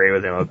politically disagree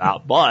with him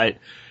about, but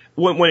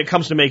when it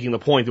comes to making the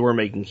point that we're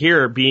making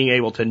here, being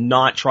able to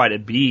not try to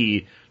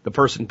be the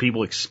person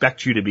people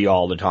expect you to be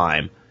all the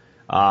time.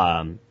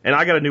 And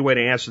I got a new way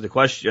to answer the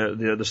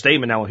question, the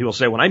statement now when people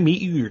say, when I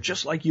meet you, you're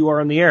just like you are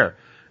on the air.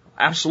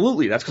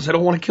 Absolutely. That's because I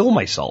don't want to kill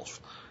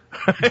myself.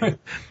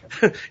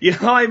 You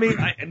know, I mean,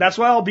 that's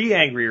why I'll be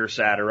angry or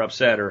sad or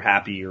upset or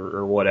happy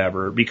or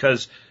whatever,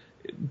 because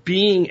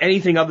being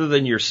anything other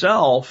than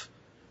yourself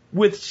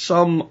with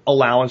some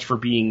allowance for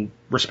being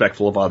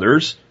respectful of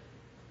others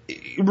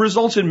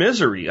results in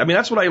misery. I mean,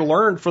 that's what I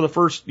learned for the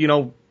first,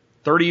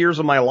 30 years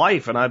of my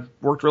life, and I've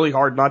worked really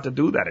hard not to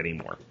do that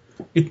anymore.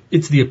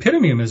 It's the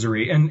epitome of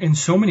misery, and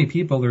so many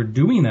people are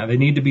doing that. They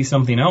need to be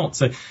something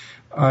else.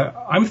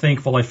 I'm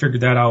thankful I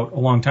figured that out a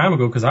long time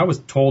ago, because I was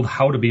told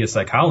how to be a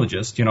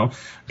psychologist.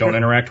 Don't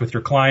interact with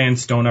your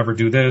clients, don't ever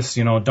do this,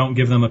 don't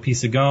give them a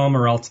piece of gum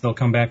or else they'll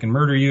come back and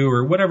murder you,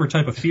 or whatever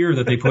type of fear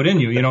that they put in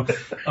you,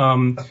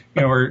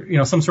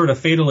 or some sort of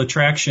fatal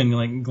attraction,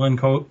 like Glenn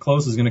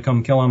Close is going to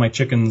come kill all my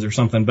chickens or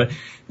something. But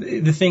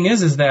the thing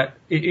is that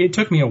it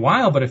took me a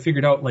while, but I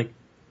figured out, like,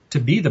 to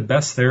be the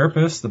best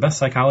therapist, the best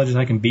psychologist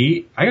I can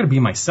be, I got to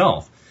be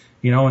myself.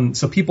 And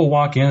so people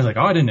walk in and like,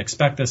 oh, I didn't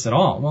expect this at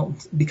all. Well,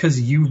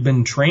 because you've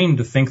been trained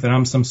to think that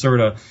I'm some sort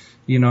of,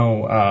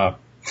 I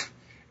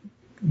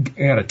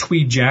got a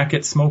tweed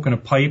jacket, smoking a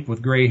pipe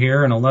with gray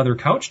hair and a leather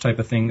couch type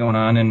of thing going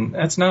on. And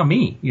that's not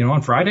me.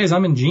 On Fridays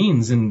I'm in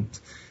jeans, and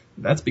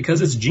that's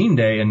because it's jean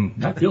day, and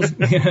that feels,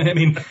 I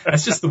mean,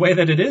 that's just the way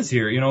that it is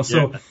here,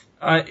 So,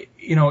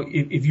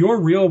 if you're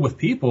real with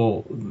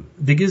people,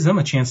 that gives them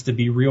a chance to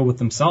be real with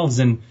themselves.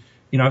 And,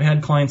 I've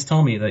had clients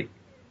tell me, like,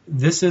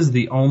 this is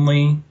the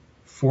only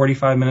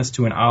 45 minutes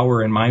to an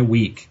hour in my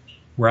week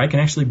where I can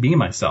actually be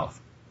myself.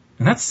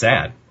 And that's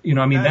sad.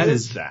 That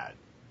is sad.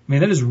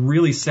 That is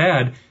really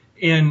sad.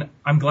 And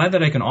I'm glad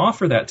that I can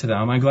offer that to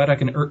them. I'm glad I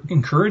can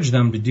encourage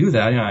them to do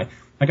that.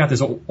 I got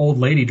this old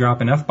lady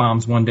dropping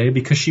F-bombs one day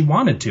because she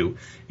wanted to,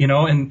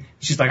 and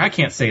she's like, I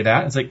can't say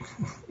that. It's like,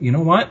 you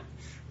know what?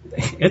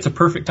 It's a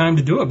perfect time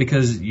to do it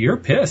because you're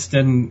pissed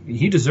and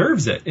he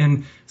deserves it.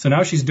 And so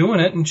now she's doing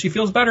it and she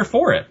feels better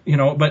for it,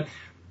 but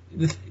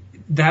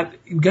that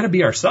we've got to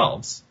be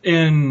ourselves.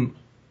 And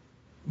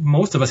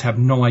most of us have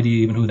no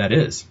idea even who that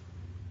is.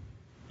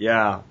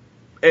 Yeah.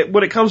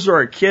 When it comes to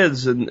our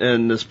kids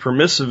and this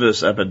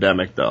permissiveness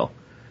epidemic, though,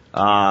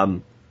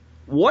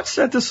 what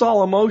set this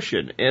all in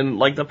motion?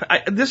 And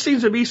this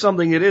seems to be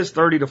something that is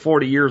 30 to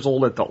 40 years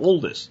old at the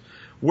oldest.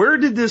 Where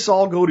did this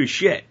all go to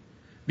shit?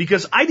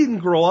 Because I didn't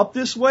grow up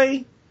this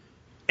way.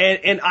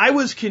 And I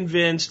was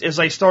convinced as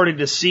I started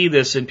to see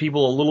this in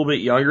people a little bit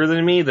younger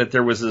than me that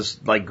there was this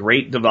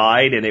great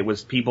divide, and it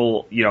was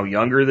people,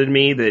 younger than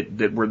me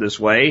that were this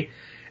way.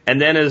 And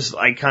then as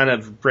I kind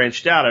of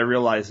branched out, I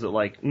realized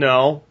that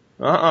no,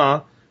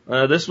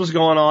 this was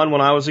going on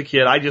when I was a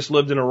kid. I just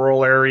lived in a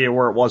rural area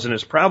where it wasn't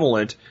as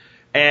prevalent.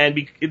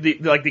 And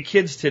the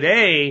kids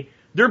today,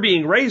 they're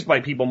being raised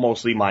by people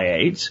mostly my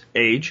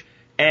age,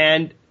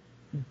 and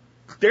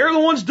they're the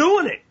ones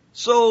doing it.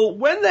 So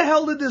when the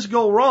hell did this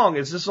go wrong?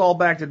 Is this all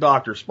back to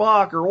Dr.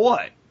 Spock or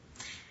what?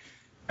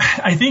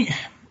 I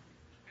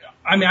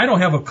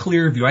don't have a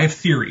clear view. I have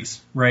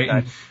theories, right?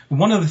 Okay. And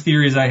one of the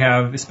theories I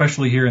have,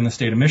 especially here in the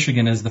state of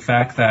Michigan, is the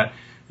fact that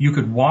you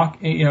could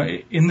walk,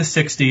 in the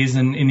 60s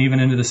and even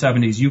into the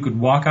 70s, you could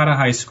walk out of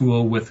high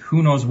school with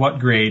who knows what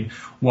grade,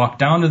 walk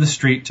down to the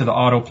street to the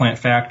auto plant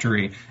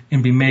factory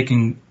and be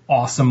making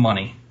awesome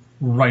money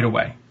right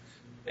away.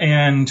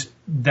 And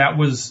that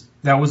was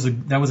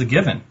a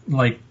given.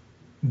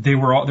 There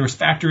was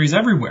factories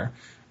everywhere.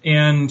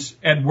 And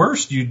at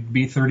worst, you'd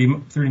be 30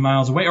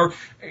 miles away, or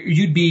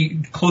you'd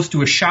be close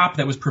to a shop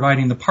that was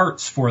providing the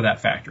parts for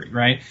that factory,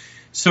 right?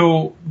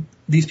 So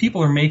these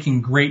people are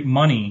making great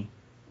money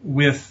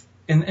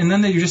and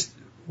then they just,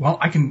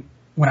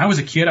 when I was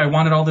a kid, I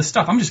wanted all this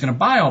stuff. I'm just going to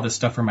buy all this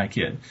stuff for my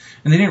kid.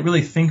 And they didn't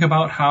really think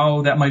about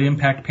how that might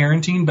impact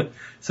parenting. But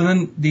so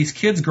then these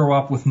kids grow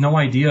up with no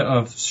idea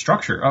of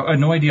structure,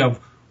 no idea of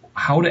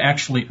how to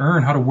actually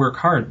earn, how to work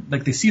hard.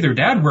 They see their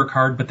dad work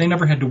hard, but they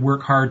never had to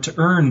work hard to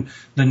earn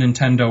the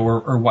Nintendo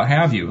or what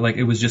have you.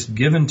 It was just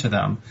given to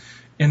them.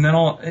 And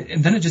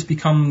then it just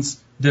becomes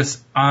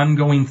this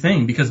ongoing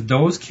thing because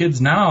those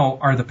kids now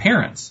are the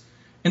parents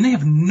and they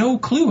have no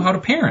clue how to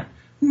parent.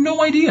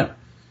 No idea.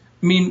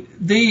 I mean,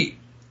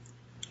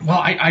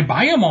 I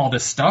buy them all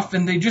this stuff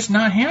and they're just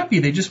not happy.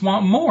 They just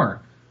want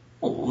more.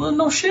 Well,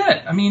 no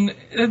shit. I mean,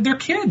 they're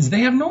kids.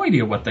 They have no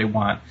idea what they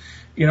want.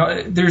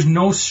 There's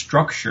no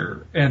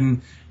structure.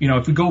 And,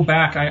 if we go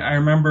back, I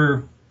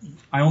remember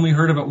I only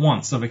heard of it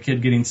once, of a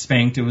kid getting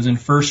spanked. It was in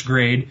first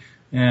grade.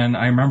 And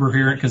I remember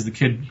hearing it because the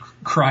kid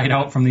cried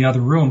out from the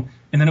other room.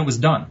 And then it was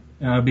done.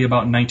 It'd be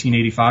about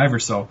 1985 or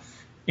so.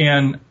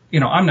 And,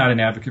 I'm not an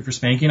advocate for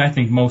spanking. I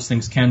think most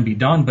things can be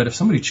done. But if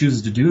somebody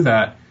chooses to do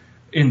that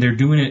and they're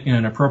doing it in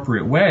an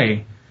appropriate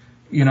way,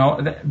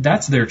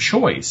 that's their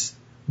choice.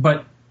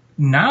 But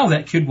now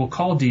that kid will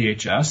call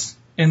DHS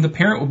and the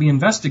parent will be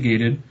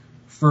investigated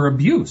for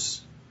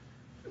abuse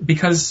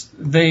because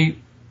they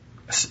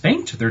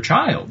spanked their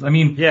child. I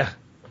mean,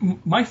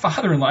 my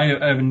father-in-law,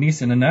 I have a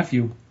niece and a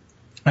nephew.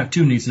 I have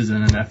two nieces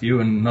and a nephew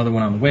and another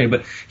one on the way.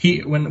 But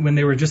when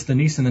they were just the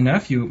niece and the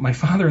nephew, my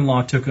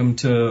father-in-law took them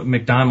to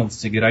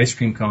McDonald's to get ice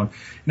cream cone.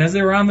 And as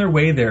they were on their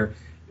way there,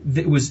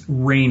 it was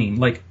raining,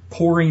 like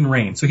pouring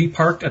rain. So he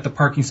parked at the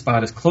parking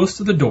spot as close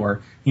to the door.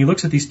 And he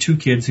looks at these two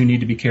kids who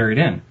need to be carried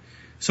in.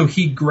 So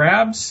he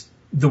grabs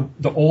the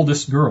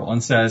oldest girl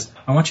and says,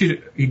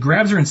 he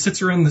grabs her and sits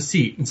her in the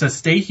seat and says,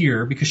 stay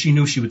here, because she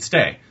knew she would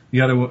stay.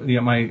 The other,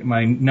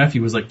 my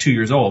nephew was like 2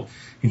 years old.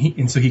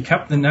 And so he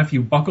kept the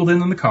nephew buckled in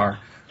the car,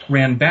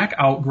 ran back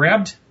out,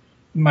 grabbed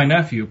my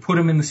nephew, put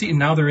him in the seat, and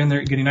now they're in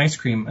there getting ice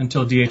cream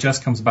until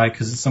DHS comes by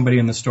because somebody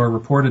in the store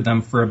reported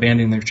them for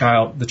abandoning the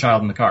child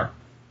in the car.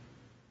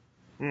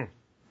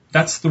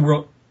 That's the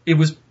world. It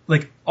was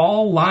like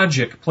all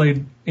logic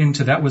played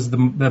into that was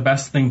the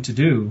best thing to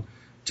do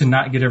to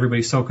not get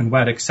everybody soaking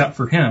wet, except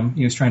for him.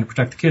 He was trying to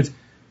protect the kids.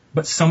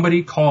 But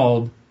somebody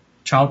called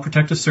Child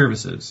Protective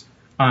Services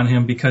on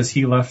him because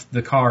he left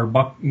the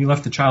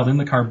child in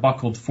the car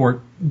buckled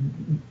for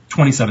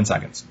 27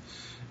 seconds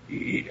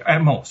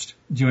at most.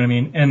 Do you know what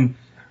I mean? And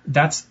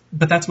that's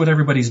what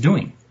everybody's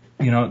doing.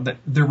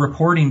 They're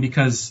reporting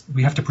because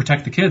we have to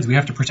protect the kids. We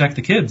have to protect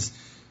the kids.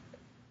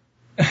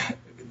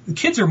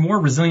 Kids are more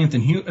resilient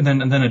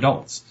than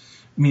adults.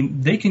 I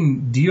mean, they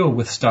can deal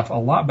with stuff a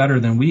lot better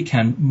than we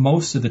can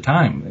most of the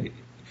time.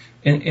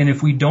 And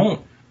if we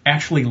don't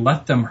actually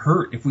let them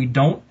hurt, if we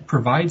don't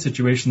provide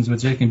situations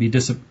which they can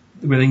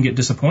where they can get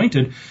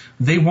disappointed,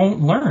 they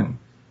won't learn.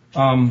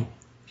 I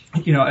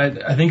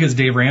think as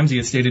Dave Ramsey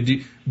had stated,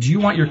 do you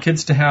want your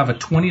kids to have a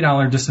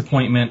 $20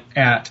 disappointment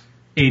at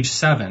age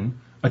 7,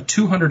 a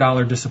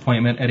 $200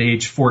 disappointment at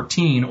age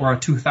 14, or a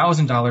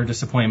 $2,000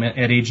 disappointment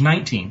at age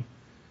 19?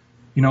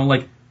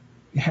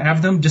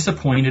 Have them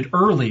disappointed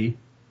early,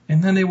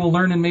 and then they will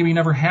learn and maybe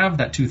never have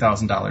that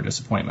 $2,000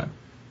 disappointment.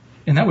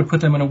 And that would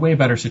put them in a way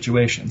better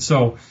situation.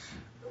 So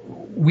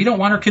we don't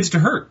want our kids to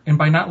hurt. And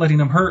by not letting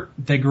them hurt,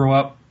 they grow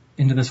up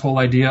into this whole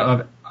idea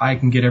of, I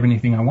can get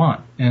everything I want.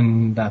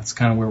 And that's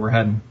kind of where we're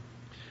heading.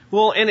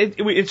 Well, and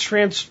it's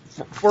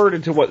transferred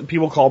into what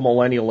people call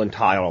millennial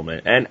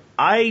entitlement. And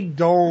I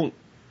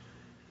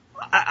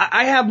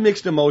have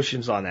mixed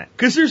emotions on that,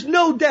 because there's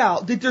no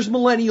doubt that there's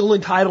millennial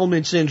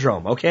entitlement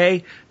syndrome,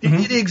 okay?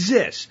 It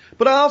exists.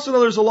 But I also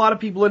know there's a lot of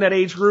people in that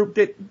age group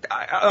that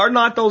are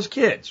not those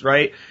kids,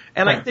 right?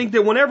 And I think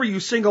that whenever you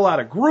single out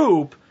a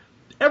group,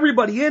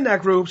 everybody in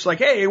that group's like,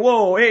 hey,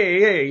 whoa,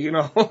 hey,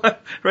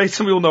 right?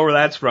 Some people know where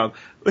that's from.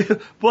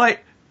 But,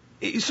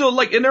 so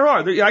and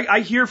I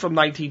hear from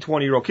 19,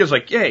 20-year-old kids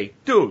like, hey,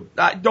 dude,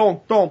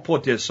 don't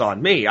put this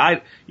on me.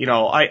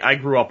 I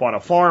grew up on a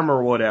farm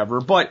or whatever,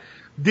 but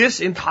this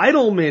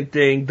entitlement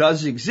thing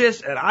does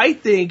exist, and I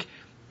think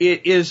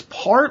it is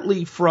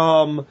partly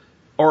from,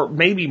 or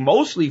maybe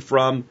mostly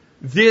from,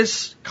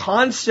 this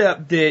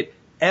concept that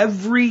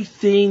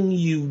everything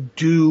you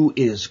do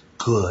is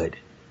good.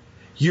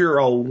 You're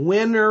a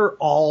winner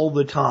all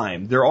the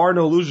time. There are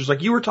no losers.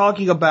 Like you were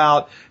talking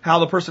about how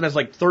the person has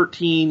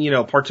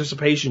 13,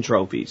 participation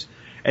trophies.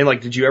 And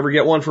did you ever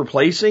get one for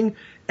placing?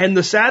 And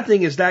the sad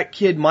thing is that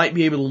kid might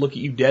be able to look at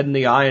you dead in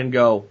the eye and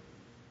go,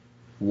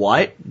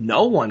 what?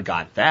 No one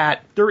got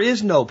that. There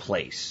is no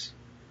place.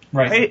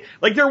 Right?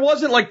 There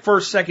wasn't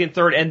first, second,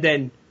 third,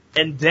 and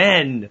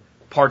then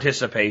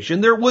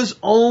participation. There was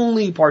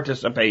only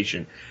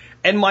participation.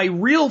 And my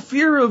real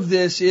fear of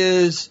this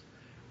is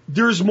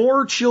there's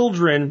more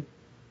children,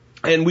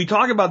 and we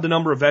talk about the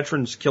number of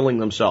veterans killing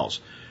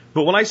themselves.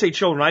 But when I say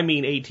children, I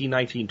mean 18,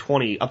 19,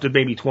 20, up to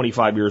maybe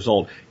 25 years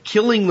old,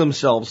 killing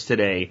themselves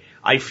today,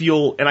 I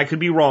feel, and I could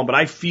be wrong, but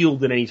I feel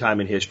than any time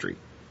in history.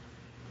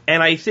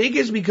 And I think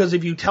it's because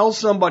if you tell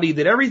somebody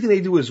that everything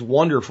they do is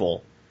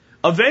wonderful,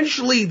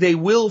 eventually they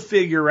will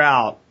figure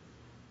out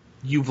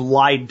you've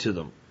lied to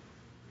them.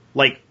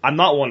 I'm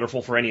not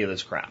wonderful for any of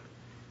this crap.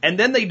 And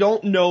then they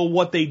don't know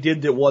what they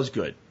did that was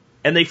good.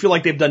 And they feel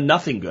like they've done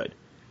nothing good.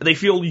 And they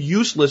feel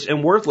useless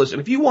and worthless.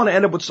 And if you want to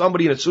end up with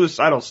somebody in a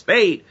suicidal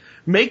state,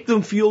 make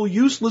them feel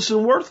useless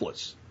and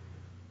worthless.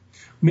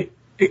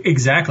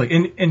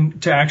 Exactly.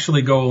 And to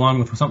actually go along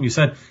with something you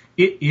said,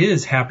 it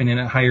is happening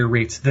at higher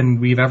rates than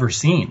we've ever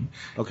seen.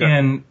 Okay.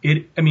 And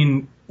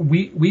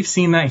we've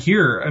seen that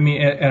here.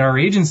 At our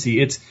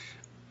agency,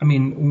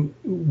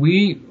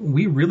 we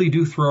really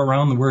do throw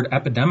around the word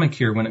epidemic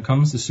here when it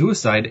comes to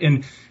suicide.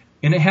 And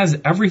it has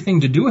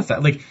everything to do with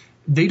that.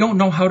 They don't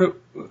know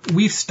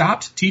we've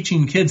stopped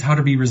teaching kids how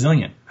to be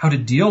resilient, how to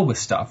deal with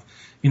stuff.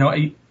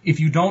 If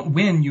you don't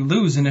win, you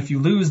lose. And if you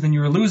lose, then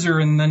you're a loser.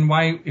 And then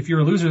if you're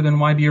a loser, then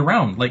why be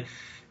around?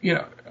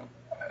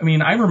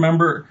 I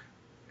remember,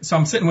 so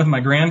I'm sitting with my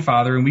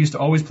grandfather and we used to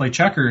always play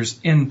checkers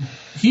and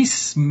he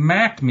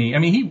smacked me.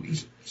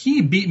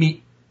 He beat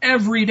me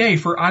every day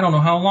for I don't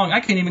know how long. I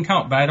can't even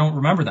count, but I don't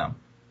remember them.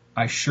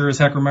 I sure as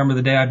heck remember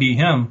the day I beat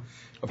him.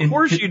 Of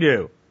course you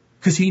do.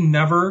 Because he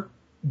never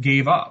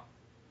gave up.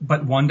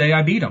 But one day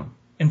I beat him.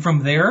 And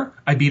from there,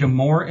 I beat him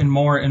more and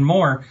more and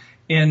more.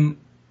 And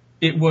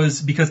it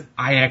was because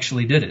I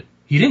actually did it.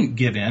 He didn't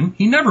give in.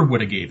 He never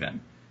would have gave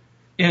in.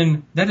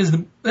 And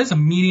that's a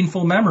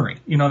meaningful memory.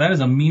 You know, that is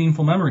a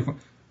meaningful memory.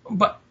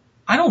 But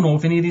I don't know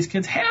if any of these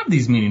kids have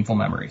these meaningful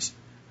memories.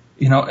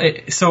 You know,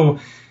 so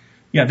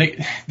yeah,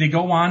 they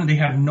go on and they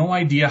have no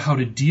idea how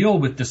to deal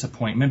with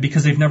disappointment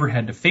because they've never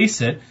had to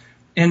face it.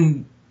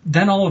 And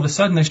then all of a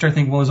sudden they start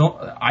thinking,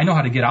 well, I know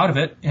how to get out of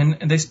it.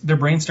 And their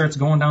brain starts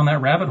going down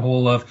that rabbit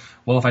hole of,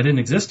 well, if I didn't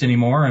exist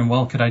anymore, and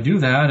well, could I do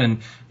that?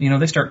 And, you know,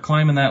 they start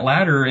climbing that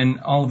ladder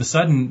and all of a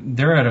sudden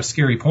they're at a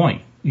scary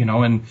point, you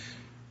know, and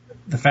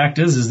the fact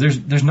is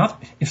there's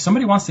nothing, if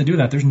somebody wants to do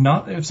that,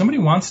 if somebody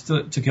wants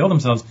to kill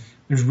themselves,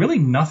 there's really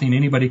nothing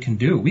anybody can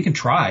do. We can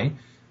try.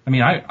 I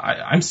mean,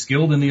 I'm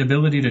skilled in the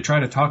ability to try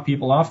to talk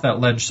people off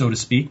that ledge, so to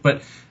speak,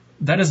 but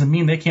that doesn't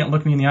mean they can't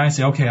look me in the eye and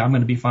say, okay, I'm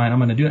going to be fine. I'm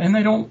going to do it. And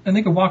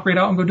they can walk right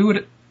out and go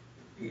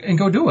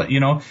do it. You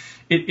know,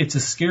 it's a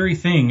scary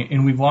thing.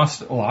 And we've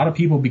lost a lot of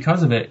people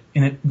because of it.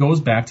 And it goes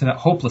back to that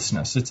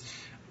hopelessness.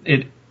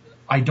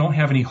 I don't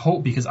have any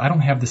hope because I don't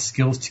have the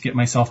skills to get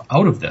myself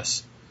out of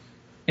this.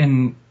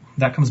 And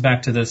that comes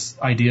back to this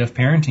idea of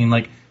parenting.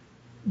 Like,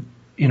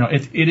 you know,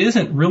 it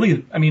isn't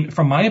really, I mean,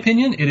 from my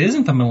opinion, it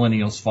isn't the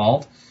millennials'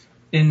 fault.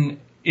 And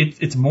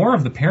it's more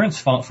of the parents'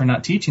 fault for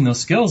not teaching those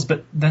skills,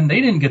 but then they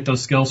didn't get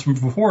those skills from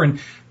before. And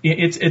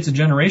it's a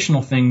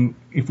generational thing.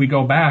 If we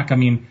go back, I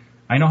mean,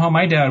 I know how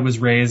my dad was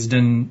raised,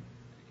 and,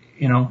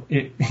 you know,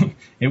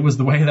 it was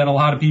the way that a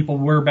lot of people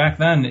were back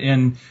then.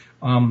 And,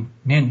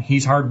 man,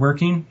 he's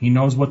hardworking. He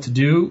knows what to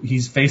do.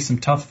 He's faced some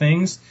tough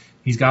things.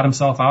 He's got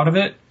himself out of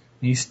it.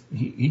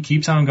 He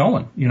keeps on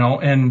going, you know,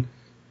 and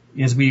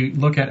as we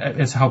look at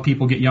as how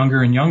people get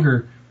younger and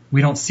younger,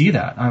 we don't see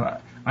that.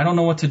 I don't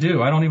know what to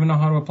do. I don't even know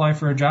how to apply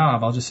for a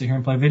job. I'll just sit here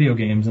and play video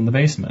games in the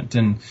basement.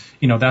 And,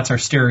 you know, that's our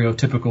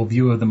stereotypical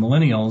view of the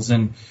millennials.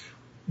 And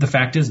the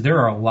fact is there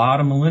are a lot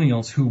of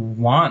millennials who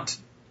want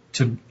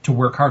to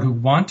work hard, who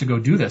want to go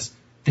do this.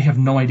 They have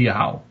no idea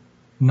how.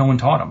 No one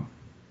taught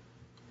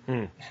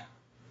them.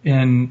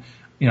 And,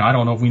 you know, I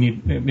don't know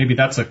if maybe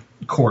that's a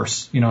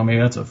course, you know,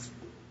 maybe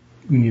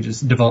we need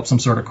to develop some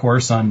sort of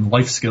course on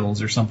life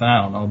skills or something.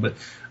 I don't know, but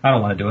I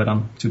don't want to do it.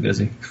 I'm too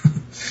busy.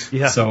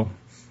 Yeah. So,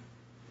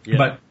 yeah.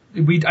 But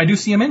I do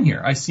see him in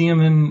here. I see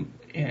him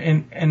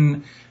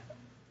and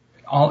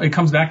it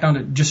comes back down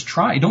to just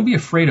try. Don't be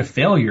afraid of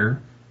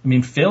failure. I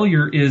mean,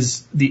 failure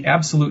is the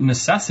absolute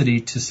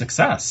necessity to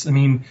success. I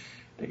mean,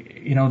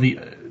 you know,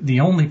 the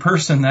only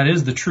person that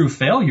is the true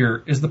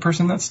failure is the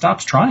person that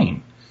stops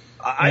trying.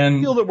 I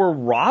feel that we're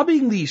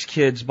robbing these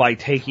kids by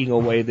taking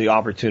away the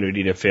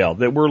opportunity to fail,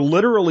 that we're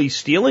literally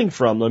stealing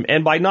from them,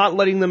 and by not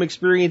letting them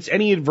experience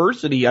any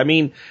adversity. I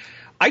mean,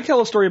 I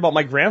tell a story about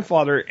my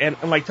grandfather, and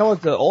I tell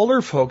it to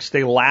older folks,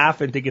 they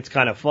laugh and think it's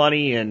kind of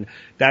funny, and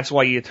that's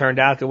why you turned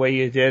out the way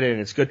you did, and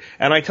it's good.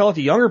 And I tell it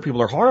to younger people,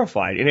 they're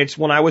horrified. And it's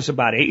when I was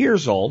about 8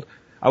 years old,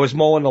 I was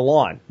mowing the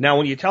lawn. Now,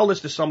 when you tell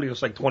this to somebody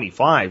who's like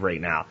 25 right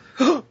now,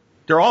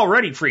 they're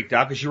already freaked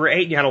out because you were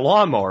 8 and you had a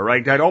lawnmower,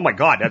 right? Oh my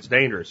God, that's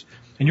dangerous.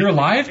 And you're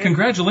alive?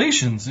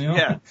 Congratulations. You know?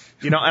 Yeah.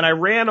 You know, and I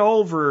ran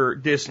over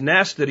this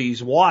nest of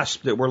these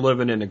wasps that were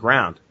living in the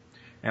ground.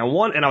 And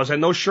I was had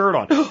no shirt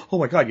on. Oh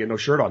my God, you had no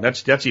shirt on.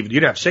 That's even,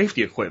 you'd have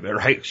safety equipment,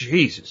 right?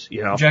 Jesus,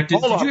 you know. Jack,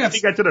 Hold on,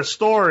 you get to the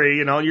story,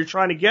 you know, you're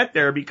trying to get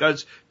there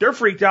because they're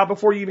freaked out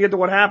before you even get to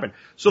what happened.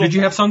 So did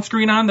you have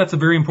sunscreen on? That's a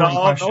very important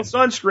question. No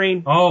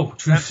sunscreen. Oh,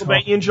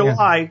 Pennsylvania in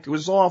July. Yeah. It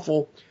was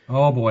awful.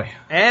 Oh boy.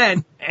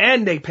 And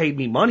they paid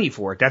me money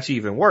for it. That's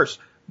even worse.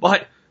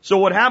 But so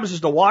what happens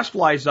is the wasp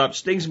flies up,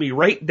 stings me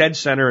right dead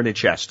center in the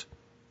chest.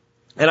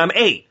 And I'm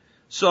 8.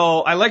 So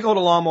I let go of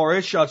the lawnmower,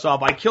 it shuts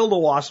off. I kill the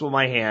wasp with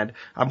my hand.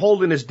 I'm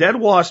holding this dead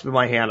wasp in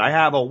my hand. I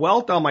have a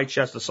welt on my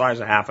chest the size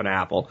of half an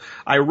apple.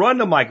 I run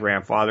to my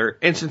grandfather,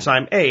 and since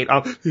I'm 8,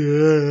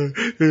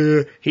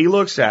 he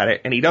looks at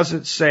it, and he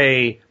doesn't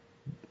say,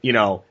 you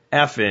know,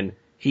 effing.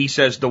 He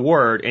says the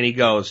word, and he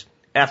goes,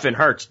 effing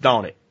hurts,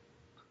 don't it?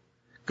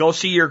 Go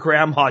see your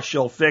grandma,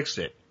 she'll fix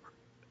it.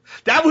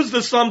 That was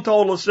the sum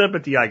total of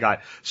sympathy I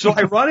got. So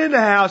I run in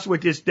the house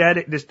with this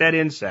dead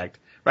insect,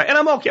 right? And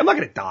I'm okay. I'm not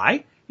going to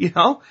die, you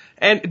know?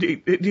 And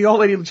the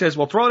old lady says,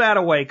 well, throw that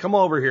away. Come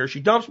over here. She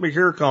dumps my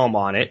hair comb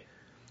on it.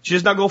 She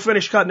says, now go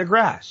finish cutting the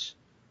grass.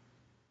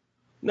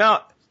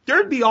 Now,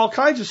 there'd be all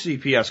kinds of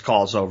CPS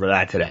calls over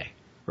that today,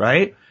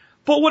 right?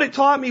 But what it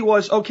taught me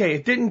was, okay,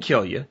 it didn't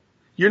kill you.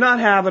 You're not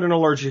having an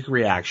allergic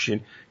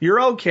reaction.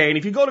 You're okay. And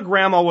if you go to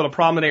grandma with a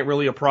problem that ain't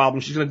really a problem,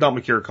 she's going to dump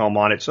a cure comb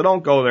on it. So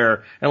don't go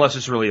there unless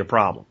it's really a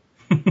problem.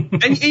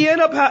 And you end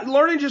up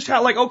learning just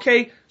how, like,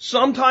 okay,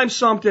 sometimes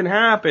something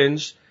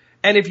happens.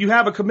 And if you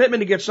have a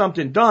commitment to get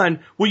something done,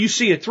 well, you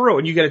see it through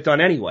and you get it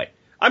done anyway.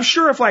 I'm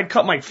sure if I'd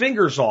cut my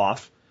fingers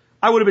off,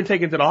 I would have been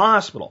taken to the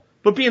hospital.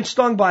 But being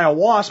stung by a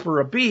wasp or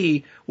a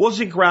bee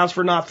wasn't grounds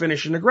for not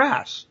finishing the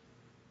grass.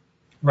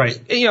 Right.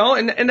 You know,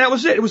 and that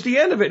was it. It was the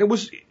end of it. It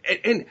was,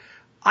 and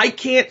I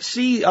can't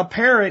see a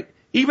parent,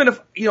 even if,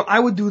 you know, I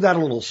would do that a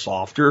little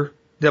softer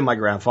than my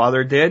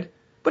grandfather did,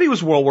 but he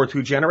was World War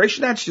II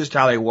generation. That's just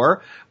how they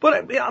were.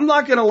 But I'm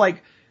not going to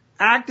like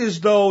act as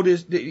though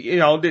this, you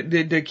know,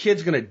 the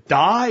kid's going to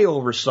die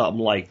over something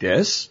like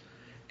this.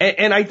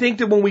 And I think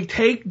that when we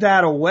take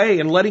that away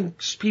and letting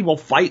people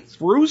fight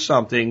through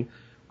something,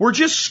 we're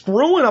just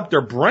screwing up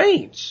their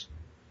brains.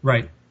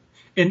 Right.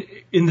 And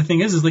the thing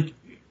is like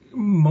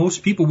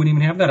most people wouldn't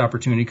even have that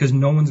opportunity because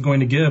no one's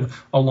going to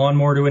give a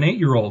lawnmower to an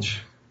 8-year-old.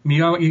 I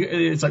mean,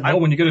 it's like,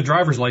 when you get a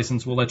driver's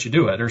license, we'll let you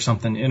do it or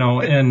something, you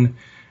know, and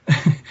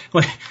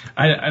like,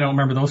 I don't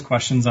remember those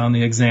questions on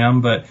the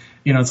exam, but,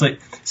 you know, it's like,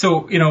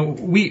 so, you know,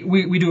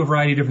 we do a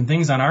variety of different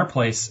things on our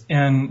place.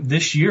 And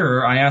this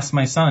year I asked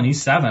my son,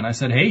 he's 7, I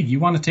said, hey, you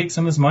want to take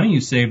some of this money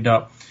you saved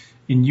up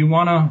and you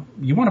want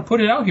to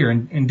put it out here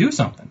and do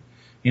something,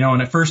 you know,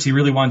 and at first he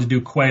really wanted to do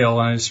quail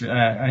and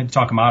I had to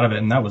talk him out of it.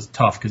 And that was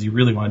tough because he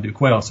really wanted to do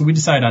quail. So we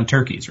decided on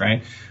turkeys,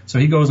 right? So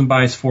he goes and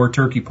buys 4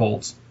 turkey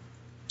poults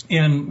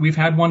and we've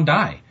had one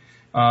die.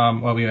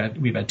 Well,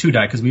 we've had 2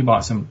 die because we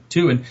bought some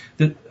too. And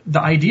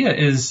the idea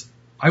is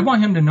I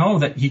want him to know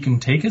that he can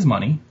take his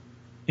money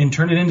and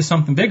turn it into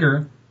something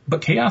bigger,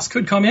 but chaos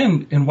could come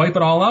in and wipe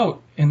it all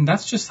out. And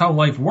that's just how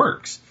life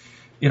works.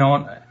 You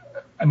know,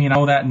 I mean, I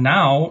know that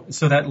now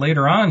so that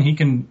later on he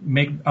can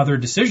make other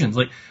decisions.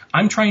 Like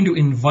I'm trying to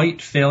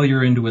invite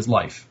failure into his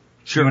life.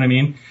 Sure. You know what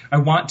I mean? I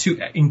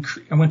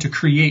want to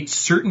create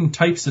certain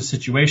types of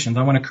situations.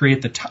 I want to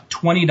create the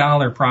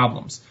 $20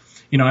 problems.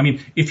 You know, I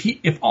mean,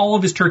 if all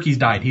of his turkeys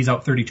died, he's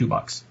out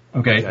 $32.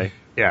 Okay.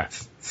 Yeah.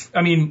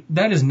 I mean,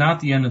 that is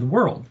not the end of the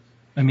world.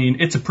 I mean,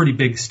 it's a pretty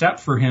big step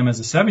for him as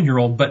a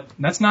 7-year-old, but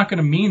that's not going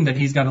to mean that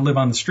he's got to live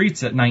on the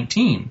streets at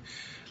 19.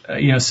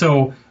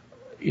 So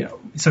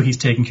he's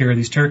taking care of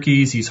these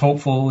turkeys. He's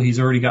hopeful. He's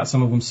already got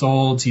some of them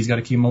sold. So he's got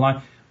to keep them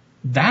alive.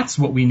 That's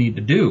what we need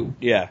to do.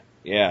 Yeah.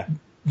 Yeah.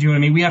 Do you know what I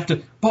mean? We have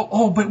to, but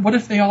what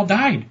if they all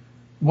died?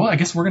 Well, I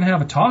guess we're going to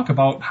have a talk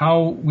about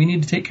how we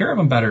need to take care of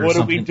them better. What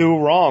did we do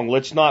wrong?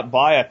 Let's not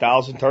buy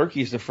 1,000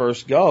 turkeys the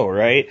first go,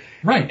 right?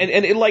 Right.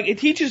 And it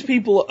teaches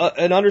people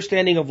an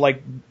understanding of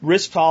like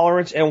risk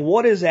tolerance and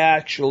what is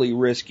actually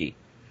risky.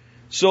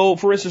 So,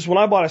 for instance, when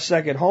I bought a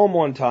second home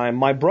one time,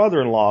 my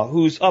brother-in-law,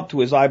 who's up to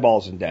his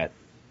eyeballs in debt,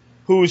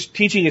 who's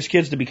teaching his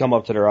kids to become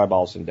up to their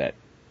eyeballs in debt,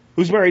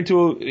 who's married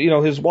to, you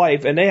know, his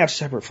wife, and they have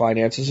separate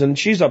finances, and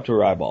she's up to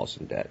her eyeballs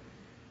in debt.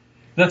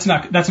 That's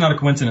not a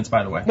coincidence,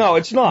 by the way. No,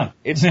 it's not.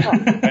 It's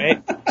not,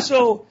 right?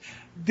 So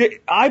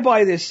I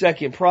buy this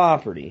second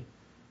property.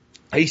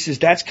 He says,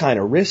 that's kind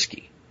of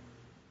risky.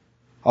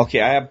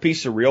 Okay, I have a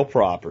piece of real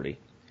property.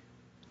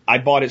 I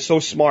bought it so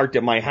smart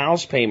that my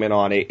house payment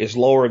on it is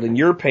lower than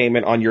your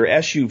payment on your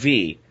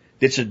SUV.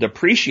 That's a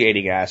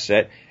depreciating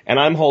asset, and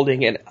I'm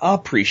holding an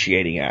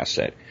appreciating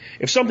asset.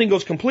 If something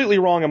goes completely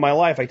wrong in my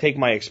life, I take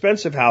my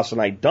expensive house and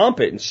I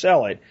dump it and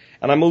sell it,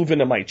 and I move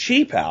into my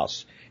cheap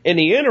house. In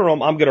the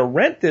interim, I'm going to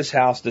rent this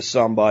house to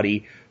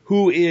somebody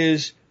who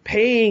is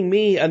paying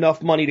me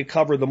enough money to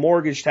cover the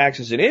mortgage,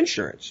 taxes, and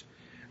insurance.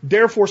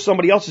 Therefore,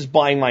 somebody else is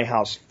buying my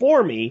house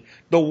for me.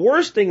 The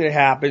worst thing that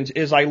happens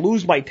is I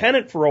lose my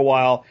tenant for a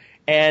while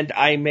and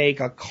I make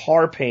a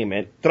car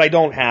payment that I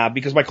don't have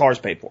because my car is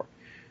paid for.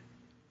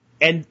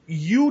 And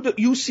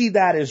you see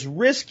that as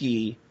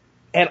risky,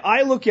 and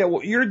I look at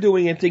what you're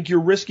doing and think you're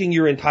risking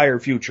your entire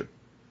future.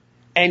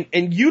 And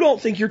you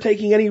don't think you're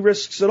taking any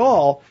risks at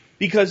all,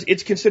 because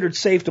it's considered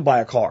safe to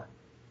buy a car.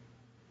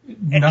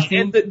 Nothing.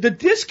 And the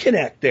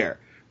disconnect there,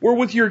 where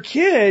with your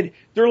kid,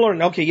 they're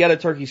learning, okay, yeah, the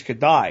turkeys could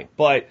die,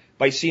 but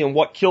by seeing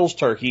what kills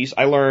turkeys,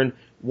 I learn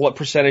what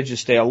percentages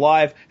stay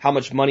alive, how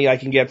much money I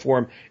can get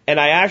for them, and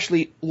I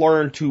actually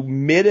learn to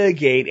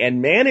mitigate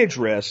and manage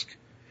risk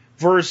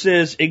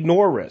versus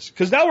ignore risk.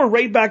 Because now we're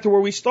right back to where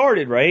we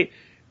started, right?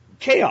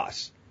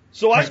 Chaos.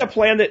 So I have a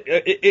plan that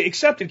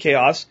accepted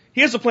chaos.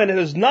 He has a plan that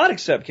does not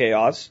accept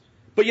chaos,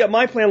 but yet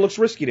my plan looks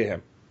risky to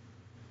him.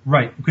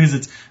 Right,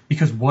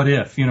 because what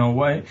if, you know,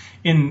 why?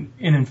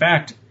 In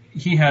fact,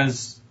 he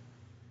has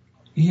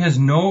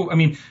no, I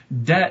mean,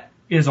 debt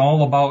is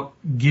all about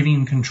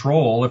giving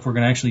control, if we're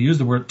going to actually use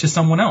the word, to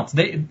someone else.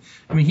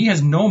 He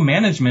has no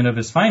management of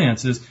his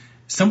finances.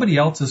 Somebody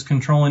else is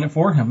controlling it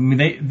for him. I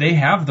mean, they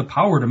have the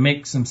power to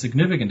make some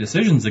significant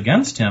decisions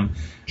against him.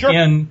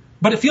 Sure.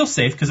 But it feels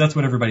safe because that's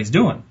what everybody's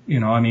doing. You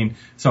know, I mean,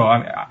 so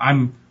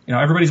I'm, you know,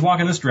 everybody's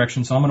walking this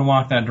direction, so I'm going to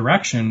walk that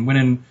direction.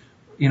 When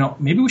you know,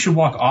 maybe we should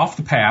walk off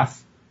the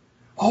path.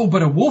 Oh,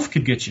 but a wolf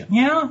could get you.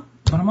 Yeah,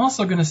 but I'm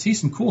also going to see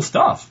some cool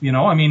stuff. You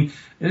know, I mean,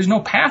 there's no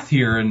path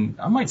here, and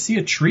I might see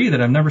a tree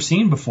that I've never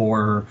seen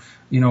before, or,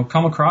 you know,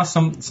 come across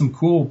some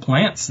cool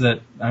plants that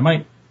I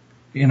might,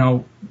 you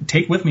know,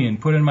 take with me and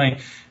put in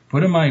my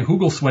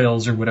hugel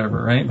swales or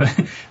whatever, right?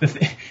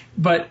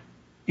 But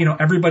you know,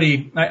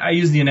 everybody, I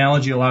use the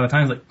analogy a lot of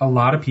times, like a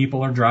lot of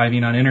people are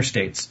driving on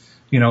interstates,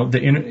 you know,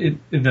 the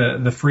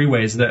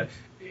freeways that.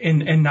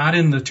 And not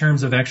in the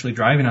terms of actually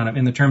driving on it,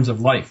 in the terms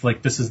of life.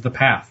 Like, this is the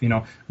path, you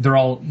know. They're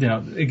all, you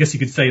know, I guess you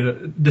could say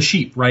the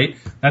sheep, right?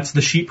 That's the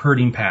sheep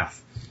herding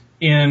path.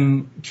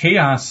 In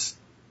chaos,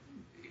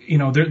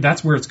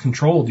 that's where it's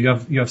controlled. You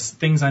have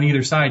things on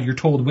either side. You're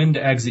told when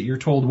to exit. You're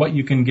told what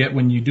you can get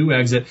when you do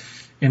exit.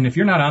 And if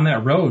you're not on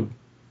that road,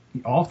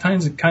 all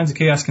kinds of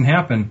chaos can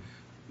happen,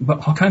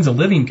 but all kinds of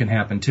living can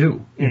happen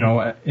too.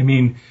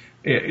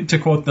 To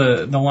quote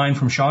the line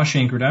from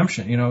Shawshank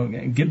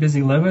Redemption, get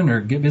busy living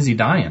or get busy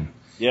dying.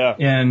 Yeah.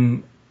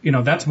 And,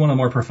 that's one of the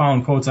more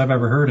profound quotes I've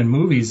ever heard in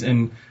movies.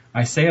 And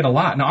I say it a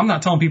lot. Now, I'm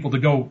not telling people to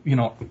go,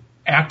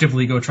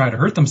 actively go try to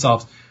hurt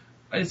themselves.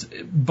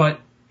 But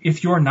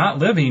if you're not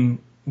living,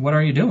 what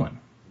are you doing?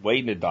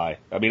 Waiting to die.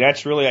 I mean,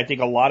 that's really, I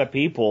think a lot of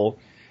people,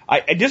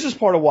 this is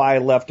part of why I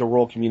left the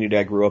rural community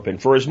I grew up in.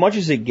 For as much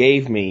as it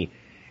gave me,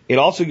 it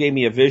also gave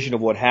me a vision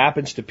of what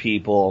happens to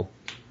people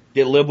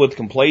that live with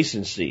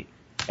complacency.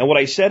 And what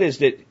I said is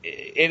that,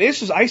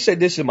 I said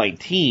this in my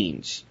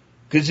teens,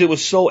 because it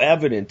was so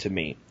evident to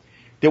me,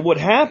 that what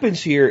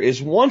happens here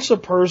is once a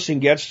person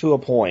gets to a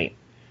point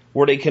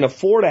where they can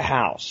afford a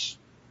house,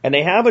 and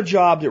they have a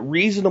job that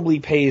reasonably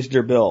pays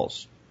their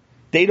bills,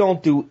 they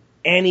don't do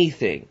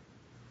anything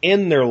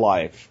in their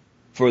life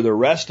for the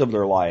rest of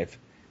their life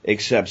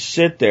except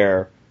sit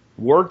there,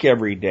 work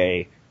every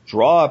day,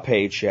 draw a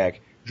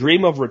paycheck,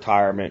 dream of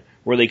retirement,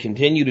 where they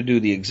continue to do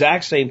the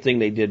exact same thing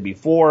they did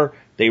before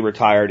they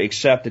retired,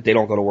 except that they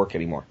don't go to work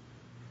anymore.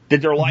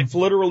 That their life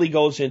literally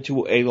goes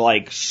into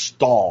a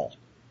stall.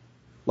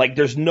 Like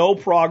there's no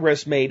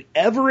progress made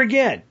ever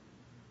again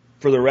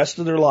for the rest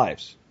of their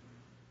lives.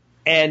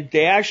 And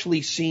they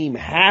actually seem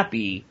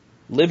happy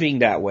living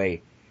that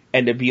way.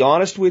 And to be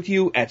honest with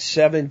you, at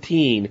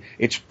 17,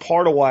 it's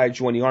part of why I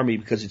joined the Army,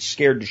 because it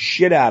scared the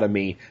shit out of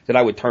me that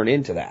I would turn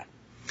into that.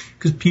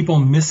 Because people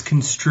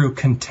misconstrue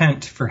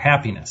content for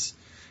happiness.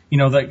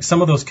 Like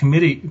some of those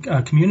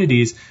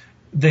communities,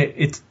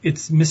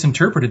 it's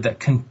misinterpreted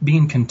that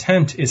being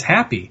content is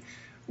happy.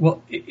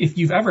 Well, if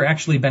you've ever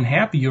actually been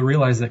happy, you'll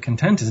realize that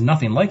content is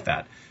nothing like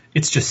that.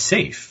 It's just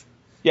safe.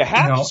 Yeah,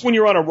 happy is when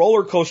you're on a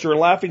roller coaster and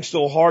laughing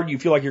so hard you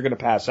feel like you're going to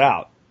pass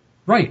out.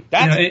 Right.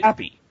 That's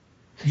happy.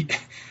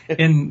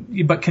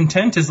 But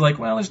content is like,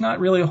 well, there's not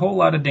really a whole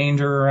lot of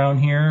danger around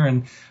here,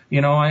 and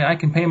I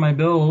can pay my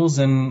bills,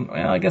 and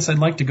well, I guess I'd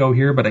like to go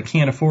here, but I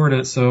can't afford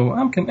it,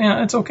 so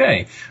it's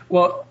okay.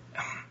 Well,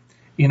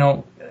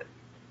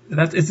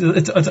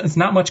 it's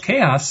not much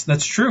chaos.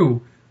 That's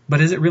true,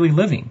 but is it really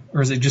living,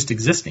 or is it just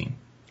existing?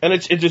 And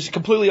it's just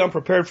completely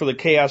unprepared for the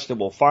chaos that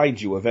will find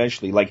you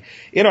eventually. Like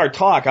in our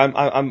talk,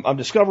 I'm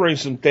discovering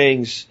some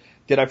things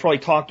that I've probably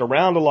talked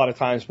around a lot of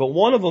times, but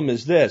one of them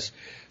is this.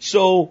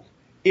 So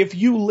if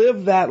you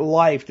live that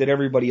life that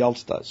everybody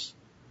else does,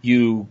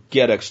 you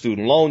get a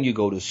student loan, you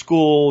go to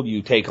school,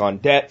 you take on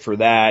debt for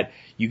that,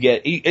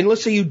 and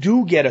let's say you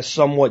do get a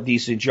somewhat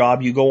decent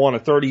job, you go on a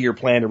 30-year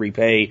plan to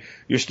repay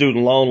your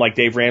student loan. Like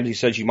Dave Ramsey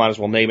says, you might as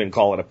well name it and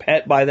call it a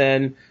pet by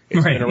then.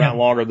 It's been around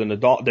longer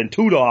than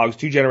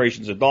two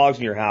generations of dogs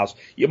in your house.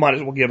 You might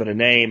as well give it a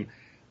name.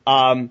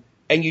 And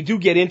you do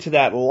get into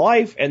that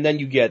life, and then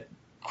you get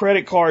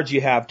credit cards,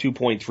 you have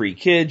 2.3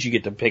 kids, you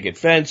get the picket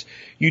fence,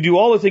 you do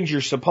all the things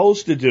you're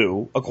supposed to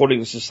do according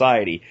to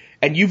society,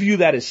 and you view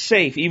that as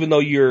safe, even though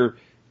you're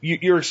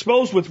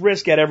exposed with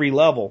risk at every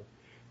level.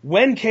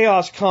 When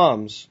chaos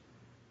comes,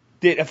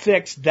 that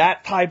affects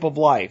that type of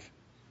life.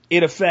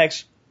 It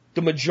affects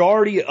the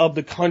majority of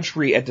the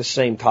country at the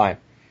same time.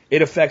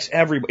 It affects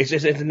everybody.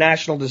 It's a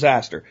national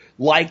disaster,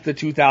 like the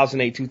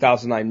 2008-2009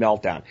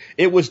 meltdown.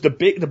 It was the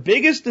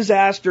biggest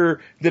disaster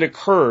that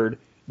occurred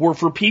were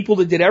for people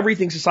that did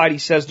everything society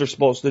says they're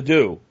supposed to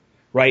do,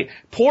 right?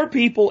 Poor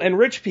people and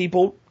rich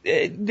people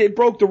that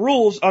broke the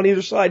rules on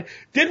either side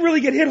didn't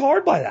really get hit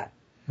hard by that.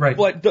 Right.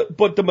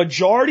 But the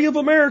majority of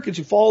Americans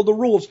who followed the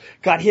rules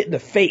got hit in the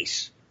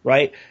face,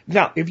 right?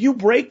 Now, if you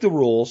break the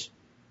rules,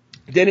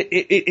 then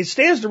it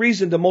stands to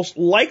reason the most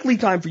likely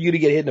time for you to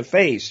get hit in the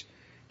face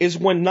is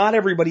when not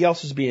everybody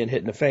else is being hit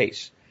in the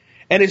face.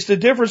 And it's the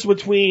difference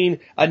between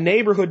a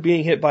neighborhood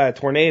being hit by a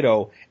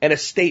tornado and a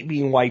state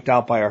being wiped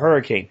out by a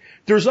hurricane.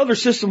 There's other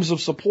systems of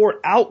support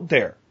out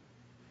there.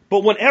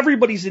 But when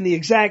everybody's in the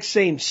exact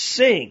same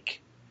sink,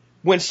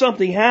 when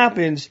something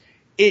happens,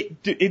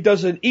 it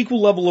does an equal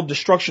level of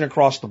destruction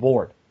across the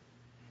board.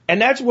 And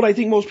that's what I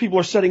think most people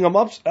are setting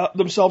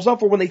themselves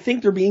up for when they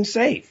think they're being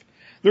safe.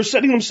 They're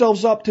setting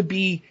themselves up to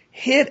be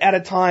hit at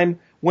a time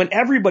when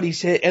everybody's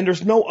hit and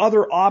there's no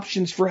other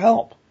options for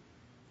help.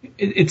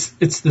 It's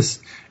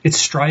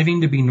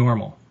striving to be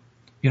normal,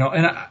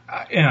 and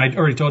I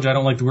already told you I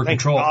don't like the word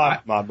control.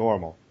 God, not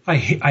normal. I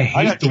hate.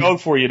 I got a joke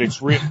for you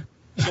that's real.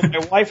 So my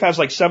wife has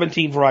like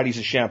 17 varieties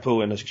of shampoo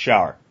in the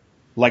shower,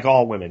 like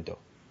all women do.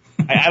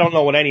 I don't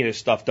know what any of this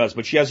stuff does,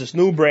 but she has this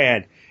new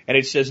brand, and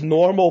it says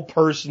Normal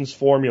Person's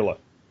Formula.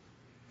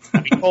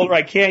 I told her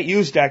I can't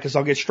use that because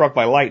I'll get struck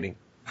by lightning.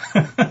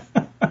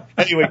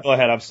 Anyway, go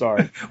ahead. I'm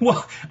sorry.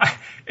 Well,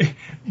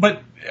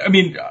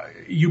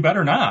 you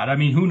better not. I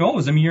mean, who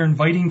knows? I mean, you're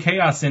inviting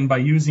chaos in by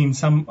using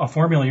a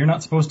formula you're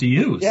not supposed to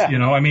use. Yeah.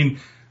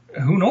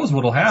 Who knows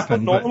what'll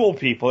happen? That's for normal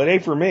people. It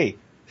ain't for me.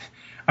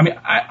 I mean,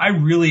 I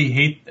really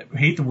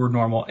hate the word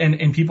normal.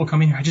 And people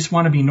come in here, I just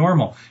want to be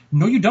normal.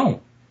 No, you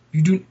don't.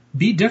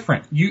 be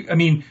different.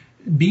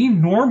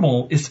 Being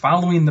normal is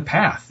following the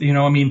path.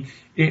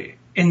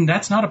 And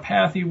that's not a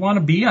path you want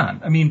to be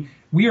on.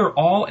 We are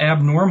all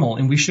abnormal,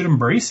 and we should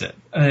embrace it.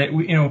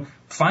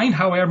 Find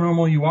how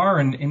abnormal you are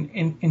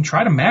and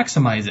try to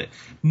maximize it.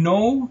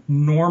 No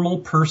normal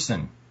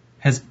person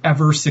has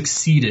ever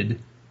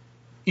succeeded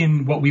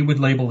in what we would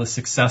label as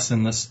success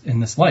in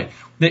this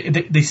life.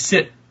 They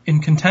sit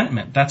in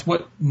contentment. That's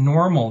what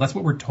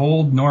we're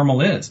told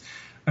normal is.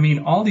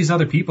 All these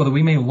other people that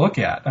we may look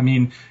at.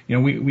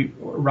 We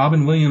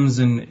Robin Williams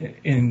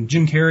and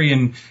Jim Carrey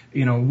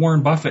and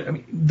Warren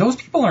Buffett. Those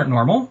people aren't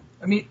normal.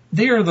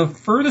 They are the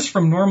furthest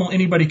from normal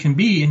anybody can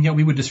be, and yet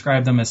we would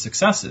describe them as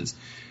successes.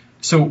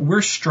 So when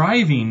we're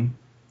striving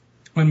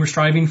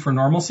for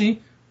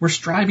normalcy, we're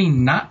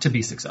striving not to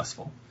be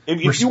successful.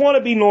 If you want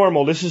to be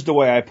normal, this is the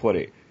way I put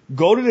it.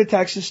 Go to the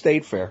Texas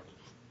State Fair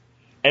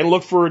and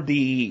look for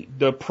the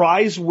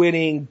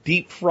prize-winning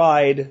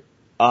deep-fried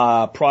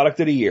product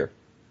of the year.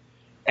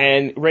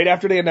 And right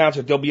after they announce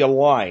it, there'll be a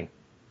line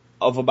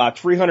of about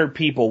 300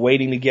 people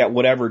waiting to get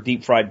whatever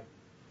deep-fried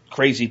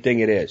crazy thing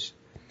it is.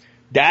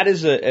 That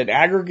is an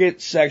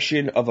aggregate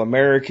section of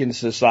American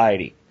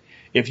society.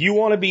 If you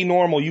want to be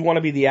normal, you want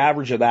to be the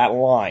average of that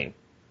line.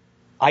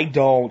 I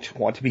don't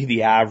want to be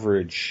the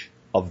average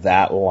of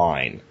that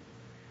line.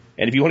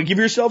 And if you want to give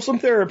yourself some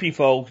therapy,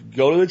 folks,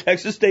 go to the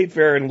Texas State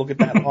Fair and look at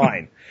that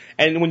line.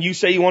 And when you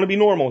say you want to be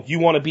normal, you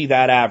want to be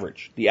that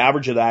average, the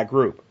average of that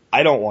group.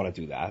 I don't want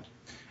to do that.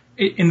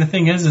 And the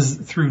thing is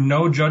through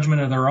no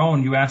judgment of their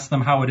own, you ask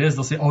them how it is,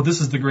 they'll say, oh,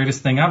 this is the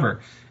greatest thing ever.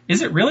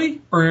 Is it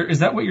really? Or is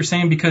that what you're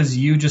saying because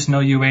you just know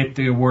you ate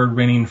the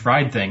award-winning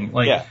fried thing?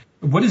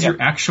 What is your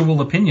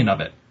actual opinion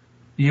of it?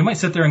 You might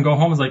sit there and go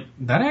home and like,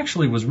 that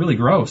actually was really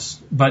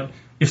gross. But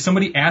if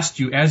somebody asked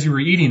you as you were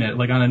eating it,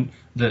 like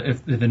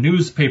if the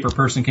newspaper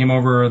person came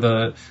over or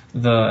the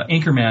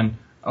anchorman,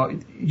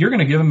 you're going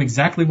to give them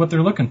exactly what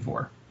they're looking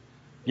for.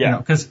 Yeah.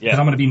 Because I'm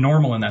going to be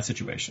normal in that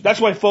situation. That's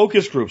why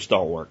focus groups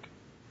don't work.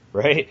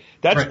 Right?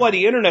 That's why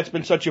the internet's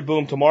been such a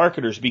boom to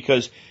marketers,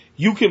 because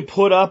you can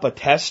put up a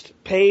test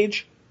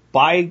page,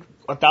 buy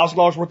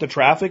 $1,000 worth of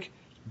traffic,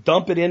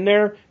 dump it in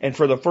there, and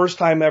for the first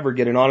time ever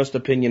get an honest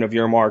opinion of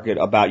your market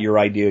about your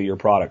idea, your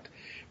product.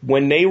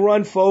 When they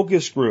run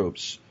focus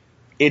groups,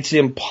 it's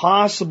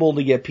impossible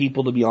to get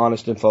people to be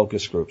honest in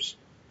focus groups.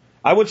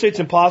 I would say it's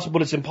impossible,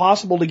 but it's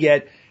impossible to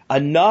get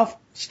enough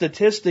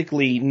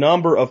statistically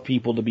number of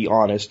people to be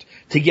honest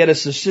to get a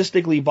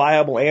statistically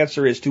viable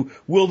answer as to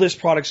will this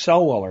product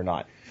sell well or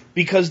not.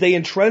 Because they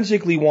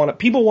intrinsically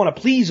people want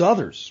to please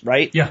others,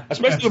 right? Yeah,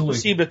 especially with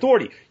perceived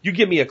authority. You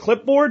give me a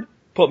clipboard,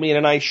 put me in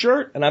a nice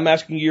shirt, and I'm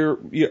asking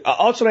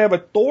all of a sudden I have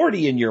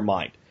authority in your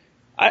mind.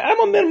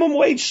 I'm a minimum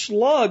wage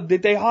slug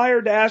that they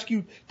hired to ask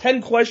you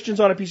 10 questions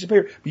on a piece of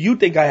paper, but you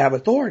think I have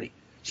authority.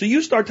 So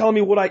you start telling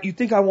me what you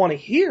think I want to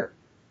hear.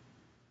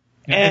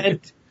 And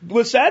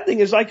the sad thing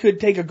is I could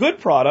take a good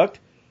product,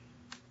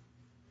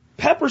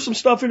 pepper some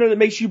stuff in there that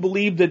makes you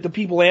believe that the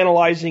people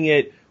analyzing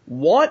it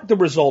want the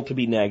result to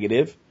be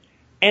negative,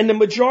 and the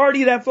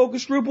majority of that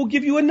focus group will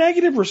give you a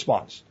negative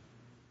response.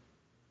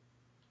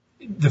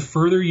 The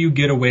further you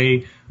get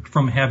away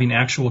from having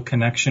actual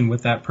connection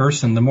with that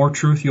person, the more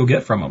truth you'll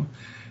get from them.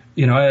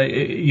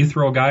 You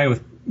throw a guy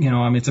with,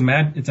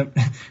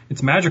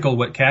 it's magical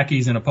what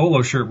khakis and a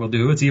polo shirt will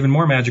do. It's even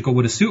more magical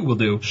what a suit will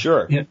do.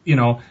 Sure.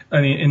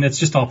 And it's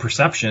just all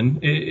perception.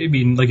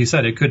 Like you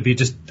said, it could be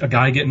just a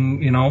guy getting,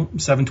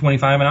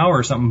 $7.25 an hour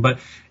or something. But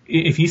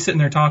if he's sitting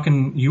there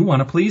talking, you want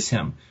to please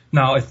him.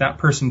 Now, if that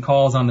person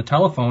calls on the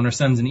telephone or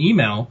sends an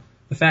email,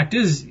 the fact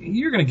is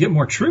you're going to get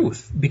more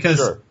truth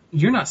because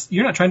you're not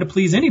trying to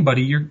please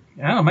anybody.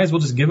 I might as well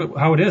just give it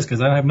how it is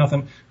because I have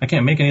nothing. I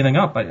can't make anything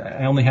up.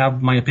 I only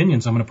have my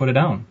opinion, so I'm going to put it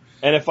down.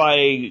 And if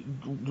I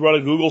run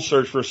a Google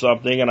search for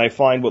something and I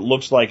find what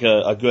looks like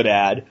a good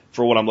ad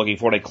for what I'm looking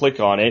for, and I click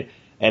on it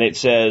and it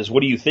says,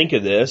 "What do you think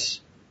of this?"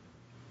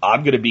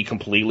 I'm going to be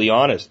completely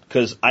honest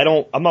because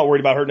I'm not worried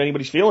about hurting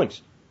anybody's feelings.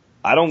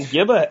 I don't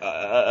give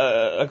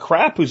a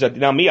crap who's at.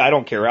 Now me, I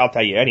don't care. I'll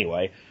tell you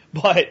anyway.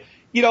 But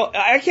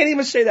I can't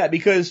even say that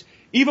because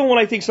even when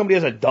I think somebody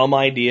has a dumb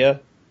idea,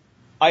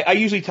 I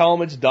usually tell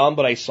them it's dumb,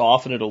 but I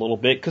soften it a little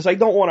bit because I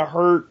don't want to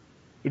hurt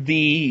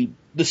the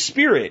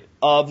spirit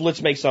of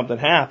let's make something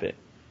happen.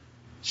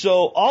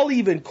 So I'll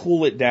even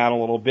cool it down a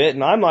little bit,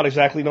 and I'm not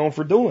exactly known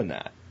for doing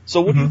that.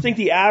 So what do you think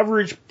the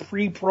average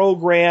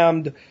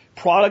pre-programmed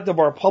product of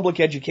our public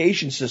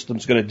education system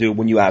is going to do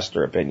when you ask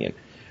their opinion?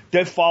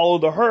 They follow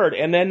the herd,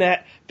 and then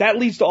that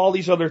leads to all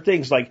these other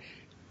things, like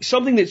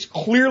something that's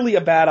clearly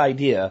a bad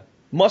idea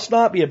must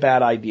not be a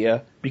bad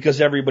idea because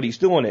everybody's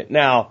doing it.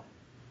 Now,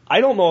 I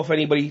don't know if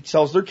anybody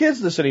tells their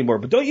kids this anymore,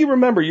 but don't you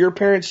remember your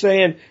parents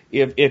saying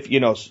if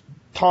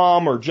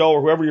Tom or Joe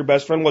or whoever your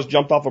best friend was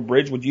jumped off a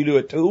bridge, would you do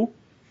it too?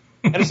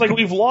 And it's like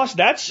we've lost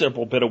that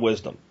simple bit of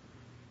wisdom.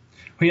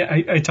 Well,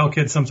 yeah, I tell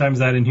kids sometimes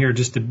that in here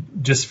just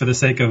for the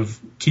sake of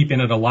keeping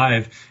it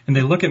alive, and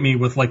they look at me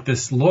with like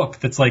this look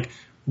that's like,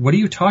 "What are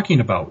you talking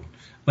about?"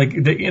 Like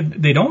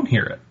they don't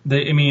hear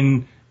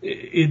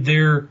it.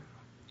 They're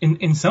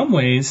in some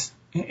ways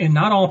and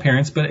not all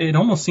parents, but it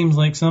almost seems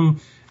like some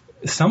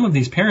of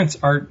these parents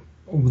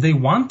they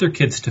want their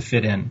kids to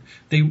fit in.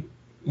 If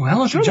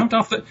he jumped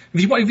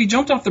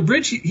off the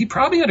bridge, he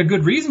probably had a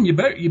good reason. You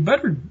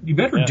better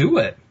do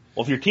it.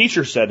 Well, if your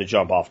teacher said to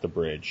jump off the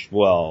bridge,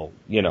 well,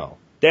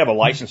 they have a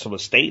license from the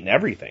state and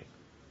everything.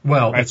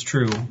 Well, right? That's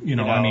true.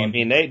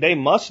 They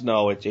must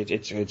know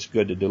it's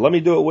good to do. Let me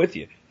do it with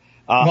you.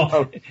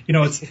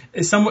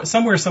 It's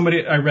somewhere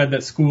somebody I read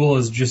that school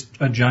is just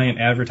a giant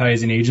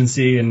advertising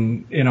agency,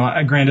 and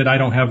granted I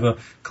don't have the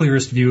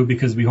clearest view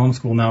because we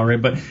homeschool now,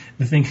 right? But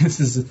the thing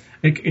is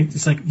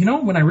it's like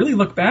when I really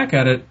look back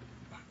at it,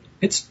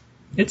 it's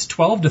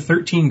 12 to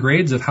 13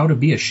 grades of how to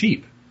be a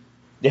sheep.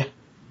 Yeah.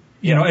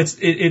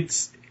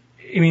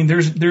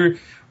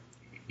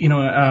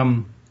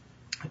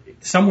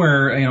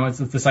 Somewhere it's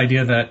this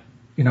idea that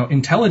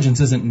intelligence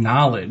isn't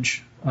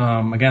knowledge.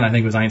 Again, I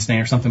think it was Einstein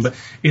or something, but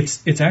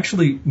it's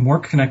actually more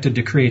connected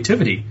to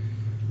creativity.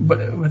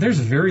 But there's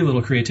very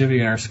little creativity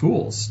in our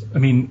schools. I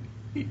mean,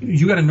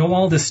 you got to know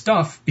all this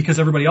stuff because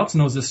everybody else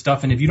knows this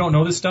stuff, and if you don't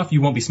know this stuff,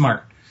 you won't be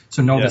smart.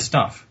 So know this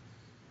stuff.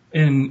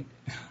 And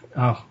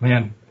oh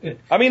man, the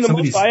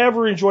most I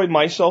ever enjoyed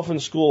myself in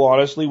school,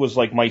 honestly, was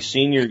like my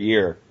senior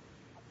year.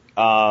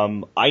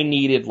 I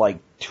needed like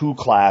 2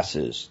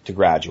 classes to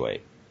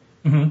graduate,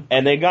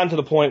 and they'd gotten to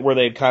the point where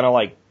they'd kind of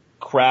like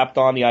crapped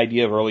on the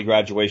idea of early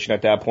graduation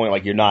at that point.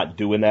 Like, you're not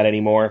doing that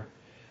anymore.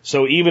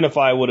 So even if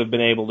I would have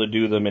been able to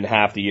do them in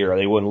half the year,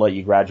 they wouldn't let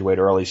you graduate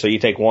early. So you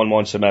take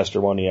one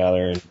semester, one the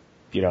other,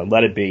 and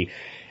let it be.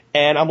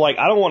 And I'm like,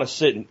 I don't want to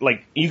sit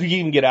like, you could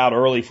even get out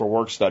early for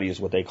work study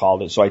is what they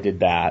called it. So I did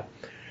that.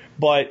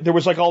 But there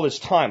was like all this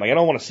time. Like, I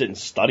don't want to sit in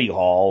study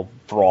hall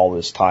for all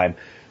this time.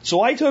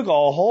 So I took a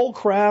whole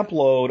crap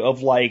load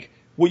of like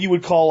what you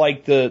would call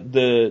like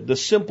the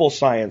simple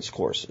science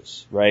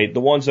courses, right?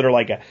 The ones that are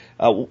like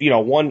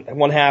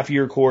one half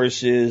year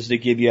courses that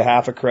give you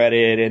half a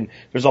credit, and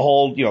there's a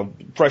whole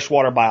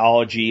freshwater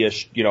biology,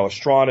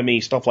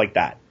 astronomy, stuff like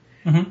that.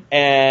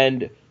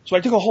 And so I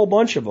took a whole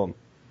bunch of them,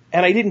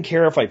 and I didn't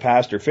care if I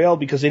passed or failed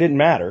because they didn't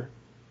matter.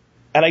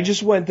 And I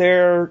just went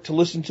there to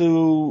listen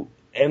to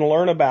and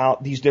learn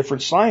about these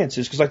different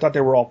sciences because I thought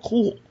they were all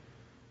cool.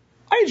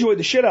 I enjoyed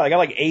the shit out. I got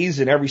like A's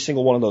in every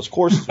single one of those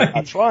courses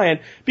I'm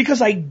trying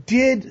because I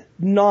did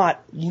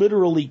not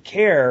literally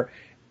care,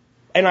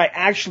 and I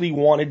actually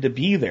wanted to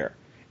be there.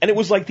 And it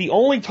was like the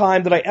only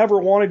time that I ever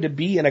wanted to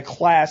be in a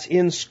class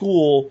in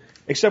school,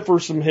 except for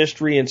some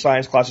history and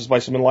science classes by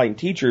some enlightened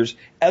teachers,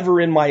 ever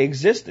in my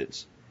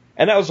existence.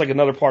 And that was like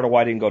another part of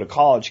why I didn't go to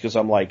college, because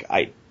I'm like,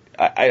 I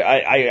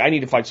need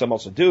to find something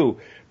else to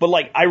do. But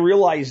like, I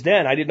realized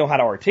then I didn't know how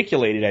to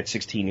articulate it at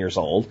 16 years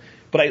old.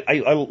 But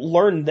I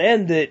learned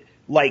then that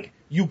like,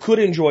 you could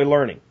enjoy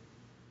learning,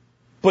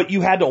 but you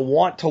had to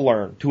want to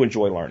learn to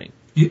enjoy learning.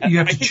 You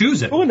have to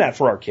choose it. Doing that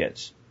for our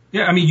kids.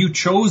 Yeah, I mean, you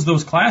chose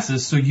those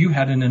classes, so you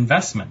had an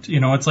investment.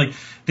 It's like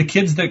the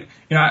kids that,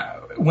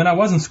 when I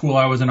was in school,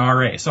 I was an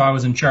RA, so I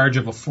was in charge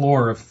of a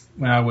floor of,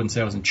 I wouldn't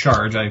say I was in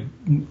charge. I,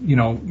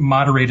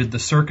 moderated the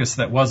circus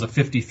that was a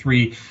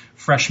 53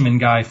 freshman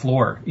guy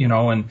floor,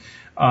 and,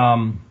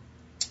 man,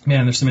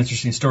 there's some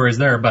interesting stories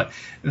there. But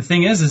the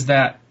thing is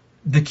that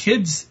the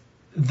kids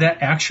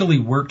that actually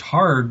worked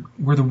hard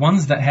were the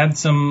ones that had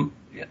some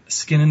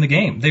skin in the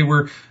game.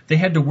 They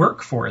had to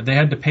work for it. They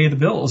had to pay the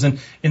bills. And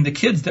the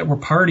kids that were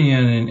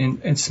partying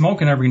and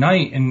smoking every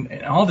night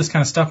and all this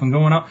kind of stuff and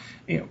going out,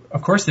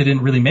 of course they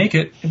didn't really make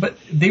it, but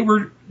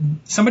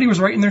somebody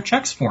was writing their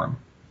checks for them.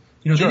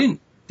 Sure.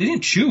 They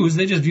didn't choose.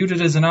 They just viewed it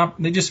as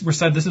they just were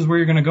said, this is where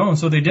you're going to go. And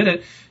so they did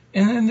it.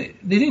 And then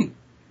they didn't,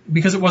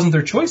 because it wasn't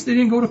their choice, they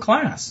didn't go to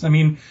class. I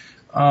mean,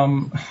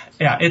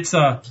 it's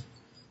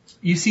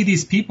you see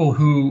these people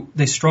who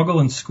they struggle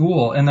in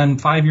school, and then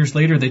 5 years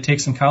later they take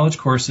some college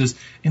courses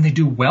and they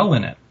do well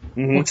in it.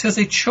 Well, it says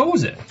they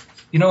chose it.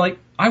 Like,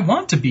 I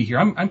want to be here.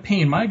 I'm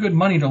paying my good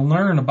money to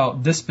learn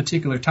about this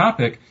particular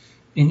topic.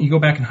 And you go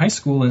back in high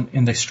school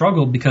and they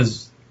struggled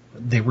because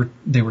they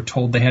were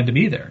told they had to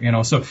be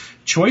there. So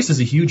choice is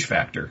a huge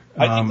factor.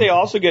 I think they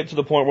also get to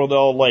the point where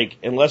they'll, like,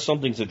 unless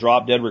something's a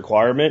drop dead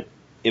requirement,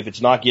 if it's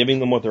not giving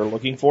them what they're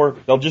looking for,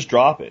 they'll just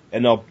drop it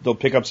and they'll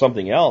pick up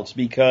something else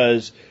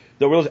because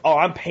they'll realize,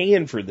 I'm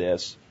paying for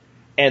this,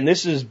 and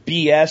this is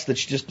BS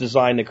that's just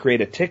designed to create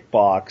a tick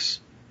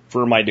box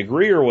for my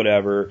degree or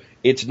whatever.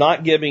 It's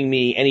not giving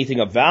me anything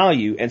of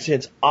value, and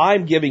since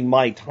I'm giving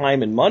my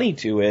time and money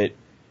to it,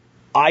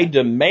 I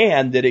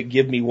demand that it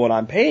give me what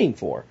I'm paying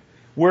for.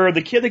 Where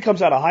the kid that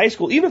comes out of high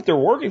school, even if they're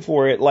working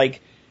for it,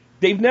 like,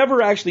 they've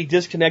never actually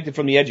disconnected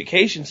from the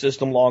education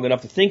system long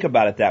enough to think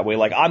about it that way.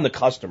 Like, I'm the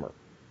customer.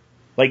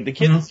 Like, the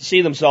kids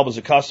see themselves as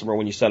a customer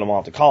when you send them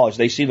off to college.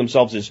 They see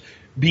themselves as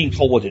being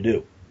told what to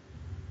do.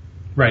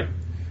 Right.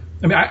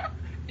 I mean,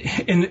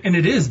 and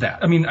it is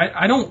that. I mean,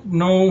 I don't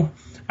know.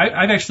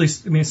 I've actually,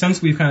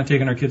 since we've kind of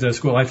taken our kids out of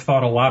school, I've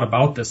thought a lot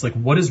about this. Like,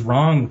 what is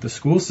wrong with the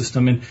school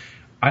system? And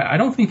I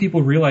don't think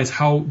people realize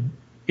how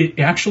it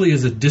actually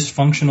is a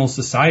dysfunctional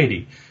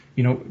society.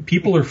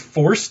 People are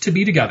forced to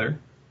be together.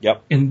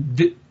 Yep.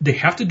 And they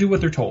have to do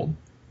what they're told.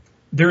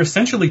 they're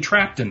essentially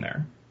trapped in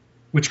there,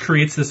 which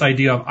creates this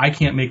idea of I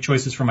can't make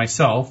choices for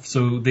myself,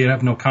 so they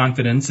have no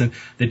confidence, and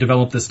they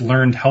develop this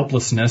learned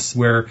helplessness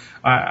where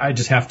I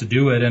just have to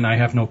do it, and I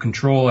have no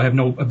control, I have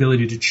no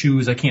ability to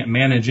choose, I can't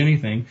manage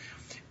anything.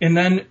 And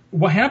then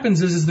what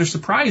happens is they're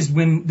surprised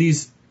when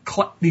these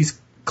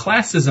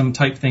classism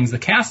type things, the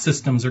caste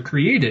systems are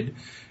created,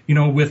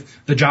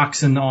 with the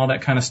jocks and all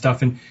that kind of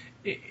stuff. And,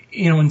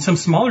 in some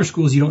smaller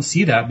schools, you don't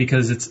see that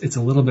because it's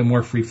a little bit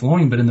more free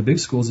flowing, but in the big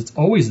schools, it's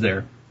always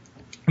there.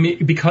 I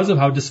mean, because of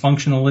how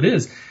dysfunctional it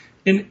is.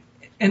 And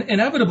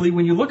inevitably,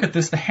 when you look at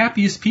this, the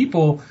happiest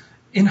people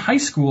in high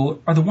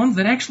school are the ones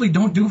that actually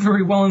don't do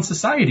very well in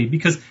society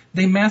because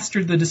they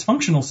mastered the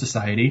dysfunctional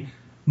society,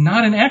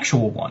 not an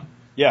actual one.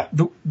 Yeah.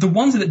 The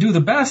ones that do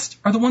the best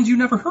are the ones you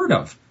never heard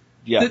of.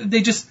 Yeah.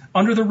 They just,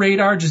 under the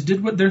radar, just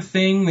did what their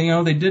thing.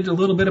 They did a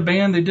little bit of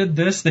band. They did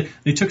this.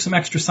 They took some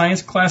extra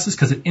science classes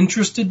because it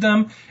interested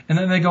them. And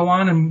then they go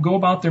on and go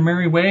about their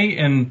merry way.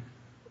 And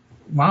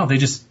wow,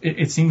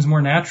 it seems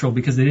more natural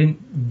because they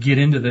didn't get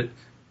into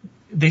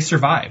they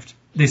survived.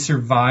 They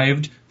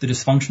survived the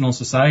dysfunctional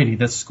society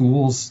that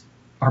schools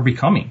are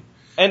becoming.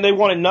 And they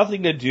wanted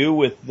nothing to do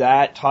with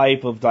that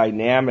type of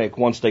dynamic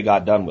once they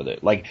got done with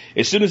it. Like,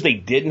 as soon as they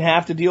didn't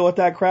have to deal with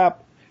that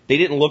crap, they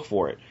didn't look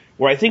for it.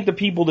 Where I think the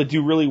people that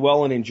do really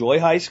well and enjoy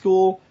high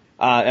school,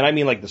 and I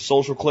mean like the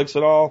social cliques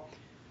and all,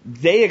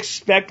 they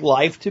expect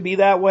life to be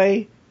that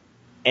way,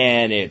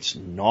 and it's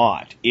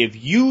not. If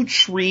you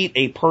treat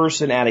a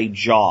person at a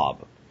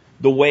job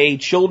the way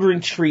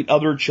children treat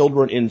other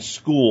children in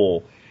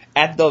school,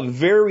 at the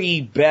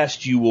very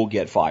best you will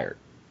get fired.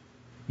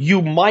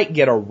 You might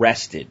get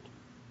arrested.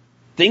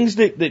 Things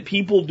that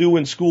people do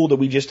in school that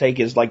we just take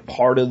as like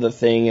part of the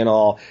thing and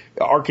all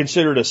are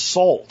considered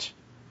assault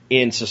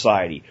in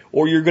society,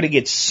 or you're going to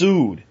get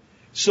sued.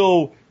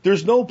 So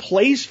there's no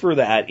place for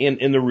that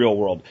in the real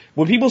world.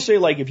 When people say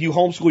like if you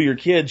homeschool your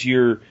kids,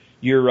 you're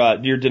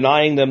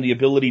denying them the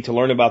ability to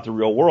learn about the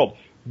real world.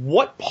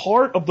 What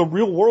part of the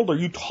real world are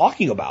you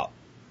talking about?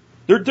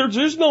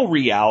 There's no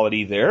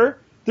reality there.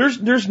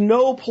 There's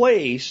no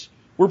place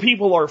where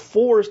people are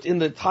forced in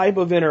the type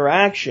of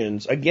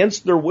interactions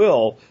against their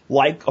will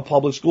like a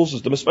public school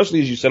system,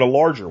 especially as you said, a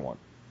larger one.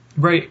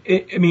 Right.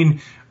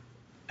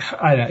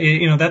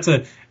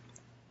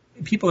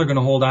 People are going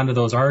to hold on to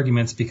those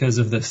arguments because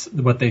of this,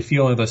 what they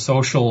feel are the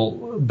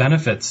social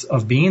benefits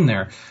of being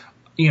there.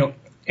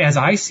 As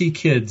I see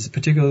kids,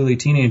 particularly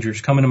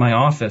teenagers, come into my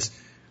office,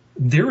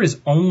 there is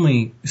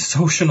only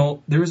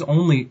social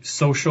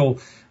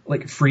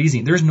like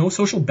freezing. There's no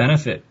social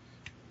benefit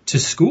to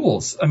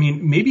schools. I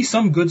mean, maybe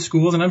some good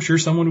schools, and I'm sure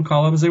someone would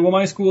call up and say, well,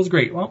 my school is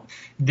great. Well,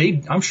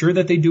 I'm sure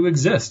that they do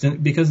exist,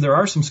 and because there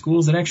are some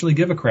schools that actually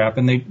give a crap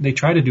and they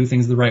try to do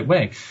things the right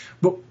way.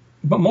 But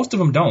most of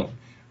them don't.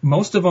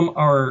 Most of them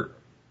are,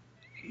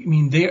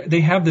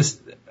 they have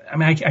this,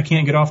 I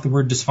can't get off the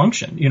word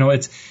dysfunction.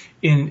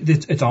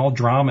 It's all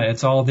drama.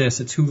 It's all this.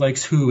 It's who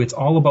likes who. It's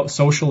all about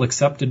social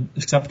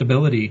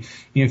acceptability.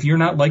 If you're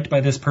not liked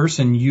by this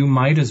person, you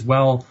might as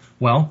well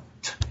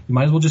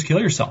just kill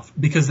yourself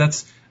because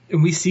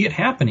and we see it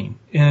happening.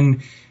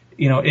 And,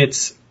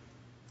 it's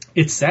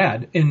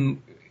sad.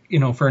 And,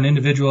 for an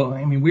individual,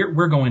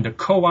 we're going to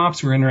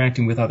co-ops, we're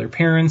interacting with other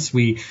parents,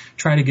 we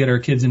try to get our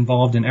kids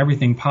involved in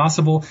everything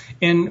possible,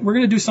 and we're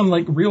going to do some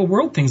like real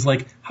world things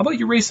like, how about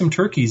you raise some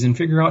turkeys and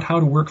figure out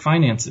how to work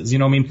finances?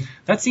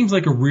 That seems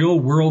like a real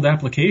world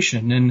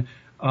application.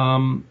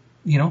 And,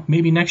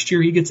 maybe next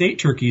year he gets 8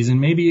 turkeys and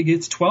maybe he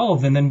gets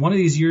 12, and then one of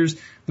these years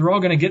they're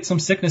all going to get some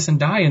sickness and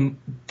die, and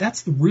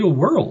that's the real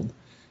world.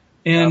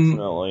 And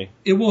definitely.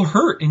 It will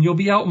hurt and you'll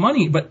be out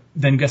money, but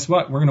then guess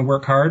what? We're going to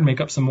work hard, make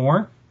up some more,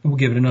 and we'll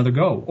give it another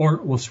go, or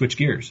we'll switch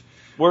gears.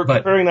 We're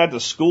comparing that to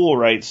school,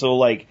 right? So,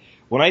 like,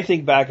 when I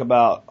think back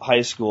about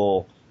high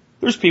school,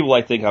 there's people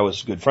I think I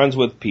was good friends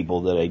with,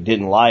 people that I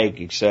didn't like,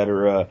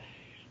 etc.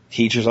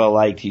 Teachers I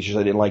liked, teachers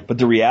I didn't like. But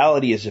the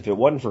reality is, if it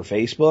wasn't for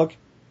Facebook,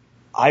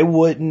 I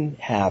wouldn't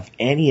have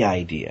any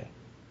idea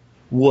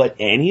what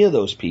any of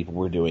those people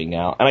were doing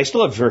now. And I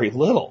still have very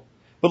little.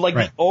 But, like,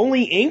 right. The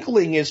only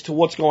inkling as to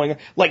what's going on.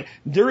 Like,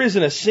 there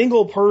isn't a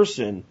single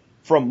person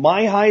from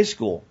my high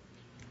school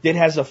that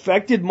has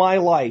affected my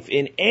life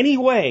in any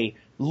way,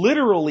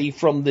 literally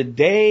from the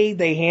day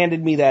they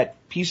handed me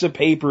that piece of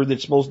paper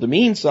that's supposed to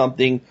mean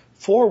something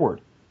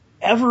forward,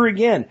 ever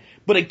again.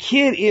 But a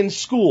kid in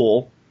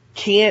school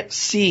can't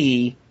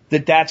see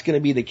that that's going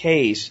to be the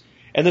case,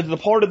 and that the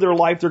part of their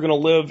life they're going to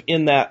live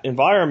in that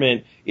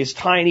environment is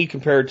tiny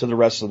compared to the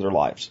rest of their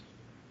lives.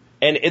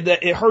 And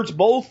it hurts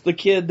both the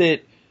kid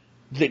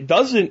that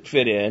doesn't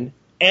fit in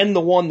and the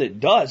one that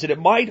does. And it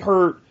might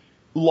hurt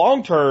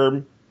long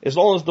term. As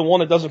long as the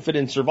one that doesn't fit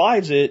in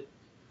survives it,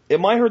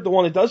 it might hurt the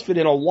one that does fit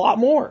in a lot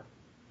more.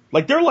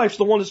 Like, their life's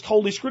the one that's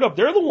totally screwed up.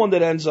 They're the one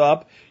that ends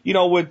up,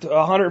 with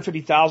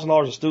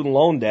 $150,000 of student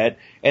loan debt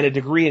and a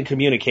degree in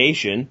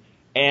communication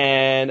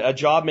and a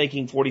job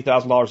making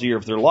 $40,000 a year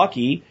if they're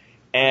lucky,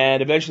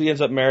 and eventually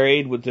ends up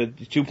married with the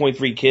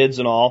 2.3 kids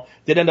and all,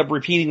 that end up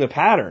repeating the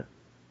pattern.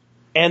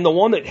 And the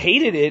one that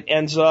hated it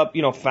ends up,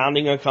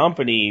 founding a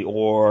company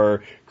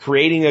or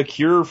creating a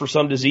cure for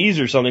some disease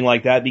or something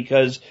like that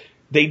because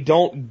they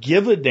don't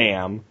give a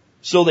damn,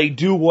 so they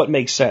do what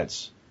makes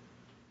sense.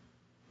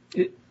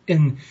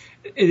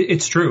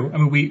 It's true. I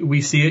mean,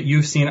 we see it.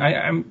 You've seen.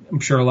 I'm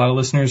sure a lot of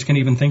listeners can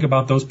even think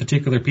about those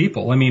particular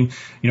people. I mean,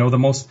 the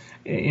most.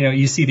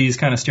 You see these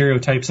kind of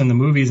stereotypes in the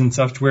movies and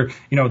stuff, where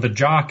the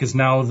jock is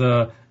now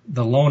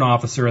the loan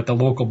officer at the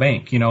local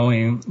bank. He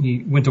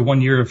went to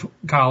 1 year of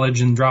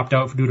college and dropped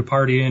out due to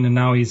partying, and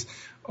now he's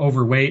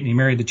overweight and he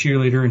married the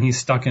cheerleader and he's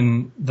stuck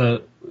in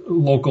the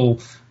local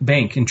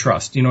bank and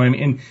trust. You know what I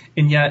mean?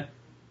 And yet,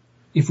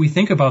 if we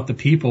think about the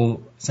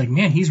people, it's like,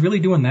 man, he's really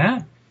doing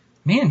that.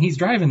 Man, he's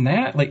driving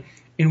that. Like,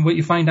 and what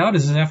you find out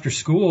is after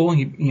school,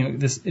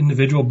 this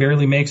individual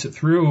barely makes it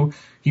through.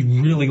 He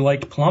really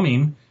liked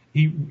plumbing.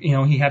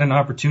 He had an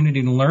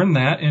opportunity to learn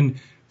that, and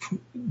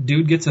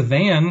dude gets a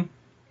van.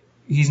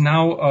 He's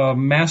now a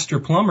master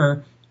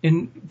plumber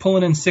and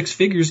pulling in six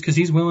figures because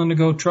he's willing to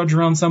go trudge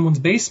around someone's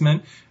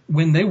basement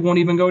when they won't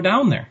even go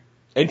down there.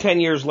 And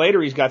 10 years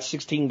later, he's got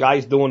 16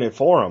 guys doing it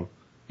for him.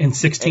 And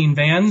 16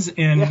 vans,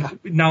 and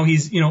now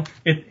he's,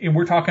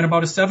 we're talking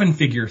about a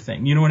 7-figure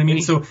thing. You know what I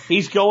mean? So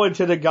he's going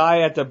to the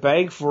guy at the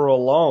bank for a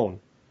loan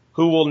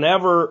who will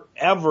never,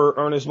 ever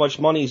earn as much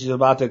money as he's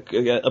about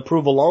to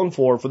approve a loan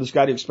for this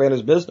guy to expand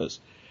his business.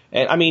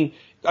 And I mean,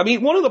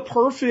 one of the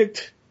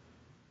perfect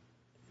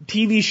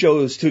TV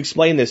shows to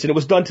explain this, and it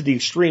was done to the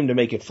extreme to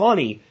make it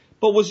funny,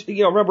 but was,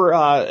 remember,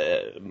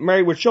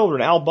 Married with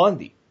Children, Al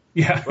Bundy.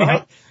 Yeah. Right?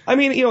 Yeah. I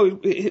mean,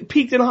 it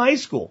peaked in high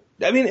school.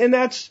 I mean, and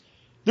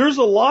there's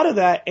a lot of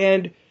that,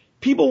 and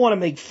people want to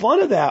make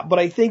fun of that, but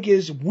I think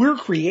we're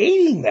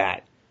creating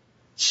that.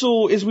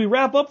 So as we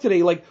wrap up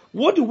today, like,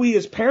 what do we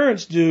as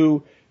parents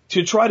do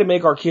to try to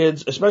make our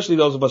kids, especially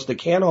those of us that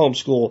can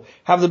homeschool,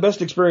 have the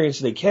best experience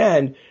they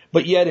can,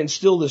 but yet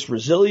instill this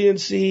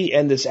resiliency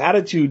and this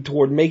attitude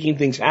toward making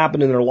things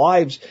happen in their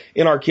lives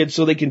in our kids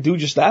so they can do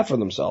just that for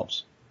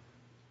themselves?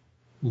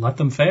 Let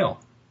them fail.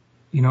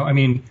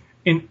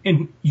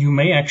 And you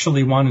may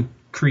actually want to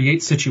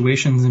create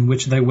situations in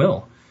which they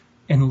will.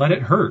 And let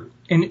it hurt.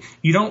 And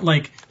you don't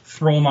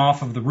throw them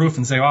off of the roof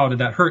and say, "Oh, did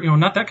that hurt?"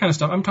 Not that kind of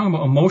stuff. I'm talking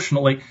about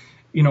emotional,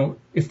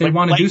 if they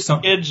want to do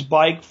something. Kid's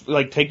bike,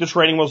 take the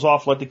training wheels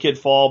off, let the kid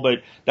fall,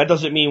 but that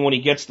doesn't mean when he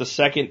gets the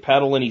second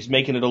pedal and he's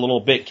making it a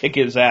little bit, kick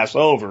his ass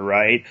over,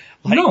 right?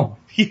 No.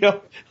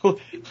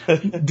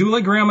 Do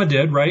like Grandma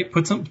did, right?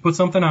 Put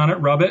something on it,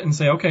 rub it, and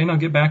say, "Okay, now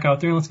get back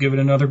out there and let's give it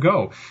another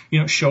go."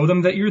 Show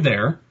them that you're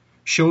there,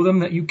 show them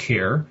that you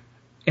care,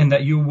 and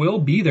that you will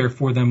be there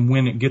for them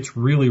when it gets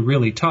really,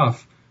 really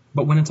tough.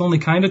 But when it's only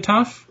kind of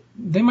tough,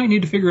 they might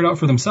need to figure it out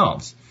for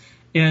themselves.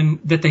 And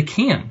that they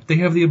can. They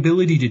have the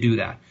ability to do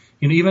that.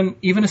 Even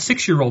a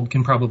 6-year-old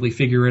can probably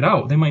figure it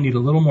out. They might need a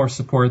little more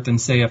support than,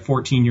 say, a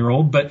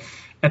 14-year-old. But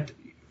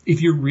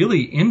if you're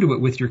really into it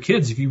with your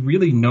kids, if you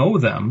really know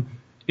them,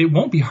 it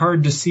won't be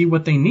hard to see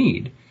what they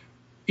need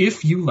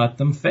if you let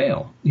them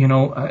fail.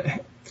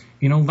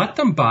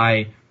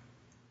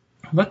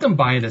 Let them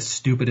buy the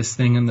stupidest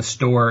thing in the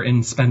store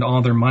and spend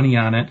all their money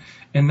on it,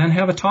 and then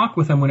have a talk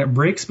with them when it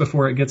breaks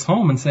before it gets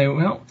home and say,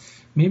 well,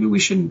 maybe we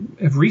should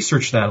have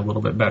researched that a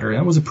little bit better.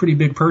 That was a pretty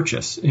big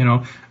purchase.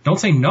 Don't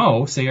say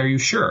no. Say, are you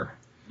sure?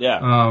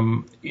 Yeah.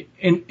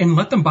 And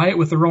let them buy it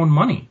with their own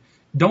money.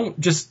 Don't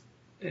just,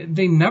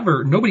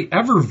 nobody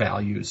ever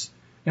values.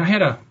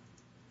 I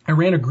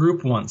ran a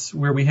group once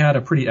where we had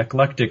a pretty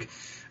eclectic,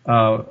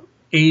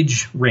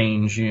 age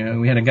range.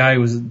 We had a guy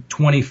who was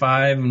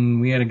 25 and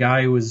we had a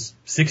guy who was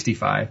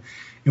 65.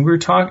 And we were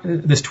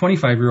talking, this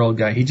 25-year-old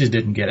guy, he just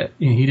didn't get it.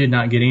 He did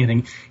not get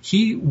anything.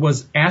 He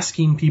was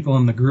asking people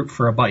in the group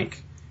for a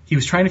bike. He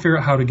was trying to figure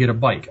out how to get a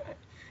bike.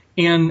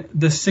 And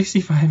the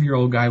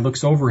 65-year-old guy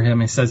looks over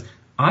him and says,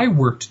 I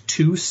worked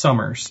 2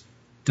 summers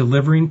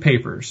delivering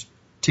papers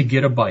to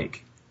get a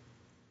bike.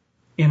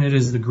 And it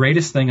is the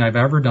greatest thing I've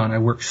ever done. I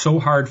worked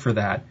so hard for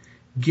that.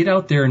 Get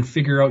out there and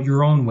figure out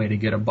your own way to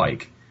get a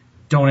bike.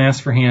 Don't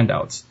ask for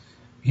handouts.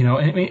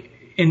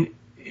 And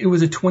it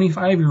was a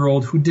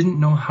 25-year-old who didn't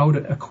know how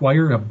to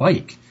acquire a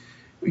bike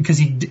because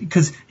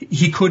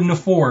he couldn't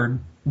afford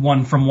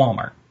one from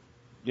Walmart.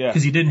 Yeah.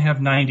 Because he didn't have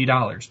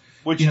 $90.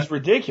 Which is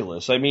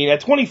ridiculous. I mean,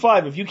 at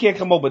 25, if you can't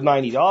come up with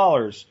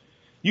 $90,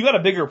 you got a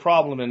bigger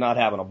problem than not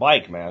having a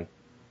bike, man.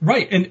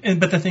 Right.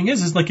 But the thing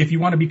is if you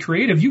want to be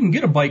creative, you can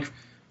get a bike.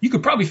 You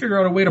could probably figure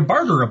out a way to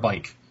barter a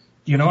bike.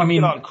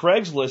 On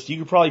Craigslist, you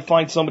could probably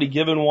find somebody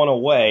giving one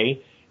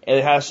away and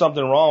it has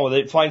something wrong with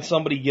it. Find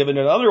somebody giving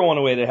another one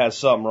away that has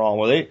something wrong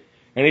with it.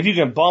 And if you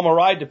can bum a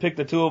ride to pick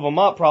the 2 of them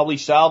up, probably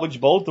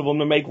salvage both of them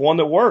to make one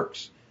that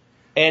works.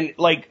 And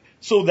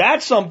so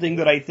that's something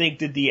that I think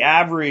that the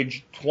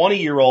average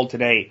 20-year-old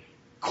today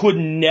could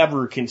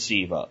never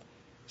conceive of.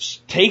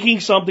 Taking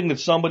something that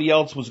somebody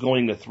else was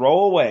going to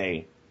throw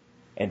away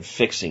and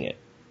fixing it.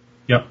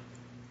 Yep.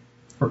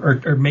 Or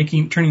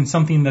turning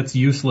something that's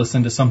useless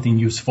into something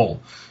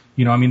useful.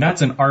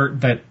 That's an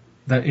art that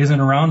that isn't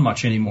around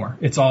much anymore.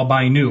 It's all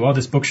buy new. Oh,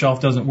 this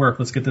bookshelf doesn't work.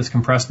 Let's get this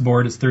compressed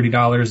board. It's $30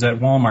 at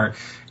Walmart.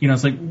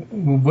 It's like,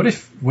 well, what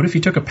if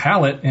you took a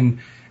pallet and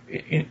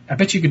I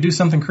bet you could do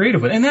something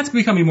creative with it. And that's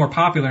becoming more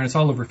popular and it's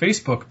all over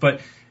Facebook, but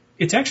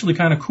it's actually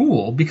kind of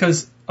cool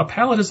because a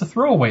pallet is a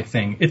throwaway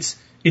thing. It's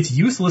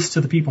useless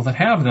to the people that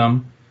have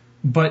them,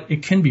 but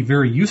it can be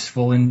very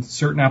useful in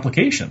certain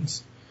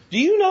applications. Do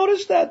you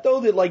notice that,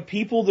 though, that like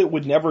people that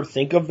would never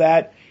think of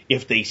that,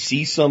 if they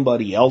see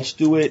somebody else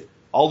do it,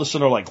 all of a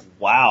sudden are like,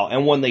 wow.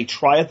 And when they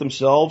try it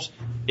themselves,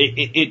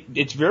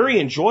 it's very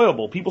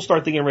enjoyable. People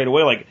start thinking right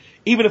away, like,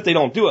 even if they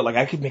don't do it, like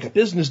I could make a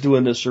business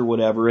doing this or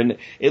whatever, and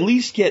at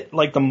least get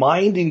like the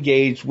mind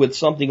engaged with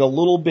something a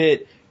little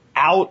bit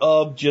out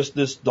of just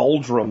this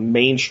doldrum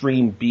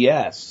mainstream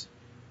BS.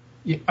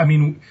 Yeah, I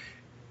mean,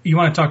 you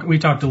want to talk, we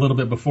talked a little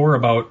bit before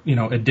about,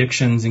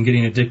 addictions and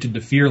getting addicted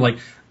to fear. Like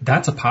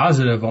that's a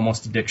positive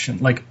almost addiction.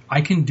 Like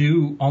I can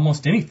do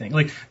almost anything.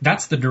 Like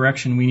that's the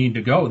direction we need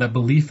to go. That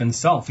belief in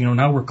self.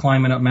 Now we're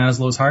climbing up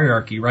Maslow's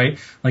hierarchy, right?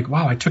 Like,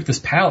 wow, I took this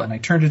pallet and I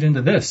turned it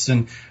into this.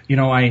 And,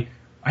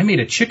 I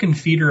made a chicken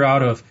feeder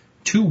out of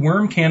 2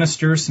 worm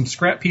canisters, some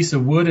scrap piece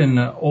of wood, and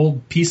an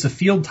old piece of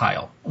field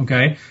tile.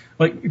 Okay.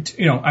 Like,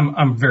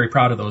 I'm very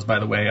proud of those, by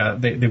the way.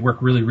 They work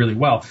really, really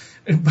well.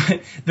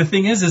 But the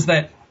thing is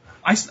that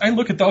I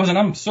look at those and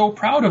I'm so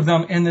proud of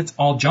them, and it's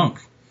all junk.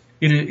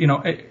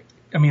 The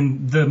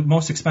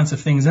most expensive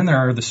things in there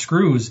are the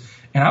screws,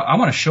 and I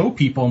want to show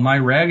people my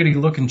raggedy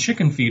looking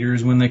chicken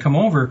feeders when they come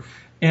over,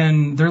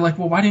 and they're like,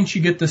 well, why didn't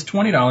you get this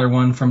 $20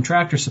 one from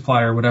Tractor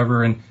Supply or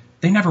whatever? And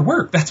they never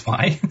work. That's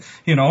why,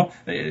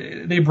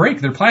 they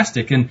break. They're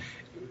plastic. And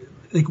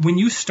like when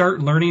you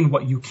start learning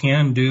what you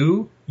can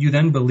do, you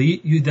then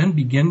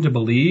begin to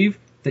believe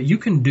that you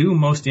can do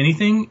most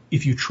anything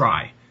if you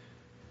try.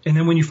 And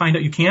then when you find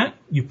out you can't,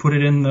 you put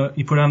it on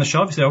the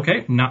shelf. You say,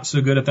 okay, not so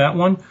good at that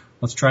one.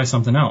 Let's try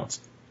something else.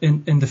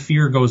 And the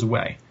fear goes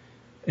away.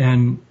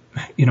 And,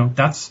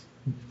 that's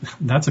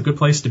a good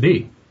place to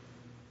be.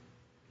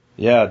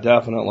 Yeah,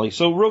 definitely.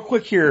 So real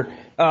quick here,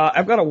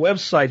 I've got a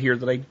website here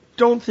that I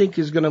don't think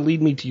is going to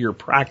lead me to your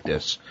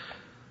practice.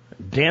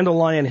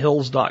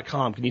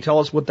 DandelionHills.com. Can you tell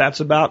us what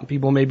that's about? And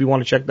people maybe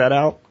want to check that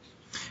out.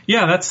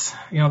 Yeah, that's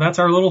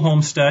our little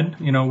homestead.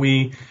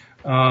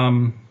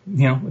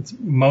 It's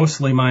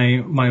mostly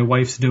my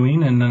wife's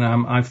doing, and then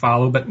I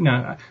follow, but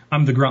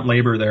I'm the grunt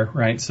labor there,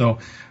 right? So,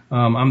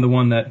 I'm the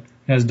one that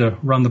has to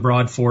run the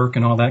broad fork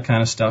and all that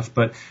kind of stuff.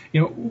 But,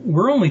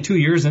 we're only 2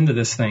 years into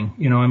this thing.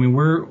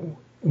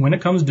 When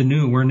it comes to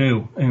new, we're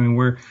new.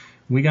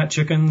 We got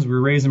chickens, we're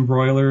raising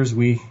broilers,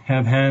 we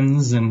have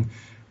hens and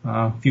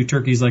a few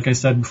turkeys, like I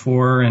said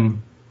before,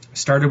 and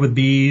started with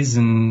bees,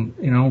 and,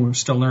 we're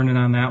still learning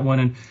on that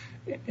one,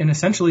 and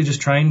essentially just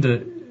trying to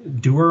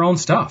do our own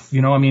stuff.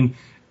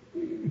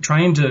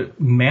 Trying to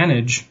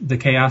manage the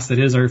chaos that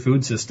is our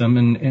food system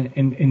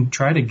and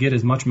try to get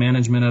as much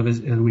management of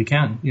as we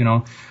can,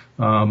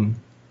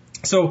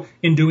 So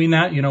in doing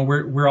that,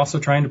 we're also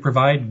trying to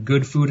provide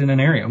good food in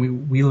an area.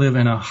 We live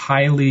in a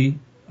highly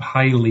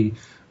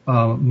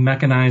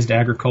mechanized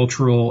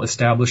agricultural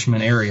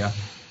establishment area.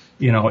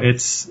 We want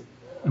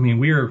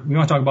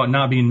to talk about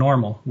not being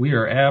normal. We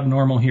are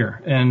abnormal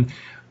here. And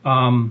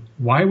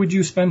why would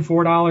you spend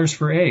 $4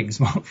 for eggs?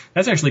 Well,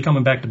 that's actually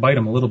coming back to bite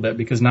them a little bit,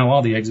 because now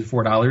all the eggs are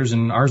 $4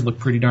 and ours look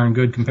pretty darn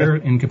good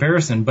in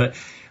comparison. But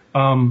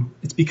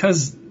it's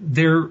because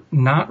they're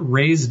not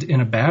raised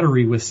in a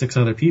battery with 6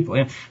 other people.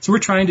 And so we're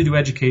trying to do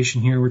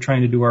education here. We're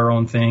trying to do our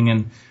own thing.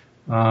 And,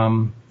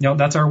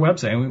 that's our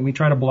website. We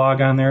try to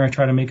blog on there. I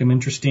try to make them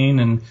interesting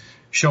and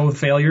show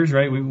failures,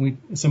 right?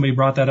 Somebody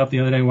brought that up the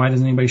other day. Why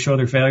doesn't anybody show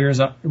their failures?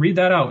 Read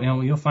that out.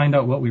 You'll find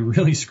out what we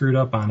really screwed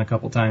up on a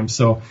couple times.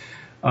 So,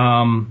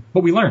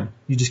 but we learn.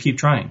 You just keep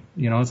trying.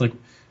 It's like,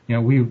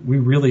 we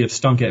really have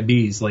stunk at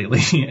bees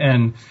lately,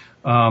 and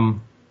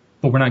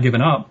but we're not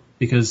giving up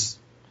because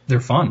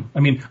they're fun.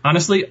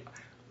 Honestly,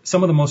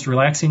 some of the most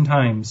relaxing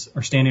times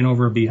are standing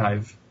over a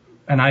beehive,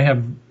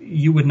 and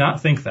you would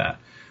not think that,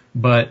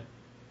 but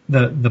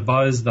the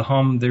buzz, the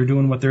hum, they're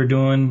doing what they're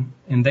doing,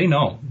 and they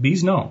know.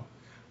 Bees know.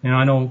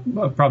 I know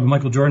probably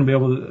Michael Jordan will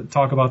be able to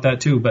talk about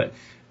that too, but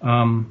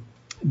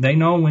they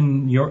know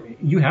when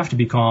you have to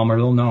be calm, or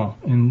they'll know.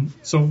 And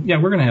so, yeah,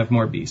 we're going to have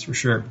more bees for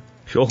sure.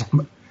 Sure.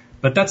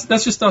 But that's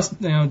just us,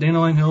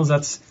 Dandelion Hills.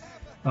 That's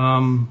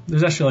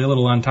there's actually a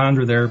little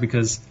entendre there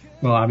because,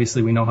 well,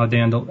 obviously we know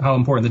how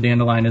important the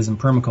dandelion is in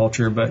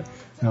permaculture, but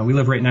we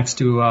live right next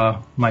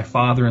to my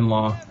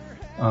father-in-law,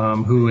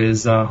 who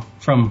is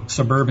from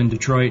suburban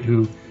Detroit,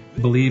 who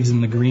believes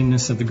in the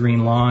greenness of the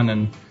green lawn,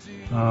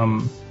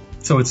 and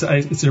so it's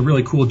a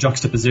really cool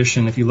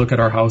juxtaposition. If you look at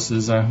our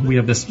houses, we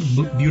have this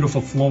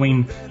beautiful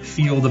flowing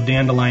field of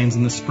dandelions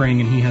in the spring,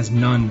 and he has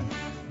none.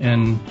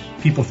 And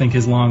people think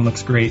his lawn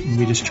looks great, and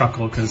we just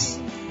chuckle because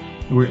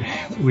we're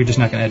just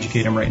not going to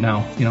educate him right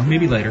now.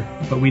 Maybe later,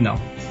 but we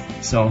know.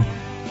 So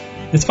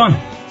it's fun.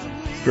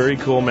 Very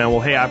cool, man.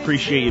 Well, hey, I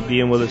appreciate you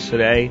being with us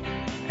today.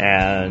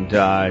 And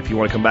if you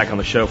want to come back on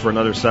the show for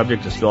another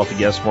subject, just fill out the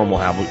guest form. We'll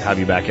have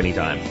you back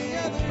anytime.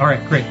 All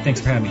right, great.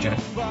 Thanks for having me, Jack.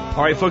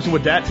 All right, folks, and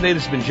with that, today,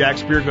 this has been Jack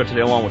Spirko today,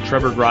 along with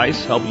Trevor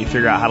Grice, helping you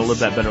figure out how to live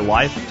that better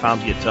life if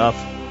times get tough,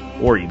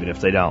 or even if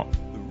they don't.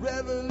 The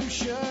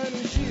revolution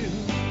is you.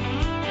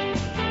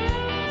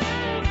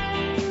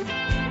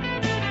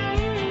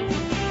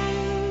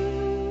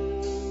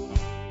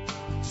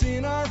 It's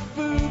in our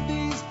food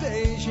these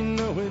days, you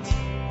know it's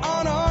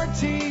on our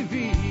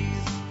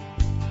TVs.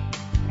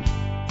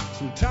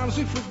 Sometimes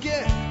we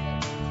forget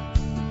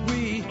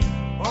we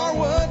are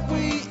what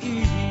we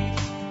eat.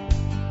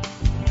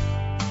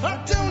 I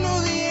don't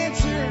know the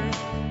answer.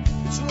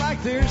 It's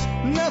like there's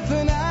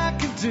nothing I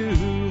can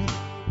do.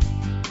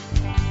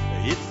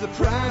 It's the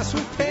price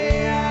we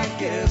pay, I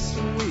guess,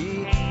 when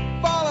we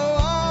follow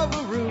all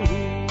the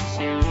rules.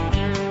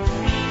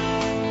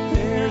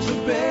 There's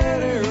a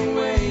better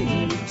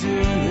way to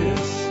do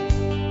this.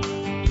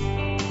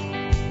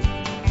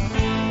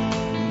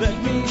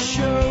 Let me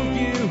show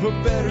you a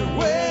better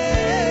way.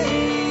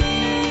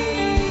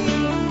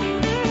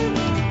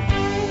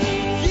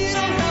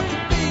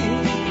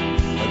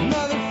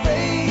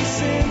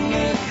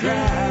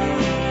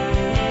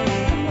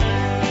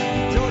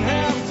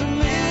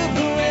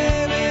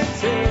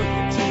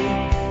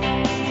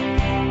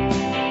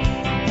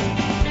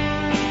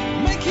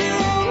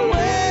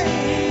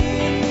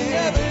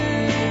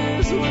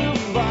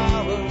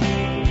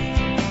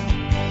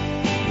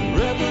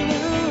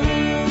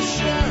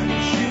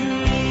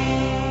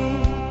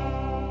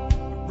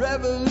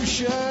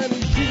 Revolution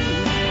is you.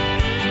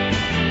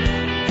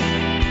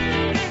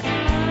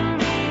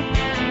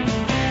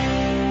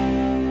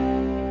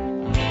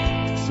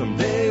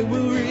 Someday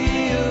we'll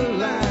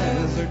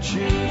realize our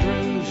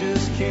children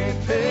just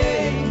can't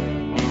pay.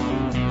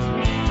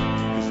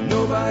 'Cause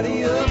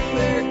nobody up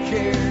there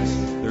cares.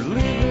 They're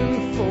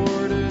living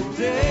for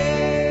today.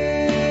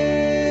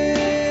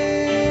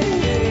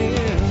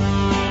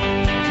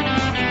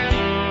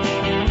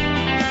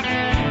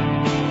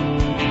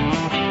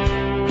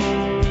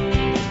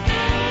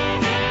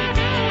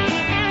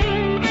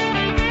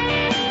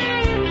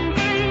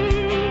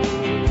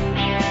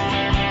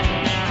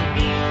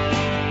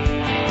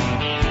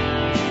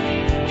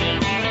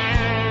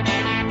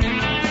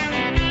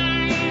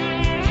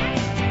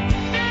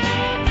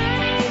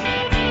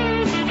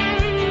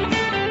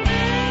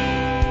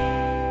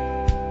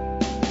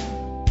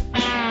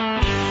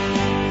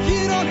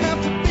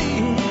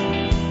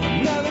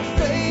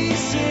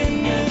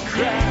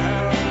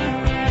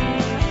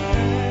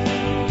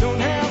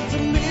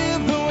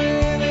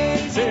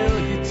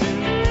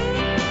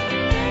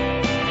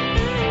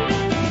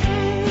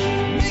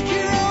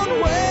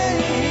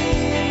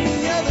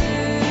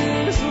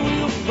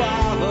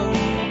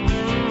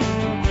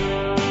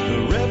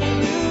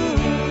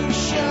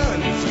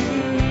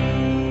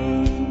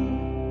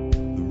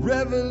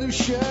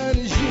 Revolution.